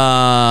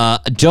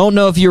 don't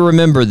know if you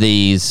remember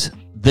these.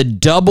 The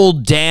Double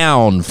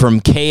Down from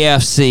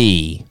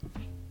KFC.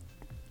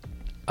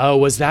 Oh,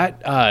 was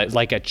that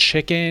like a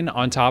chicken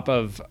on top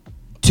of...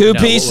 Two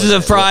pieces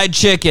of fried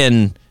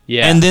chicken.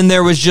 Yeah. And then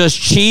there was just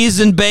cheese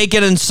and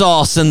bacon and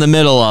sauce in the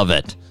middle of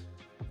it.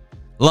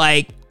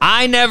 Like,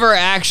 I never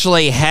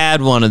actually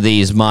had one of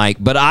these, Mike,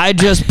 but I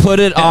just put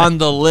it on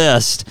the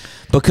list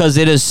because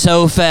it is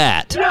so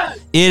fat.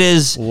 It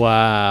is...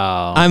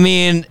 Wow. I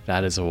mean...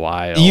 That is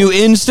wild. You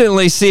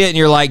instantly see it and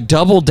you're like,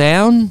 double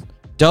down?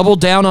 Double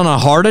down on a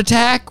heart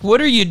attack?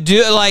 What are you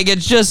doing? Like,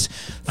 it's just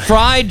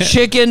fried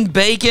chicken,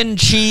 bacon,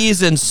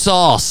 cheese, and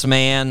sauce,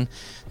 man.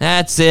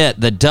 That's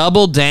it. The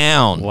Double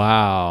Down.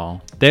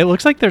 Wow. It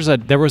looks like there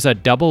was a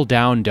Double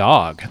Down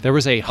dog. There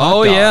was a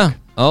hot dog.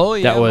 Oh,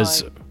 yeah. That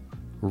was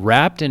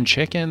wrapped in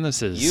chicken.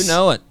 This is... You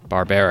know it.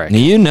 Barbaric.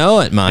 You know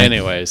it, Mike.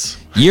 Anyways.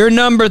 Your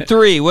number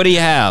 3. What do you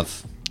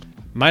have?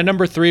 My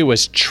number 3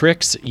 was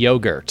Trix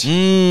yogurt.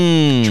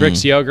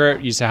 Trix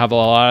yogurt, used to have a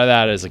lot of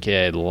that as a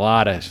kid. A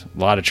lot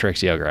of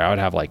Trix yogurt. I would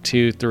have like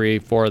 2, 3,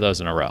 4 of those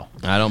in a row.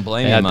 I don't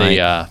blame you,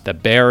 Mike. The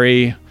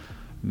berry,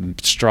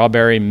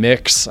 strawberry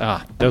mix.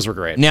 Those were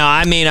great. Now,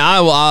 I mean,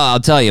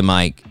 I'll tell you,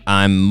 Mike,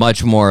 I'm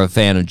much more a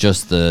fan of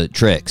just the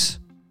Trix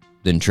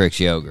than Trix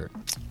yogurt.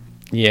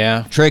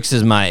 Yeah. Trix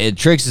is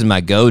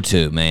my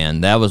go-to,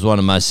 man. That was one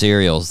of my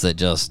cereals that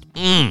just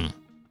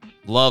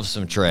love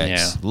some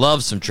Trix. Yeah.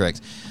 Love some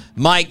Trix.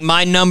 Mike,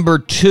 my number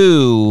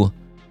 2,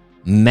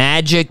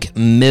 Magic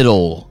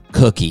Middle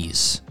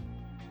cookies.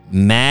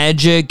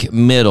 Magic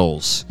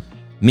Middles.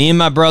 Me and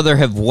my brother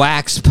have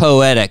waxed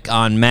poetic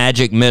on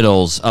Magic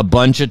Middles a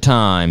bunch of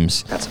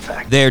times. That's a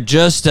fact. They're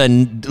just a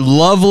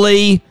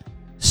lovely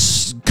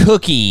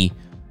cookie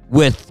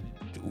with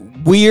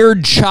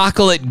weird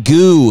chocolate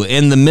goo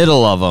in the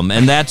middle of them,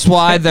 and that's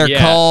why they're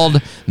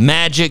called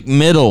Magic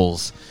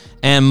Middles.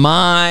 And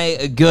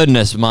my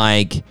goodness,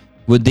 Mike,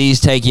 would these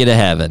take you to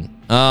heaven?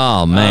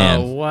 Oh, man.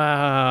 Oh,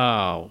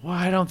 wow.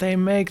 Why don't they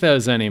make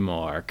those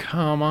anymore?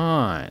 Come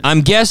on.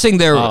 I'm guessing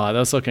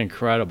those look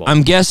incredible.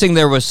 I'm guessing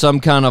there was some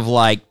kind of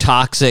like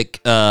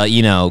toxic,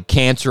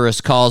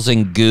 cancerous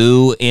causing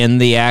goo in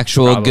the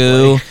actual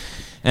goo.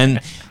 And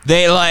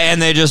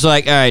they just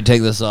like, all right,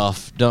 take this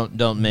off.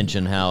 Don't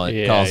mention how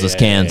it causes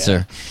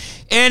cancer.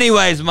 Yeah.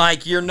 Anyways,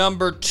 Mike, you're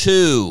number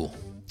 2.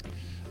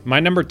 My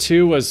number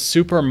 2 was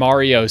Super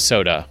Mario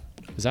soda.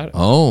 Is that?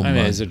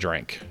 It's a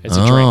drink. It's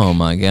a drink. Oh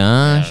my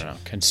gosh! I don't know.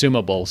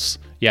 Consumables.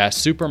 Yeah,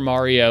 Super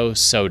Mario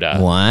soda.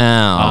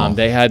 Wow.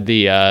 They had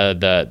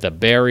the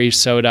berry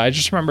soda. I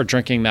just remember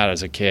drinking that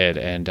as a kid,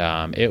 and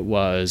it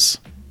was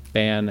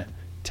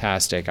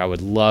fantastic. I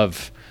would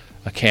love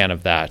a can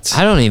of that.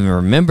 I don't even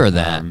remember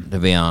that, to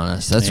be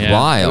honest. That's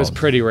wild. It was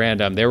pretty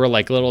random. They were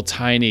like little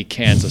tiny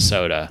cans of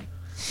soda.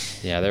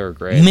 Yeah, they were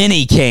great.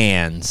 Mini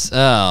cans.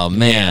 Oh,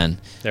 man. Yeah,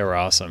 they were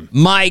awesome.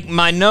 Mike,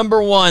 my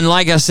number one,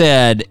 like I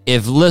said,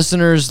 if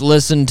listeners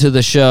listen to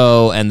the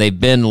show and they've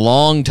been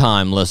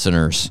long-time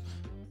listeners,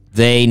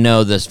 they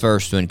know this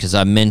first one because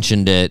I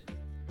mentioned it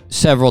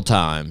several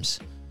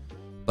times.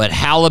 But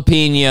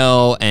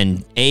jalapeno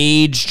and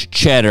aged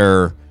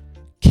cheddar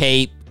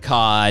Cape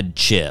Cod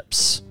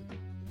chips.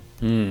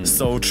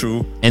 So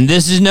true. And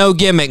this is no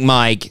gimmick,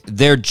 Mike.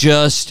 They're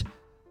just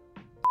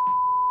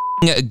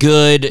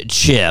good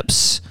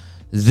chips.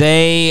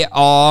 They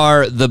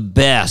are the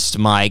best,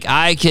 Mike.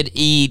 I could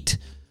eat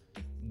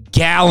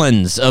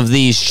gallons of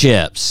these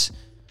chips.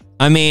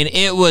 I mean,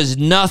 it was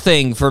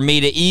nothing for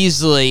me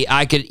to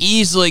I could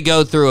easily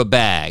go through a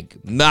bag.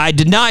 I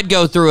did not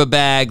go through a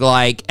bag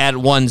like at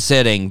one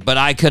sitting, but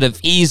I could have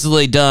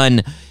easily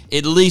done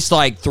at least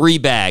like 3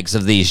 bags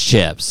of these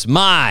chips.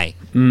 My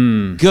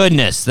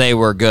goodness, they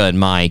were good,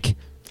 Mike.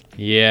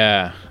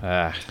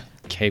 Yeah.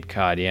 Cape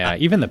Cod, yeah.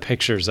 Even the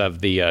pictures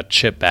of the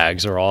chip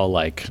bags are all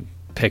like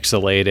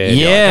pixelated.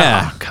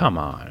 Yeah. Like, come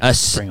on. A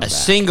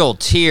single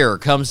tear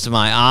comes to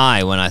my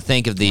eye when I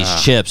think of these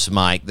chips,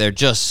 Mike. They're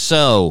just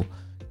so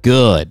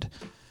good.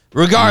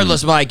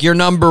 Regardless, Mike, you're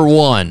number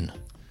 1.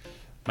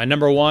 My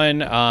number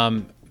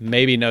 1,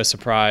 maybe no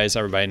surprise.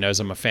 Everybody knows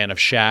I'm a fan of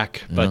Shaq,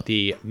 but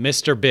the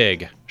Mr.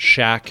 Big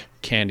Shaq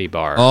candy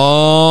bar.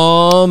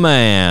 Oh,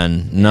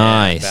 man.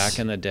 Nice. Yeah, back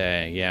in the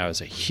day. Yeah, it was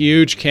a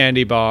huge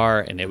candy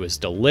bar, and it was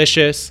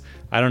delicious.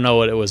 I don't know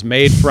what it was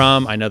made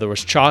from. I know there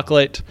was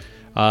chocolate.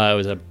 It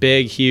was a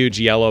big, huge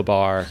yellow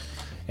bar.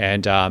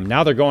 And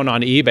now they're going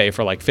on eBay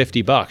for like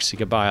 $50. You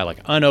could buy like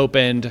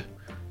unopened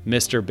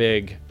Mr.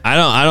 Big.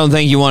 I don't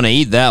think you want to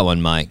eat that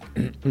one, Mike.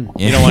 You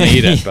don't want to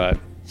eat it, but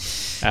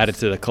add it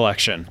to the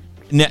collection.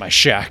 My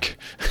Shaq.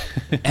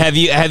 Have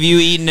you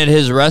eaten at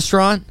his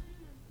restaurant?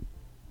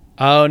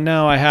 Oh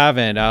no, I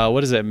haven't.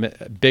 What is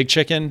it? Big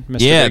Chicken?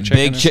 Mr. Yeah,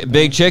 Big Chicken,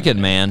 Big Chicken,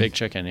 man. Big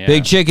Chicken, yeah.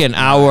 Big Chicken,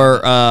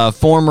 our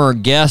former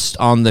guest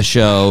on the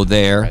show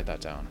there. Write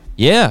that down.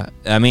 Yeah,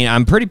 I mean,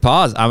 I'm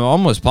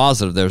almost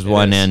positive there's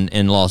one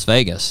in Las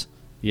Vegas.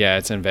 Yeah,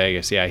 it's in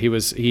Vegas. Yeah,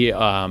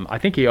 I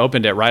think he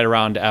opened it right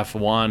around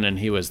F1 and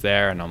he was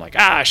there and I'm like,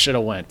 I should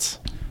have went.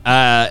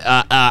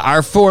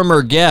 Our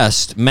former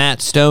guest,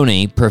 Matt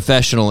Stoney,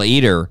 professional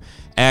eater,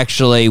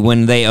 actually,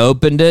 when they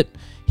opened it,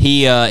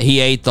 he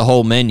ate the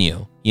whole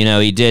menu. You know,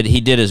 he did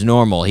his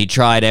normal. He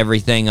tried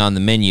everything on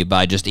the menu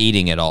by just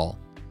eating it all.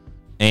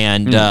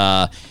 And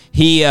I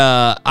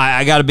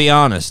got to be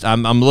honest,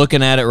 I'm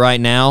looking at it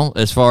right now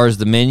as far as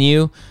the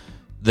menu.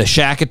 The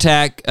Shack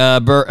Attack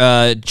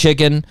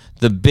chicken,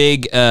 the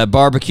big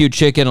barbecue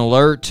chicken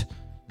alert,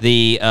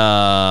 the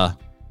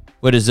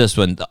what is this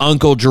one? The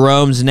Uncle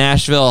Jerome's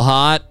Nashville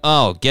Hot.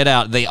 Oh, get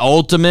out. The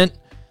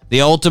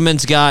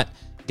Ultimate's got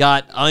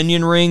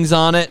onion rings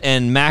on it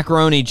and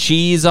macaroni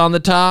cheese on the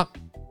top.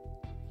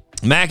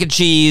 Mac and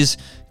cheese,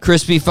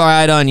 crispy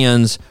fried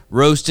onions,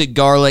 roasted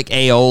garlic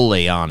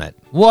aioli on it.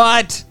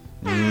 What?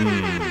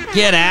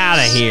 Get out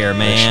of here,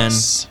 man.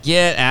 Delicious.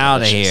 Get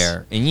out of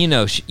here. And you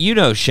know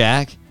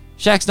Shaq.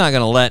 Shaq's not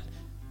going to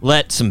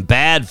let some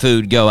bad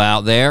food go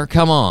out there.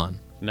 Come on.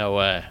 No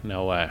way.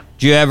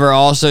 Did you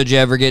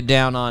ever get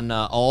down on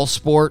All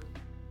Sport?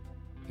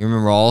 You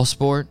remember All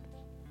Sport?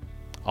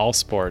 All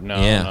Sport? No.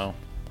 Yeah. No.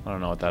 I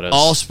don't know what that is.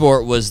 All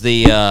Sport was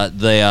the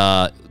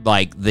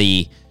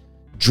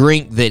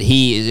drink that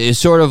is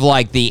sort of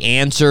like the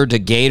answer to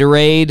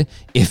Gatorade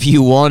if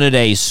you wanted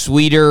a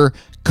sweeter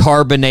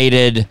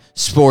carbonated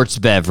sports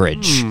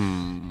beverage.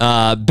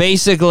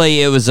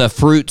 Basically, it was a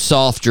fruit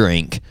soft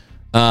drink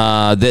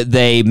that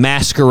they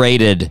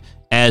masqueraded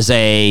as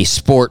a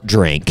sport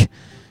drink.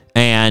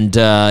 And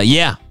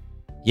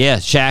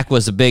Shaq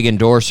was a big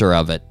endorser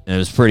of it. And it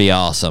was pretty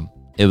awesome.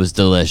 It was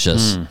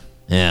delicious.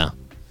 Yeah.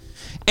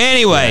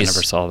 Anyways, I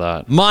never saw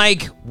that.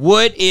 Mike,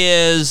 what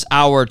is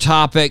our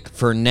topic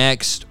for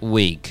next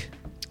week?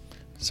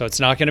 So it's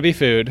not going to be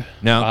food.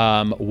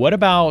 No. What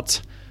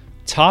about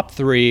top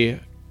 3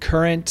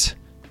 current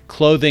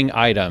clothing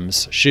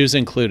items, shoes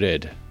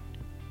included?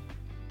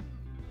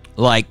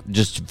 Like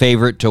just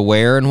favorite to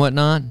wear and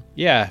whatnot?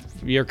 Yeah,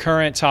 your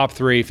current top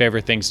 3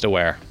 favorite things to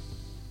wear.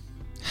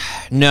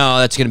 No,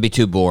 that's going to be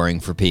too boring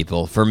for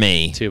people. For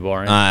me, too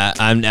boring.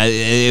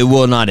 It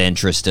will not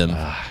interest him.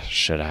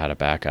 Should have had a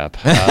backup.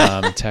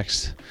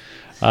 Text.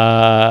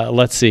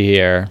 Let's see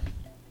here.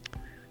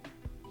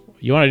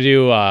 You want to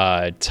do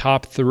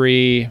top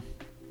 3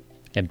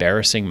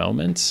 embarrassing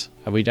moments?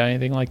 Have we done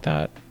anything like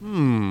that?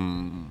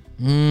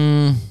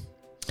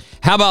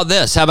 How about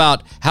this? How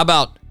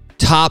about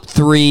top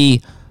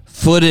 3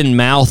 foot and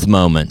mouth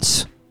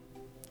moments?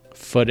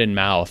 foot in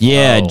mouth.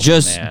 Yeah,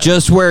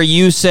 just where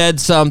you said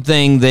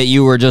something that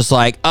you were just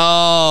like,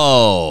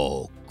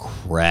 oh,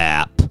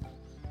 crap.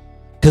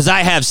 Because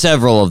I have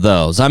several of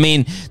those. I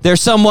mean, they're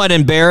somewhat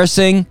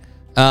embarrassing,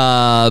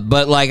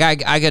 but like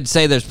I could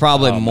say there's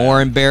probably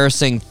more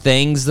embarrassing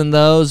things than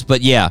those.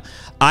 But yeah,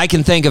 I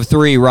can think of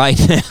 3 right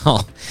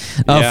now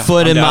of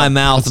foot in my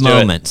mouth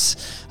moments.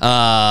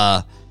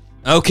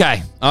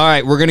 Okay. All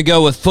right. We're going to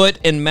go with foot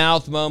and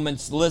mouth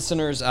moments.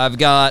 Listeners, I've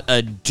got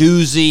a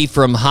doozy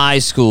from high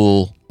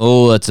school.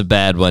 Oh, that's a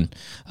bad one.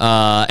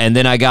 And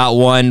then I got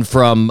one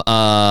from,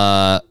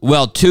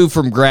 2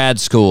 from grad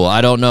school.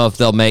 I don't know if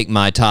they'll make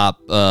my top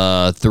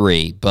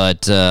 3,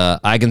 but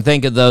I can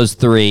think of those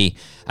 3.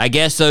 I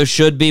guess those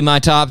should be my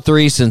top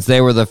 3 since they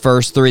were the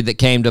first 3 that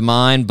came to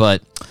mind,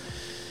 but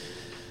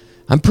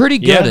I'm pretty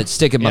good at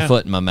sticking my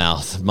foot in my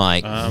mouth,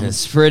 Mike.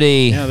 It's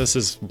pretty. Yeah,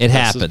 it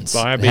happens.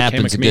 It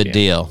happens a good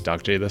deal.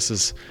 Doc G, I've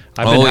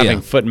been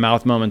having foot and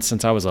mouth moments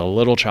since I was a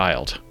little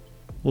child.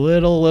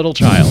 Little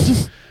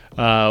child.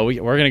 We're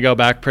going to go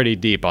back pretty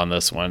deep on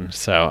this one,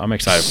 so I'm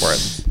excited for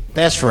it.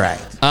 That's right.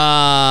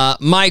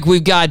 Mike,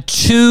 we've got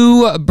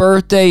 2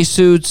 birthday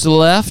suits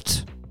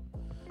left.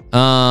 Do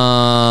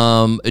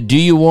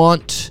you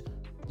want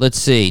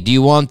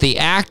the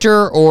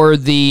actor or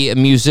the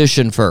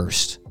musician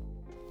first?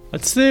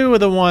 Let's do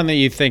the one that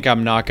you think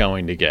I'm not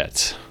going to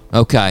get.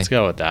 Okay. Let's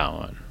go with that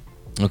one.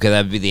 Okay,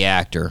 that would be the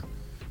actor.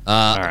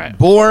 All right.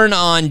 Born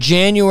on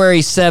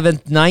January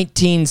 7th,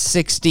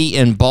 1960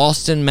 in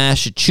Boston,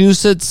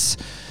 Massachusetts.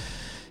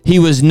 He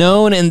was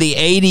known in the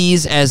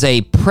 80s as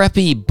a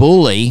preppy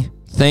bully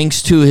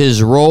thanks to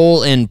his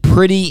role in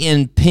Pretty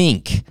in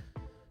Pink.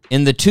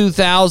 In the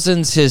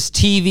 2000s, his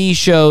TV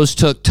shows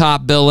took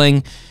top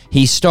billing.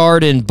 He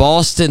starred in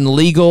Boston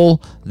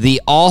Legal,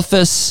 The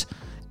Office,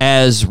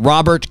 as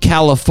Robert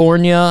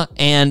California,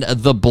 and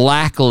The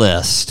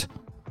Blacklist.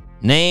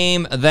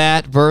 Name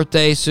that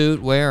birthday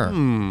suit wearer.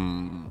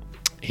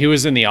 He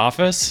was in The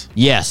Office?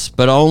 Yes,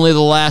 but only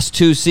the last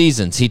 2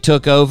 seasons. He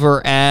took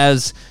over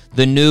as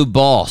the new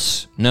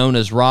boss, known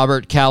as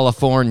Robert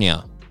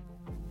California.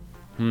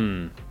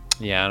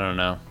 Yeah, I don't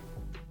know.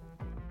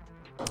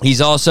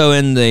 He's also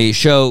in the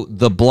show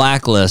The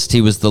Blacklist. He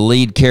was the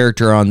lead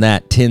character on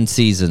that 10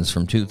 seasons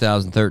from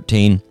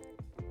 2013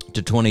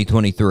 to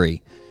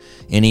 2023.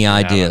 Any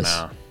ideas?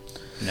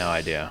 No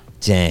idea.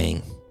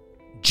 Dang.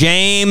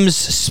 James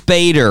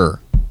Spader.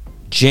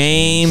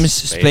 James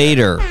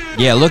Spader.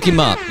 Yeah, look him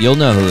up. You'll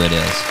know who it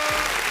is.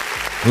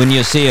 When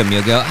you see him,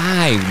 you'll go,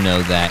 I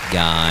know that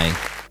guy.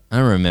 I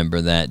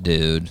remember that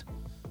dude.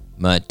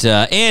 But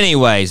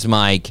anyways,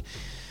 Mike,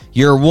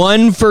 you're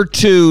 1 for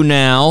 2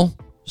 now.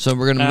 So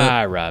we're gonna.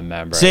 I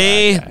remember.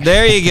 See,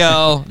 there you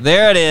go.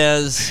 There it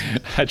is.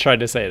 I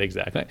tried to say it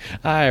exactly.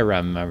 I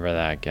remember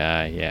that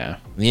guy. Yeah.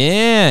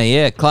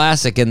 Yeah.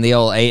 Classic in the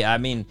old. I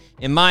mean,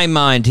 in my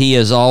mind, he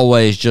is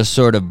always just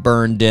sort of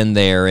burned in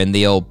there in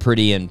the old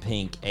Pretty in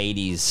Pink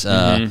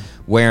 '80s,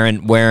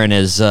 wearing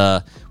his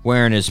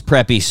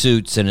preppy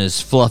suits and his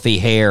fluffy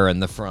hair in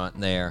the front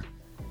there.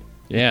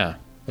 Yeah,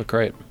 look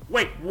great.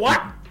 Wait,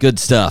 what? Good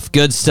stuff.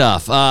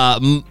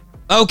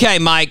 Okay,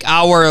 Mike,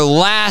 our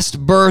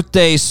last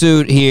birthday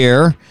suit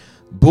here.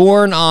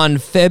 Born on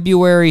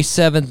February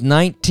 7th,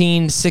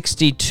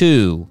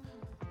 1962.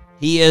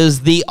 He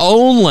is the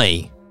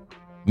only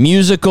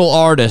musical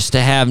artist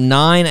to have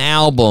 9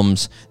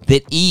 albums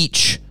that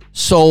each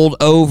sold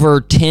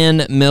over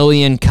 10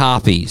 million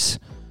copies.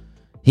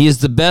 He is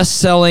the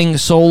best-selling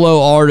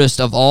solo artist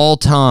of all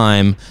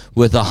time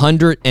with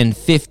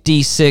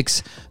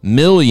 156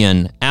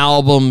 million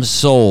albums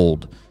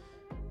sold.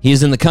 He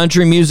is in the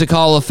Country Music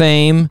Hall of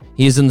Fame.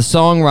 He is in the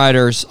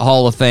Songwriters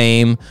Hall of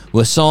Fame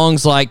with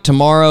songs like If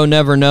Tomorrow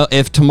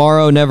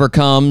Never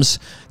Comes,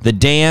 The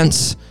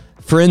Dance,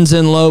 Friends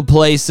in Low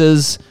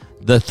Places,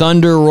 The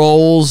Thunder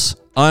Rolls,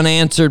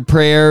 Unanswered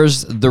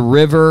Prayers, The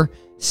River,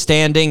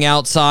 Standing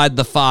Outside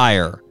the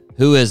Fire.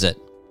 Who is it?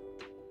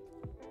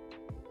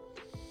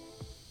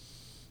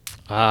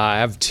 I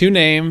have 2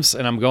 names,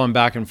 and I'm going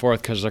back and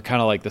forth because they're kind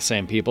of like the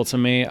same people to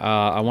me.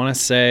 I want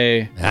to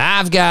say...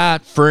 I've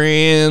got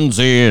friends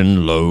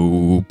in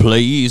low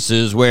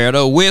places where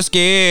the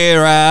whiskey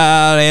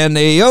right and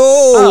the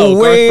old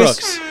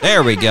West. Brooks.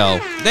 There we go.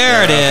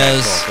 There it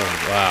is. Cool.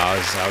 Wow,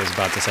 I was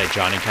about to say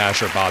Johnny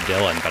Cash or Bob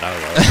Dylan, but I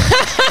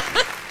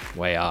was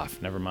way off.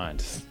 Never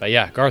mind. But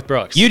yeah, Garth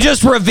Brooks. You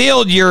just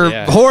revealed your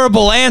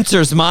horrible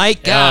answers,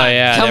 Mike. God,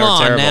 yeah, come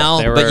on terrible.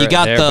 now. But you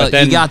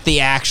got the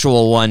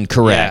actual one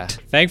correct. Yeah.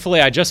 Thankfully,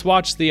 I just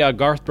watched the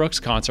Garth Brooks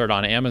concert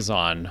on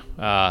Amazon.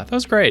 That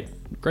was great.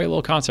 Great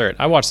little concert.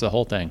 I watched the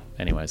whole thing.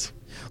 Anyways.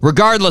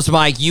 Regardless,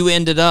 Mike, you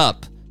ended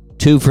up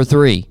 2 for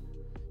 3.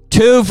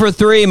 2 for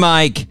 3,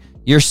 Mike.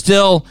 You're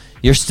still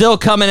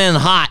coming in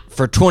hot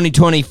for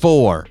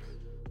 2024.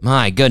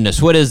 My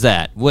goodness, what is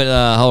that?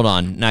 Hold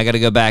on. Now I got to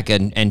go back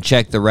and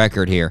check the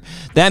record here.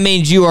 That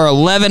means you are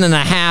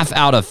 11.5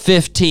 out of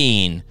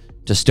 15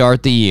 to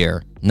start the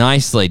year.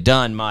 Nicely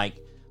done, Mike.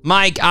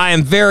 Mike, I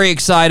am very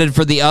excited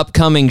for the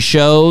upcoming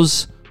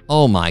shows.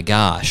 Oh my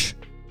gosh.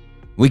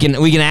 We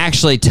can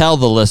actually tell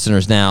the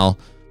listeners now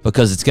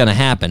because it's going to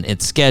happen.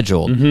 It's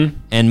scheduled.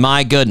 And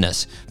my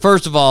goodness.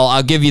 First of all,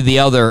 I'll give you the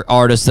other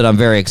artist that I'm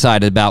very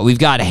excited about. We've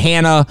got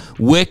Hannah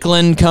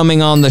Wicklund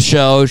coming on the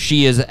show.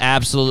 She is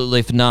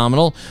absolutely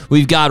phenomenal.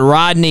 We've got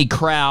Rodney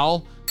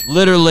Crowell,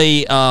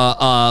 literally a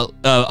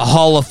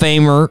Hall of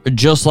Famer,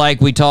 just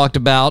like we talked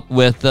about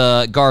with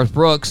Garth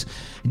Brooks.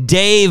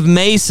 Dave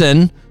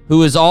Mason,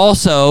 who is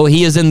also,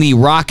 he is in the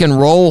Rock and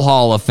Roll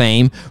Hall of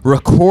Fame,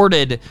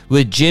 recorded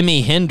with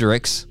Jimi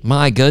Hendrix.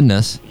 My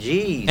goodness.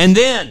 Jeez. And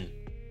then,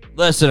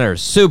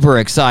 listeners, super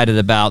excited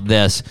about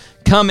this.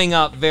 Coming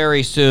up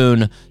very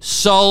soon,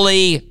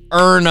 Sully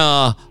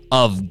Erna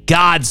of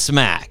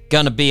Godsmack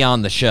gonna be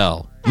on the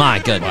show. My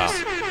goodness.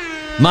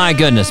 Wow. My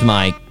goodness,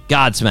 Mike.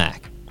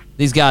 Godsmack.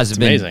 These guys have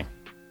been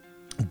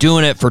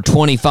doing it for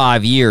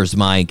 25 years,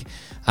 Mike.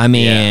 I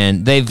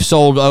mean, they've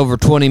sold over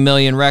 20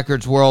 million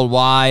records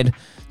worldwide.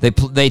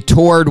 They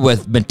toured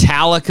with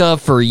Metallica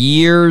for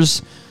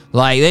years.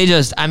 Like, they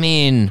just, I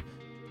mean,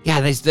 yeah,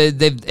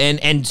 they've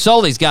and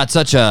Sully's got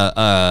such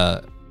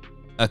a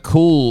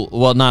cool,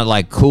 well, not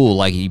like cool,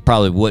 like he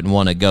probably wouldn't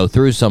want to go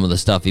through some of the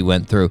stuff he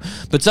went through,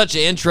 but such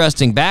an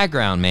interesting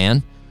background,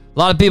 man. A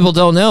lot of people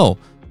don't know.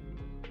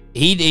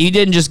 He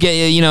didn't just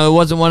get, you know, it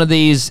wasn't one of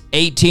these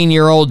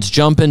 18-year-olds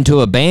jump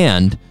into a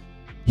band.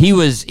 He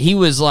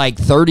was like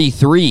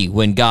 33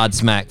 when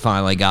Godsmack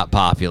finally got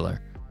popular.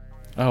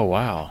 Oh,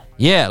 wow.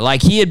 Yeah,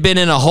 like he had been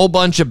in a whole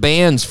bunch of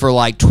bands for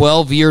like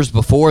 12 years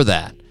before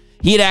that.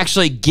 He had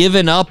actually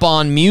given up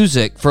on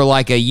music for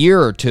like a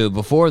year or two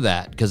before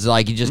that because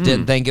like he just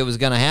didn't think it was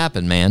going to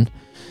happen, man.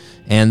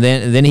 And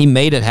then he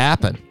made it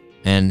happen.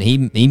 And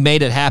he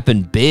made it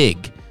happen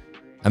big.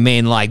 I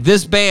mean, like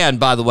this band,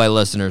 by the way,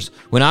 listeners,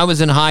 when I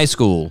was in high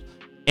school,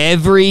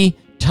 every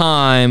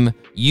time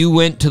you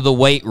went to the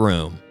weight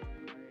room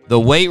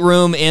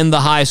in the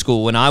high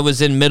school when I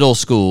was in middle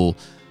school,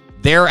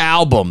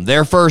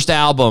 their first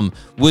album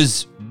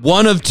was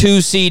one of two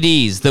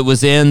CDs that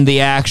was in the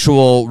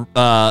actual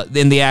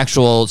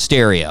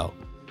stereo.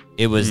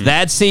 It was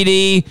that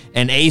CD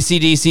and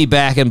AC/DC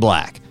Back in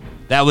Black.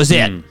 That was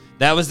it.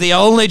 That was the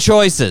only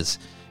choices.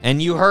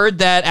 And you heard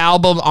that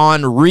album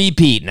on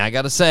repeat. And I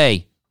got to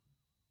say,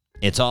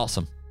 it's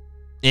awesome.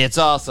 It's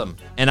awesome.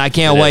 And I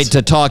can't wait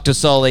to talk to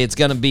Sully. It's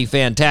going to be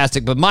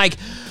fantastic. But Mike,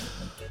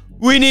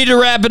 we need to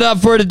wrap it up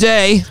for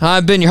today.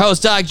 I've been your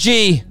host, Doc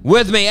G.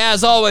 With me,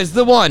 as always,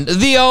 the one,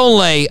 the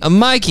only,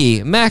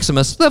 Mikey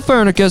Maximus, the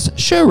Furnicus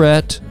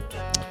Charette.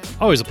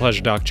 Always a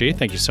pleasure, Doc G.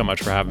 Thank you so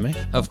much for having me.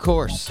 Of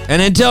course.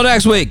 And until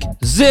next week,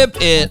 zip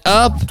it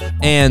up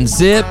and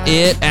zip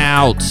it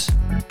out.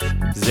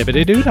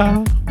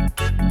 Zippity-doo-dah.